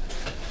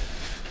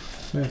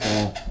there's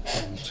our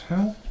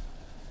towel.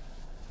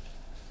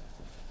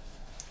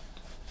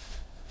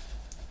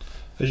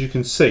 As you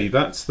can see,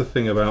 that's the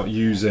thing about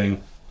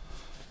using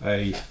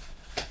a...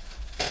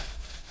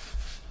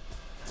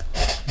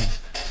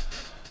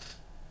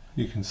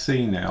 You can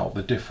see now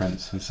the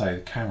difference, and say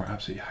the camera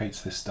absolutely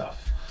hates this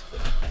stuff.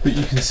 But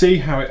you can see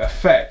how it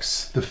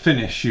affects the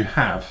finish you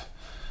have.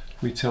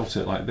 We tilt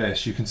it like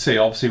this. You can see,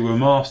 obviously we're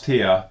masked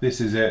here.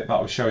 This is it,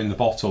 that was showing the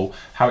bottle,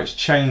 how it's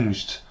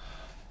changed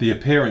the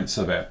appearance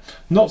of it.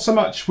 Not so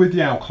much with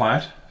the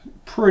Alclad,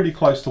 pretty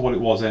close to what it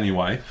was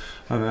anyway.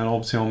 And then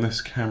obviously on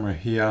this camera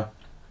here,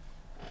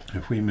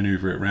 if we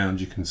maneuver it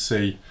around, you can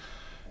see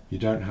you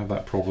don't have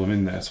that problem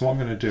in there. So what I'm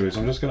going to do is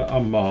I'm just going to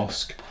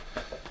unmask,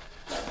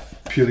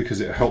 purely because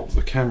it helped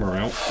the camera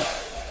out.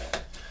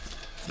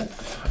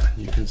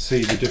 You can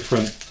see the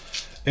different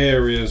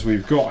areas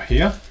we've got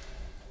here.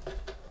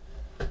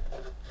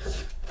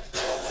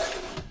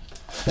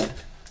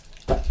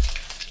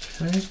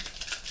 Okay.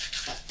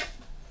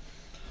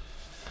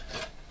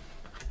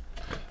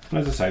 And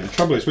as I say, the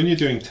trouble is when you're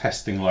doing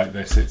testing like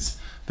this,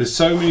 there's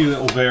so many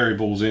little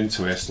variables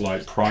into it,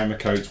 like primer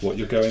coats, what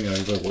you're going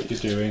over, what you're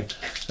doing,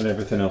 and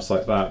everything else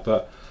like that.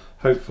 But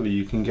hopefully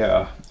you can get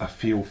a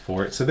feel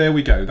for it. So there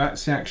we go.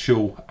 That's the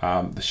actual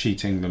the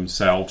sheeting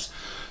themselves.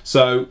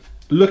 So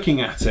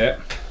looking at it,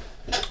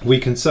 we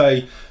can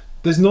say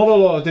there's not a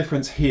lot of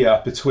difference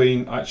here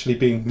between actually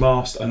being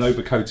masked and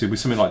overcoated with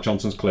something like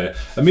Johnson's Clear.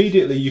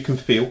 Immediately you can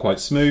feel quite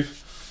smooth.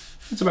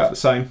 It's about the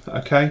same,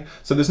 okay?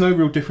 So there's no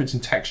real difference in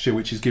texture,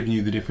 which is giving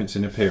you the difference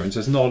in appearance.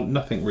 There's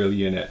nothing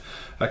really in it,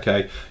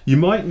 okay? You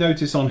might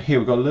notice on here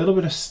we've got a little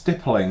bit of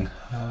stippling.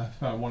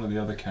 One of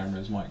the other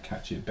cameras might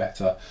catch it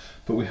better,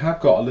 but we have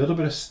got a little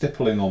bit of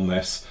stippling on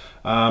this.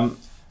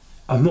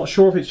 I'm not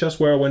sure if it's just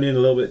where I went in a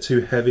little bit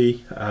too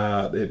heavy.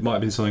 It might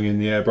have been something in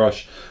the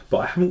airbrush, but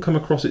I haven't come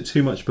across it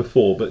too much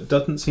before, but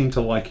doesn't seem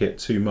to like it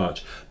too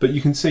much. But you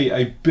can see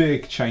a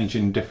big change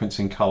in difference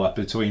in color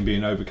between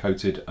being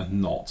overcoated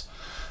and not.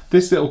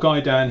 This little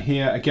guy down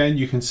here, again,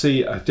 you can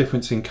see a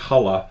difference in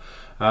color.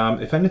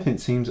 If anything, it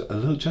seems a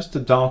little, just to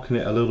darken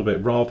it a little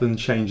bit rather than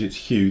change its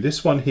hue.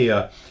 This one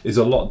here is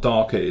a lot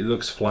darker, it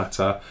looks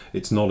flatter,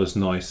 it's not as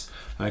nice.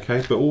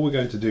 Okay, but all we're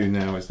going to do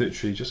now is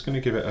literally just going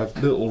to give it a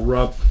little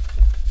rub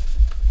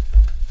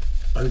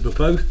over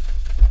both,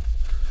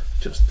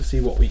 just to see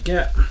what we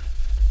get.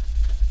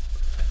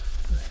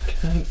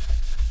 Okay,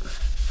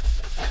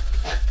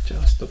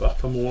 just to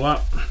buff them all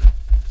up.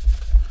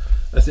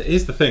 As it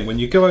is the thing, when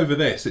you go over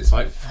this, it's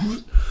like,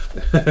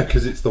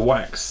 because it's the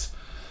wax.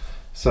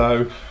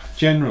 So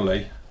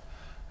generally,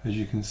 as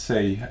you can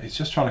see, it's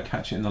just trying to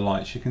catch it in the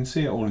lights. You can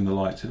see it all in the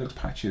lights. It looks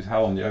patchy as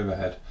hell on the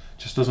overhead.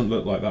 Just doesn't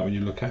look like that when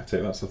you look at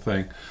it, that's the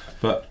thing.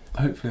 But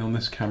hopefully on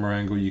this camera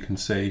angle you can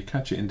see,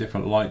 catch it in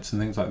different lights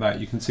and things like that.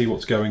 You can see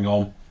what's going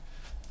on.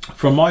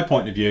 From my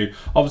point of view,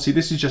 obviously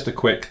this is just a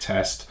quick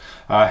test,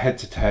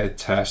 head-to-head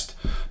test.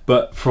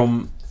 But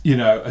from, you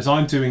know, as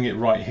I'm doing it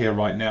right here,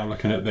 right now,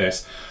 looking at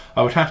this,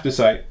 I would have to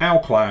say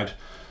Alclad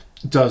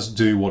does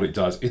do what it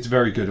does. It's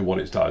very good at what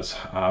it does.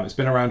 It's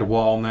been around a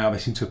while now. They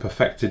seem to have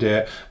perfected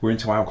it. We're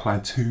into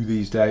Alclad 2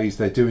 these days.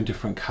 They're doing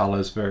different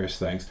colors, various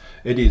things.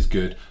 It is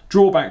good.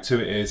 Drawback to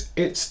it is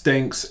it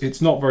stinks.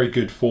 It's not very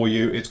good for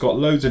you. It's got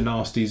loads of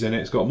nasties in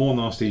it. It's got more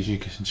nasties you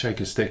can shake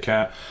a stick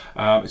at.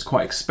 It's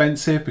quite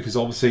expensive because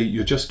obviously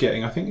you're just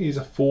getting, I think these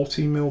are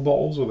 40ml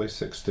bottles, or are they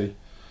 60?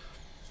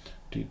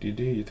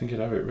 You think you'd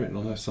have it written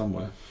on there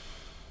somewhere.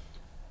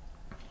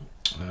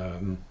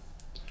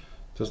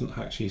 Doesn't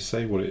actually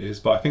say what it is,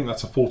 but I think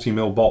that's a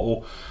 40ml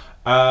bottle.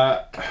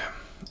 As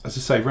I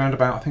say,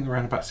 I think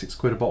around about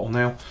 £6 a bottle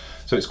now.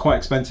 So it's quite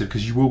expensive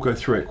because you will go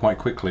through it quite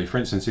quickly. For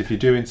instance, if you're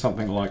doing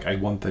something like a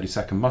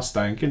 1/32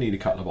 Mustang, you need a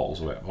couple of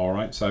bottles of it. All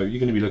right, so you're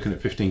going to be looking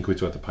at 15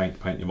 quid worth of paint to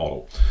paint your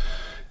model.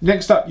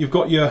 Next up, you've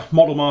got your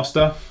Model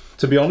Master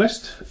To be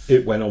honest,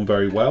 it went on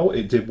very well.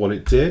 It did what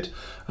it did.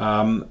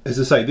 As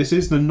I say, this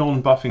is the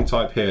non-buffing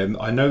type here.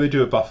 I know they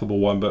do a buffable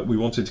one, but we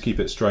wanted to keep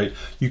it straight.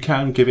 You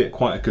can give it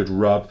quite a good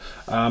rub.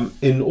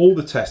 In all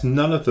the tests,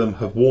 none of them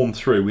have worn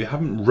through. We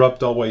haven't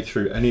rubbed our way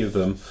through any of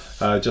them,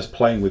 just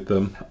playing with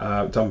them.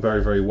 Done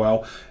very, very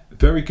well.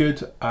 Very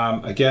good.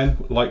 Again,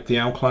 like the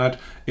Alclad,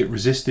 it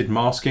resisted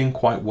masking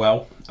quite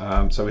well,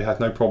 so we had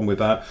no problem with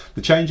that.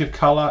 The change of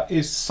colour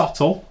is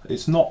subtle.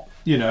 It's not,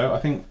 you know, I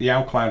think the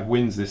Alclad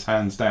wins this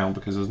hands down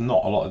because there's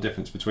not a lot of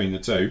difference between the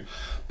two,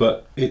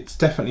 but it's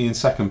definitely in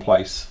second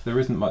place. There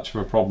isn't much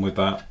of a problem with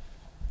that.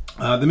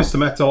 The Mr.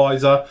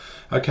 Metallizer,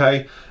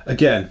 okay,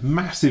 again,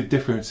 massive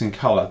difference in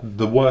colour.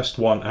 The worst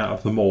one out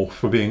of them all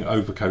for being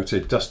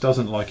overcoated. Just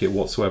doesn't like it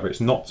whatsoever.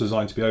 It's not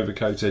designed to be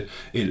overcoated.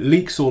 It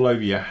leaks all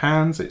over your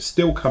hands. It's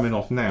still coming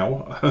off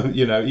now,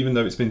 you know, even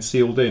though it's been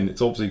sealed in.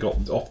 It's obviously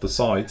got off the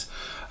sides,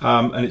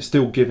 and it's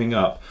still giving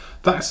up.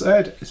 That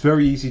said, it's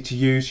very easy to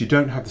use. You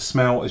don't have the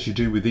smell as you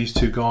do with these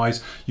two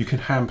guys. You can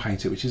hand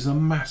paint it, which is a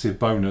massive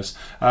bonus.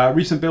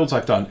 Recent builds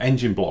I've done,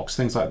 engine blocks,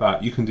 things like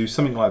that, you can do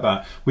something like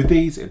that. With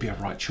these, it'd be a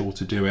right chore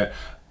to do it.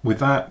 With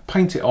that,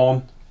 paint it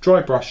on,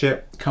 dry brush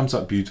it, comes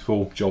up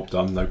beautiful, job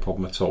done, no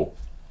problem at all.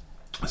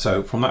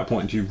 So from that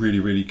point of view, really,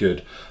 really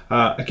good.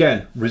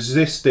 Again,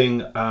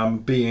 resisting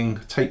being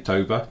taped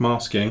over,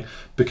 masking,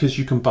 because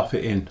you can buff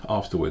it in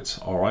afterwards,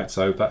 all right?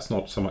 So that's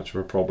not so much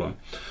of a problem.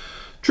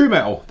 True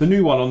Metal, the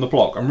new one on the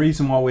block, and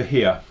reason why we're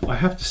here, I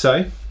have to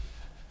say,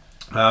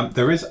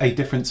 there is a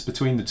difference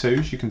between the two,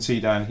 as you can see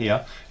down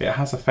here. It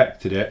has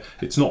affected it.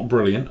 It's not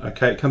brilliant,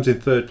 okay? It comes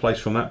in third place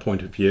from that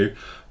point of view,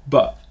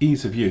 but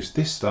ease of use,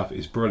 this stuff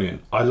is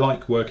brilliant. I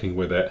like working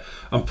with it.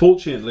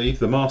 Unfortunately,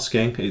 the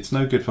masking, it's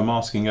no good for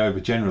masking over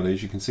generally.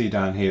 As you can see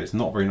down here, it's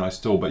not very nice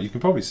at all, but you can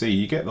probably see,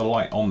 you get the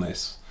light on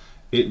this.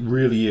 It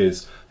really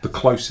is the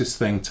closest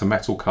thing to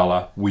metal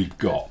color we've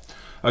got.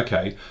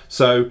 Okay,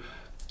 so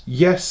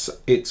yes,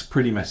 it's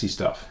pretty messy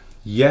stuff.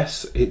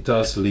 Yes, it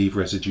does leave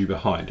residue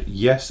behind.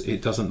 Yes,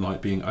 it doesn't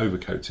like being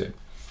overcoated,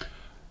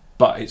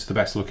 but it's the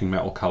best looking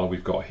metal color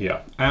we've got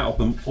here. Out of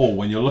them all,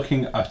 when you're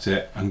looking at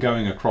it and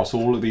going across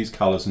all of these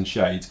colors and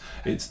shades,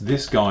 it's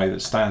this guy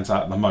that stands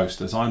out the most.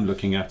 As I'm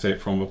looking at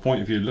it from a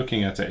point of view,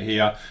 looking at it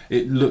here,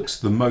 it looks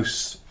the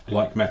most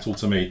like metal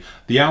to me.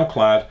 The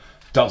Alclad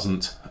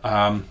doesn't.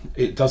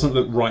 It doesn't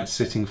look right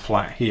sitting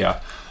flat here.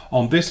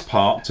 On this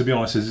part, to be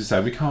honest, as I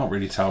said, we can't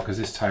really tell because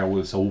this tail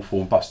was awful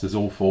and Buster's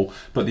awful,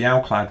 but the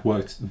Alclad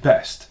worked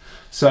best.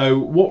 So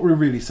what we're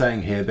really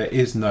saying here, there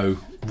is no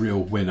real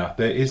winner.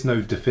 There is no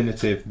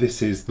definitive,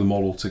 this is the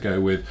model to go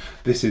with,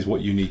 this is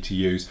what you need to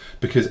use,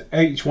 because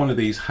each one of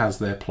these has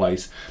their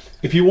place.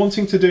 If you're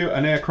wanting to do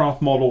an aircraft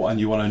model and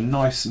you want a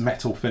nice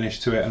metal finish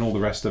to it and all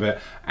the rest of it,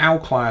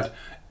 Alclad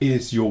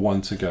is your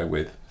one to go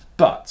with,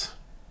 but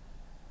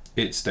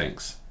it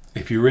stinks.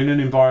 If you're in an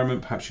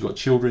environment, perhaps you've got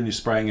children, you're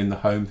spraying in the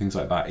home, things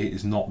like that, it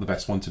is not the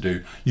best one to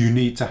do. You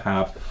need to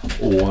have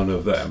one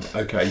of them,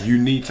 okay? You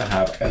need to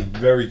have a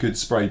very good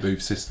spray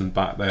booth system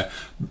back there,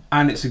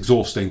 and it's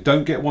exhausting.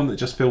 Don't get one that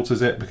just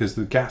filters it, because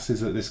the gases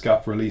that this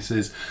stuff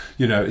releases,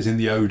 you know, is in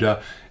the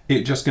odor.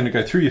 It's just going to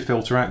go through your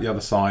filter out the other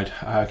side,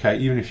 okay?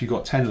 Even if you've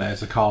got 10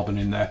 layers of carbon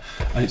in there,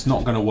 and it's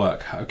not going to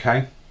work,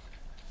 okay?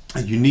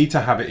 You need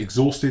to have it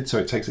exhausted so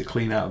it takes it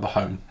clean out of the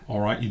home,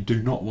 all right? You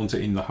do not want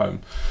it in the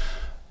home.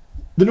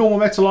 The normal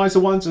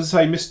metallizer ones, as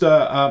I say,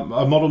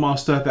 Model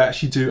Master, they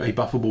actually do a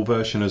buffable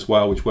version as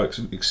well, which works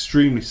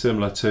extremely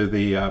similar to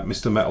the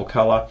Mr. Metal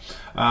Color.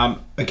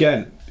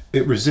 Again,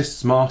 it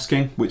resists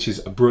masking, which is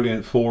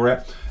brilliant for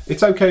it.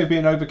 It's okay with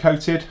being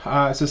overcoated.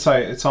 As I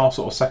say, it's our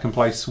sort of second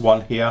place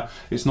one here.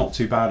 It's not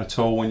too bad at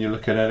all when you're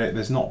looking at it.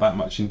 There's not that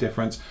much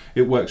indifference.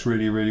 It works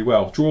really, really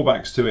well.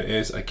 Drawbacks to it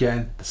is,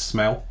 again, the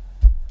smell.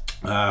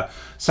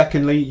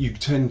 Secondly, you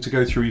tend to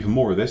go through even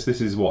more of this.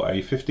 This is what,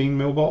 a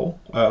 15ml bottle?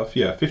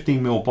 Yeah,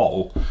 15ml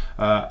bottle.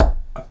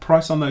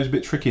 Price on those is a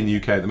bit tricky in the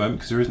UK at the moment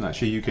because there isn't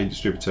actually a UK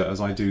distributor, as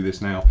I do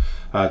this now,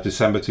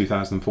 December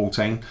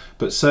 2014.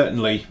 But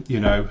certainly, you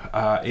know,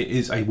 it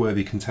is a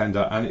worthy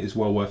contender and it is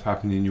well worth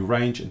having in your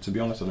range. And to be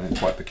honest, I don't know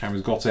quite if the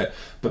camera's got it,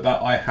 but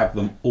that I have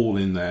them all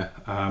in there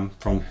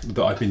from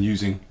that I've been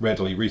using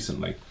readily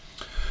recently.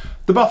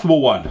 The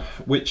buffable one,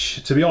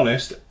 which to be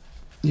honest,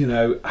 you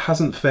know,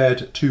 hasn't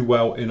fared too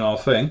well in our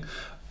thing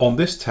on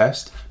this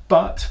test,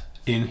 but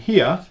in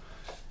here,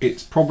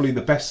 it's probably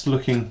the best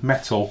looking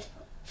metal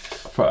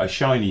for a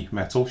shiny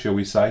metal, shall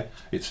we say.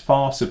 It's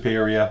far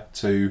superior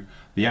to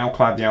the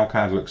Alclad. The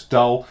Alclad looks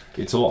dull.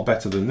 It's a lot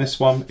better than this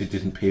one. It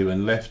didn't peel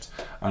and lift,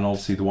 and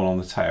obviously the one on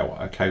the tail,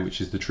 okay, which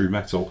is the true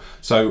metal.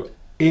 So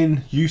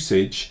in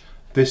usage,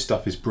 this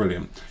stuff is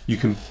brilliant. You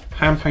can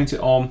hand paint it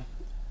on,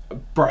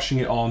 brushing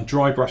it on,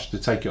 dry brush to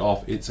take it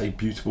off. It's a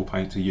beautiful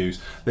paint to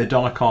use. Their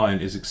dark iron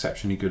is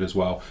exceptionally good as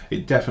well.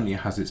 It definitely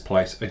has its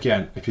place.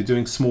 Again, if you're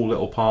doing small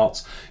little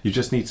parts, you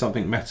just need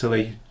something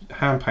metally,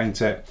 hand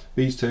paint it.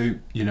 These two,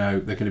 you know,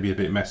 they're going to be a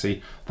bit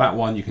messy. That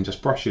one, you can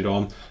just brush it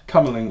on,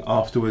 come along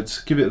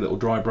afterwards, give it a little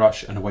dry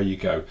brush, and away you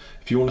go.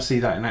 If you want to see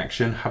that in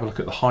action, have a look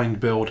at the Hind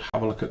build,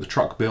 have a look at the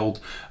truck build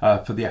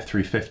for the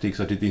F350, because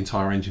I did the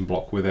entire engine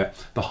block with it.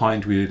 The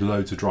Hind, we did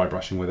loads of dry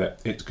brushing with it.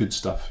 It's good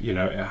stuff, you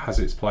know, it has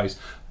its place.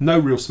 No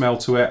real smell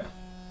to it,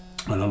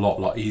 and a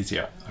lot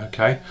easier,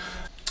 okay?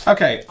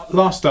 Okay,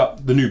 last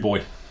up, the new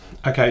boy.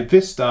 Okay,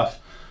 this stuff,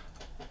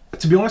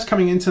 to be honest,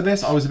 coming into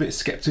this, I was a bit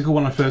skeptical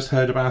when I first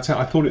heard about it.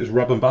 I thought it was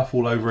rub and buff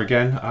all over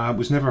again.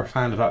 Was never a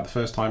fan of that the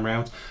first time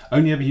round.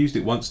 Only ever used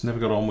it once, never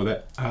got on with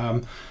it.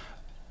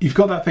 You've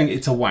got that thing,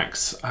 it's a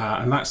wax,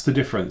 and that's the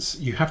difference.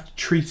 You have to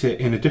treat it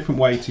in a different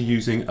way to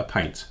using a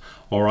paint,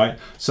 all right?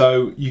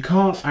 So you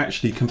can't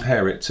actually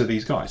compare it to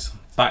these guys.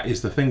 That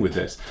is the thing with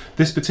this.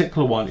 This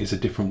particular one is a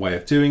different way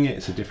of doing it,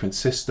 it's a different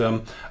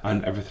system,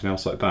 and everything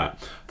else like that.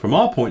 From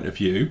our point of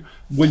view,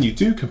 when you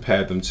do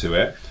compare them to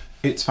it,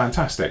 it's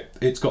fantastic.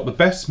 It's got the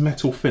best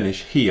metal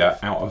finish here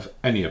out of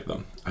any of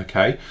them,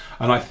 okay?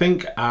 And I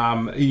think,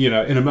 you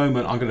know, in a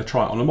moment I'm going to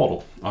try it on a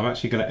model. I'm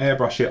actually going to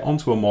airbrush it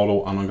onto a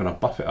model and I'm going to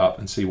buff it up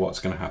and see what's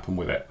going to happen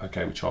with it,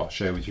 okay, which I'll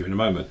share with you in a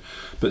moment.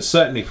 But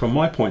certainly from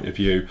my point of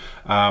view,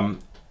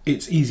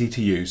 it's easy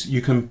to use.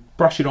 You can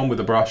brush it on with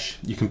a brush,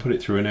 you can put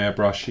it through an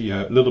airbrush, you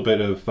know, a little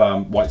bit of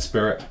white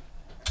spirit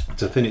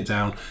to thin it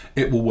down.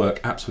 It will work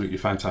absolutely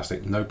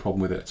fantastic, no problem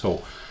with it at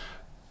all.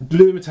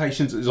 The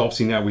limitations is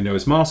obviously now we know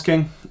is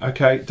masking,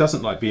 okay? It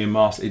doesn't like being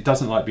masked, it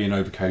doesn't like being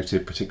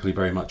overcoated particularly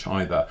very much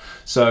either.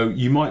 So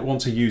you might want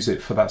to use it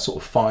for that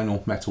sort of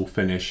final metal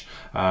finish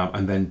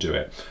and then do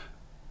it.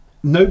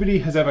 Nobody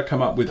has ever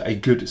come up with a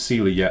good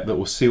sealer yet that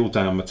will seal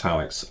down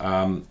metallics.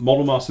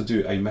 Model Master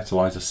do a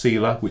metallizer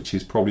sealer, which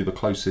is probably the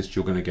closest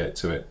you're going to get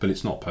to it, but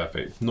it's not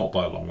perfect, not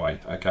by a long way,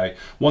 okay?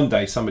 One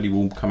day somebody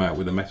will come out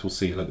with a metal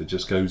sealer that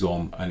just goes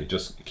on and it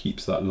just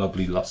keeps that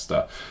lovely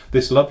luster.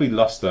 This lovely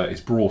luster is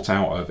brought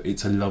out of,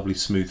 it's a lovely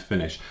smooth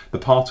finish. The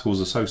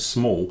particles are so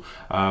small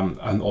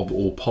and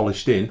all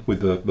polished in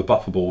with the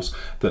buffables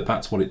that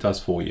that's what it does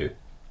for you.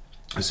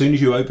 As soon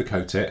as you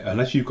overcoat it,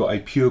 unless you've got a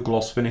pure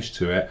gloss finish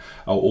to it,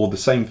 or the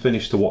same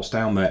finish to what's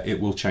down there, it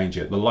will change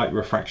it. The light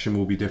refraction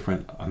will be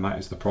different, and that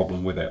is the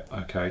problem with it,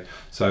 okay?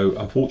 So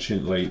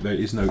unfortunately, there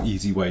is no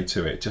easy way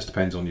to it. It just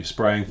depends on your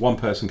spraying. One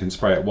person can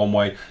spray it one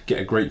way, get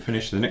a great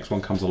finish, the next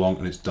one comes along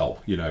and it's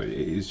dull. You know, it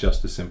is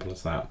just as simple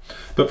as that.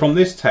 But from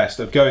this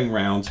test of going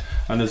round,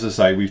 and as I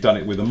say, we've done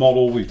it with a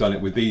model, we've done it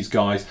with these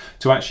guys,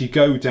 to actually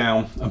go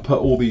down and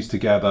put all these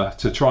together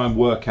to try and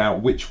work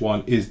out which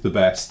one is the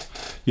best,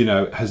 you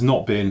know, has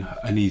not been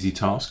an easy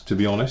task, to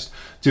be honest,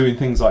 doing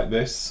things like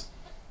this.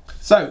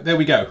 So there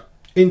we go.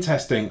 In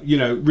testing, you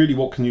know, really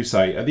what can you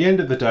say? At the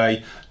end of the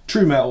day,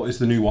 True Metal is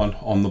the new one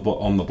on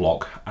the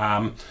block.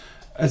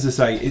 As I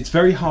say, it's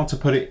very hard to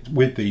put it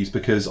with these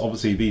because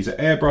obviously these are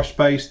airbrush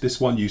based.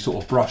 This one you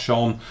sort of brush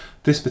on.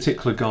 This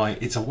particular guy,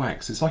 it's a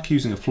wax. It's like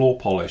using a floor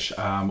polish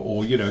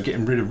or, you know,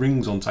 getting rid of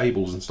rings on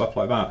tables and stuff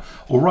like that,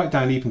 or right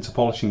down even to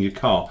polishing your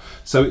car.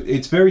 So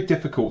it's very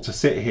difficult to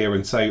sit here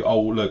and say, oh,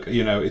 look,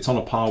 you know, it's on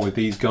a par with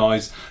these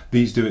guys.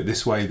 These do it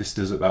this way, this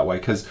does it that way,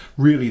 because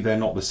really they're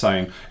not the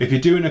same. If you're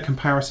doing a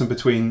comparison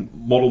between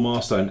Model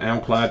Master and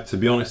Alclad, to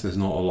be honest, there's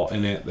not a lot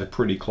in it. They're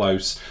pretty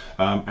close.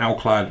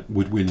 Alclad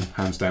would win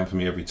hands down for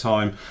me every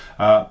time.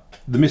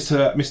 The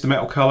Mr.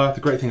 Metal colour,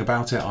 the great thing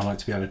about it, I like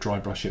to be able to dry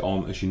brush it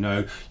on, as you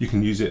know. You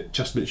can use it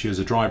just literally as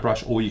a dry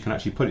brush, or you can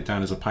actually put it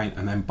down as a paint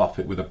and then buff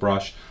it with a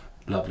brush.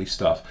 Lovely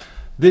stuff.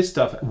 This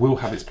stuff will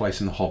have its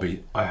place in the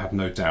hobby, I have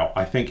no doubt.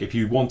 I think if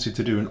you wanted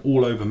to do an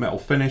all-over metal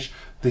finish,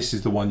 this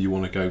is the one you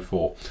want to go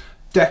for.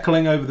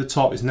 Decaling over the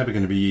top is never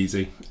going to be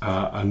easy,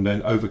 and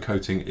then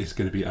overcoating is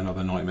going to be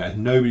another nightmare.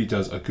 Nobody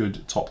does a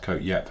good top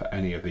coat yet for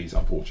any of these,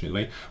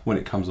 unfortunately. When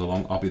it comes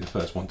along, I'll be the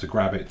first one to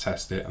grab it,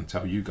 test it, and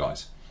tell you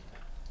guys.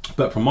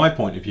 But from my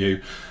point of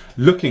view,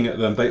 looking at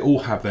them, they all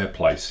have their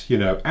place. You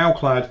know,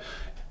 Alclad,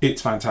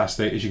 it's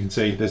fantastic. As you can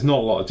see, there's not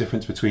a lot of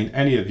difference between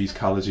any of these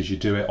colors as you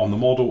do it on the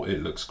model.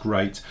 It looks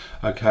great.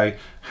 Okay,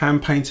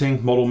 hand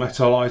painting, Model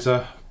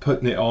Metallizer,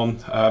 putting it on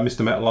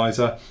Mr.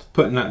 Metallizer,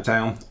 putting that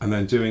down and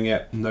then doing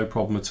it, no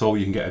problem at all.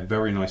 You can get a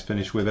very nice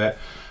finish with it.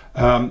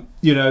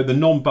 You know, the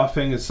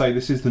non-buffing, as I say,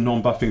 this is the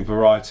non-buffing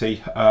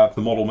variety, the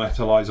Model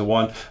Metallizer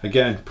one.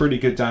 Again, pretty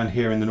good down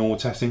here in the normal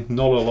testing,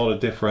 not a lot of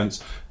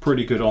difference,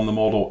 pretty good on the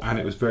model, and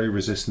it was very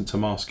resistant to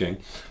masking.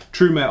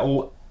 True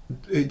Metal,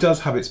 it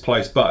does have its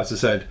place, but as I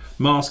said,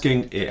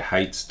 masking it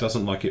hates,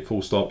 doesn't like it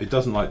full stop, it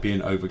doesn't like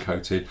being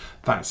overcoated.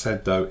 That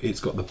said though,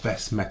 it's got the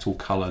best metal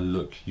color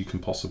look you can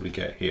possibly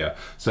get here.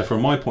 So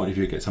from my point of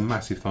view, it gets a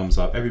massive thumbs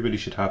up. Everybody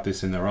should have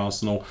this in their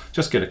arsenal.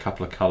 Just get a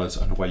couple of colors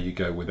and away you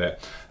go with it.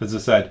 As I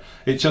said,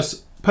 it's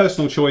just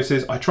personal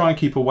choices. I try and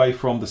keep away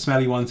from the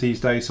smelly ones these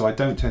days, so I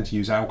don't tend to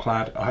use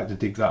Alclad. I had to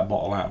dig that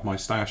bottle out of my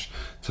stash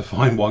to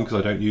find one because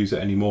I don't use it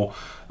anymore.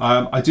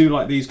 I do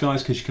like these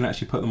guys because you can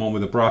actually put them on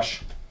with a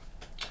brush.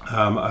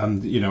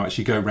 And you know,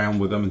 actually go around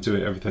with them and do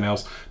everything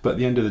else. But at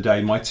the end of the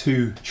day, my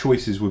two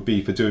choices would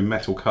be for doing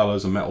metal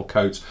colors and metal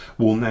coats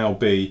will now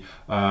be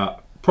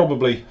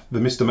probably the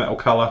Mr. Metal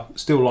colour.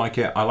 Still like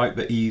it. I like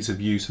the ease of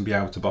use and be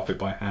able to buff it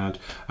by hand.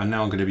 And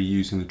now I'm going to be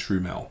using the True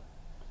Metal.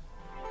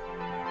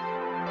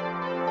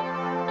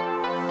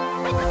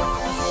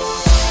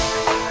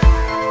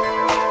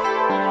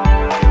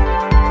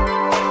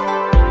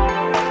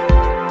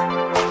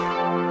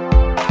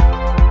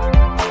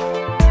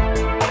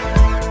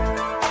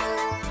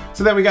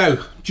 So there we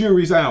go,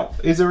 jury's out.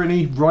 Is there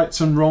any rights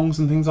and wrongs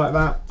and things like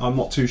that? I'm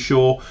not too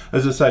sure.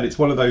 As I said, it's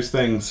one of those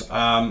things,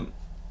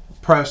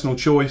 personal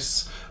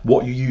choice,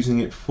 what you're using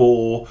it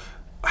for,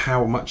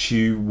 how much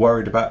you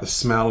worried about the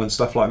smell and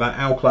stuff like that.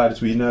 Alclad,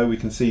 as we know, we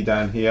can see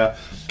down here,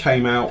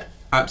 came out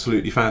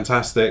absolutely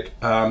fantastic.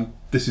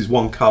 This is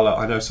one colour.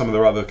 I know some of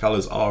the other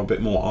colours are a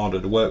bit more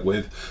harder to work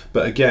with,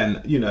 but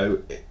again, you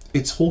know,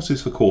 it's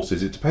horses for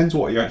courses. It depends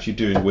what you're actually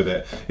doing with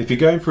it. If you're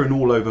going for an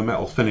all over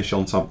metal finish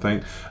on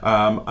something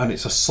and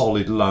it's a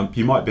solid lump,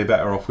 you might be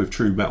better off with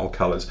True Metal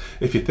colours.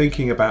 If you're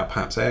thinking about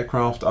perhaps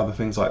aircraft, other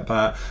things like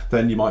that,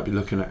 then you might be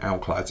looking at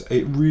Alclads.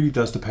 It really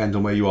does depend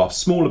on where you are.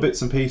 Smaller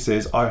bits and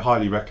pieces, I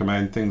highly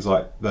recommend things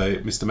like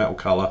the Mr. Metal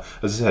colour.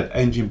 As I said,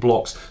 engine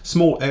blocks,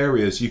 small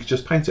areas, you can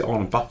just paint it on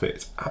and buff it.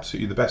 It's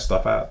absolutely the best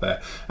stuff out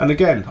there. And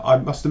again, I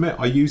must admit,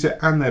 I use it,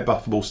 and their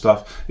buffable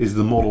stuff is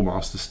the Model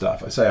Master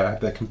stuff. I say I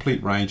have their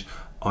complete range.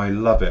 I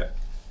love it.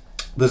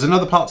 There's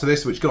another part to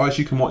this which, guys,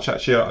 you can watch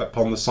actually up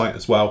on the site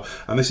as well,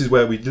 and this is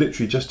where we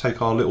literally just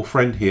take our little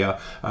friend here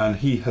and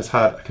he has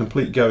had a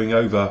complete going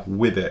over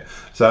with it.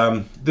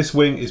 So this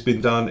wing has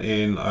been done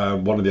in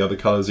one of the other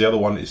colours, the other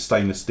one is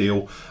stainless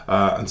steel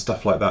and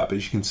stuff like that, but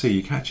as you can see,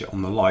 you catch it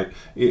on the light,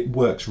 it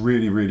works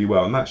really, really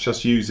well, and that's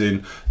just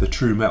using the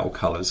True Metal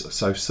colours.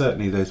 So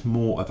certainly there's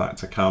more of that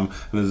to come,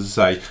 and as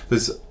I say,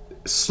 there's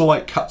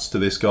slight cuts to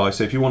this, guy,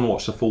 so if you want to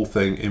watch the full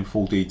thing in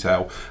full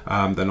detail,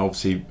 then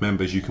obviously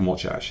members, you can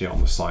watch it actually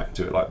on the site and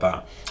do it like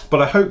that.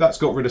 But I hope that's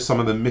got rid of some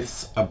of the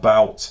myths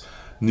about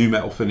new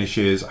metal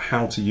finishes,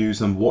 how to use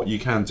them, what you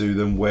can do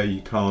them, where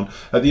you can't.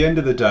 At the end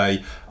of the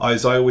day,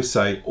 as I always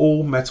say,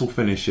 all metal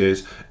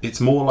finishes,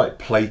 it's more like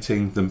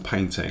plating than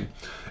painting.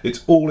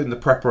 It's all in the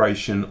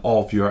preparation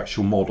of your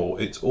actual model.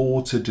 It's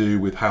all to do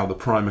with how the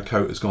primer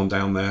coat has gone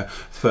down there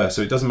first.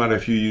 So it doesn't matter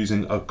if you're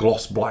using a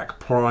gloss black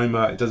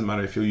primer, it doesn't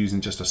matter if you're using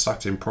just a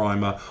satin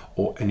primer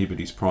or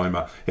anybody's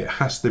primer. It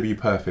has to be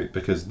perfect,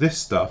 because this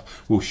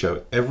stuff will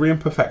show every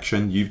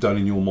imperfection you've done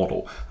in your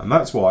model. And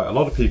that's why a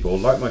lot of people,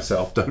 like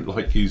myself, don't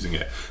like using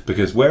it.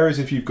 Because whereas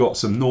if you've got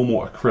some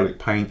normal acrylic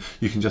paint,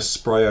 you can just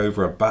spray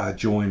over a bad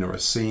joint or a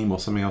seam or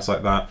something else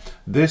like that,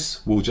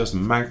 this will just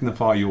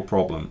magnify your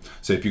problem.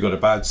 So if you've got a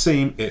bad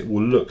seam, it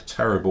will look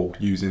terrible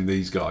using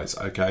these guys,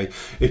 okay?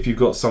 If you've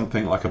got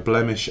something like a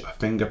blemish, a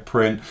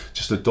fingerprint,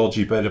 just a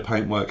dodgy bit of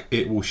paintwork,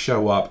 it will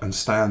show up and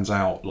stands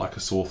out like a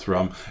sore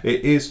thumb.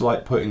 It is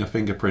like putting a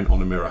fingerprint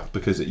on a mirror,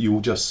 because you will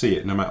just see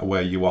it no matter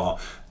where you are.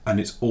 And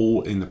it's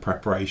all in the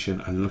preparation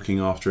and looking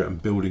after it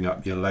and building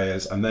up your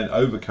layers, and then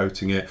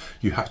overcoating it.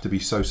 You have to be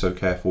so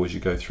careful as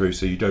you go through,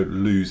 so you don't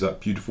lose that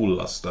beautiful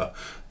luster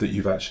that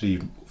you've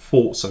actually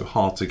fought so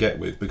hard to get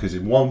with, because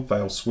in one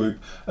fell swoop,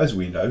 as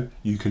we know,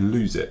 you can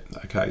lose it.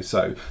 Okay,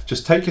 so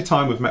just take your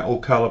time with metal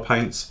color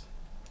paints,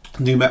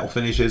 new metal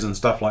finishes and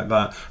stuff like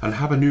that, and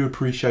have a new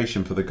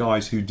appreciation for the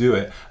guys who do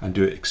it and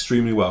do it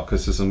extremely well,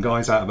 because there's some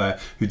guys out there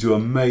who do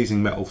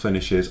amazing metal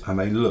finishes and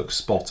they look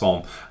spot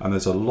on, and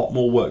there's a lot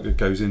more work that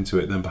goes into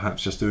it than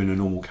perhaps just doing a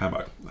normal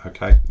camo,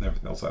 okay, and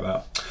everything else like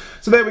that.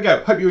 So there we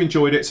go, hope you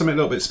enjoyed it, something a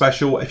little bit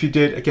special. If you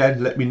did,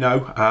 again, let me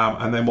know,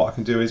 and then what I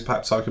can do is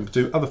perhaps I can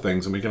do other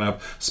things, and we can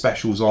have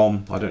specials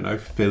on, I don't know,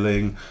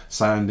 filling,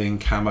 sanding,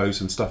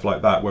 camos and stuff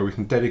like that, where we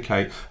can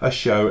dedicate a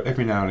show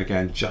every now and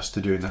again just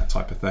to doing that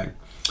type of thing.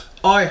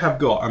 I have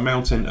got a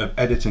mountain of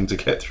editing to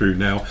get through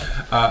now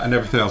and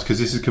everything else, because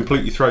this has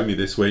completely thrown me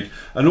this week,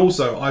 and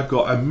also I've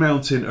got a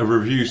mountain of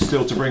reviews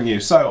still to bring you.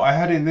 So I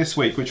had in this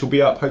week, which will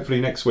be up hopefully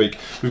next week,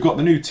 we've got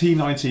the new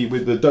T90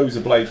 with the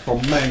dozer blade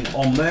from Meng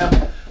on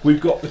there. We've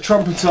got the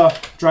Trumpeter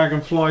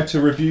Dragonfly to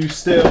review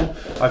still.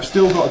 I've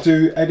still got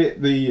to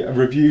edit the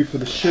review for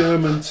the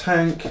Sherman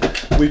tank.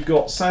 We've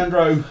got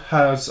Sandro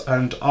has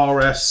and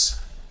RS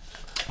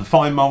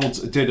Fine Molds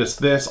did us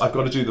this. I've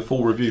got to do the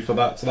full review for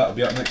that, so that'll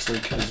be up next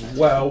week as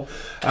well.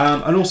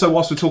 And also,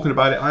 whilst we're talking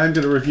about it, I am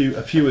going to review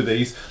a few of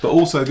these, but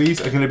also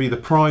these are going to be the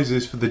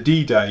prizes for the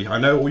D-Day. I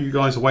know all you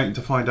guys are waiting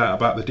to find out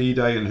about the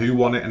D-Day and who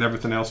won it and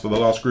everything else for the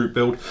last group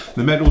build.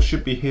 The medals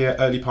should be here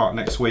early part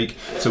next week,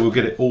 so we'll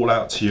get it all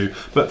out to you.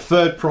 But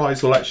third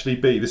prize will actually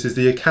be, this is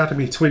the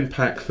Academy Twin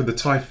Pack for the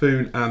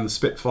Typhoon and the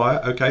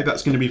Spitfire. Okay,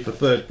 that's going to be for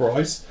third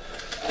prize.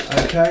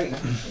 Okay.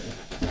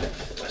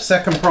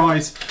 Second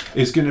prize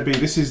is going to be,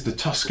 this is the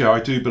Tusker,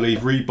 I do believe,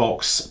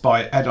 Reeboks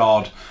by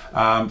Edard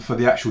for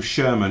the actual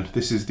Sherman.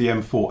 This is the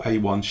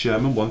M4A1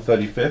 Sherman,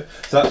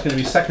 135th. So that's going to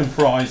be second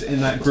prize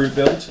in that group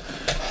build.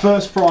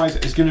 First prize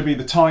is going to be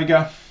the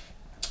Tiger.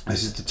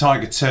 This is the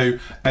Tiger 2,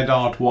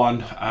 Edard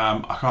 1.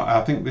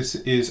 I think this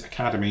is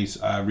Academy's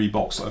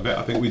Reeboks of it.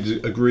 I think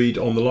we agreed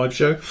on the live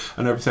show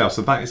and everything else.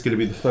 So that is going to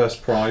be the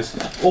first prize.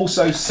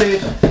 Also,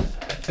 Sid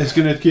is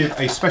going to give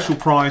a special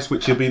prize,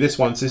 which will be this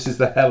one. So this is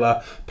the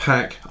Hella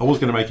pack. I was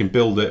going to make him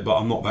build it, but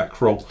I'm not that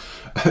cruel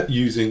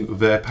using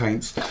their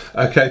paints.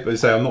 Okay,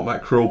 but I'm not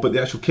that cruel, but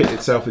the actual kit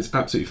itself is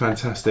absolutely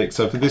fantastic.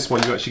 So for this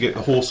one, you actually get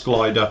the horse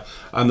glider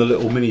and the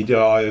little mini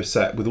DIO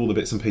set with all the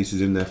bits and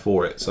pieces in there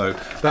for it. So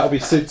that'll be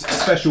Sid's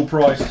special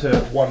prize to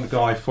one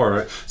guy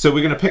for it. So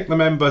we're going to pick the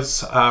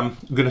members. We're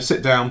going to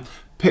sit down,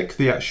 pick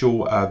the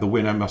actual the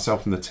winner,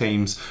 myself and the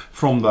teams.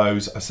 From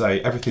those, I say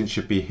everything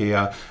should be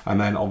here,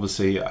 and then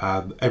obviously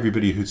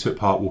everybody who took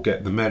part will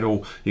get the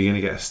medal. You're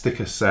going to get a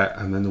sticker set,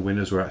 and then the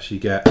winners will actually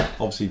get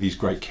obviously these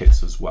great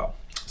kits as well.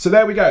 So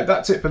there we go,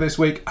 that's it for this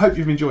week. Hope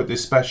you've enjoyed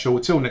this special.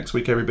 Till next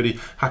week everybody,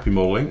 happy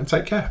modelling and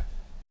take care.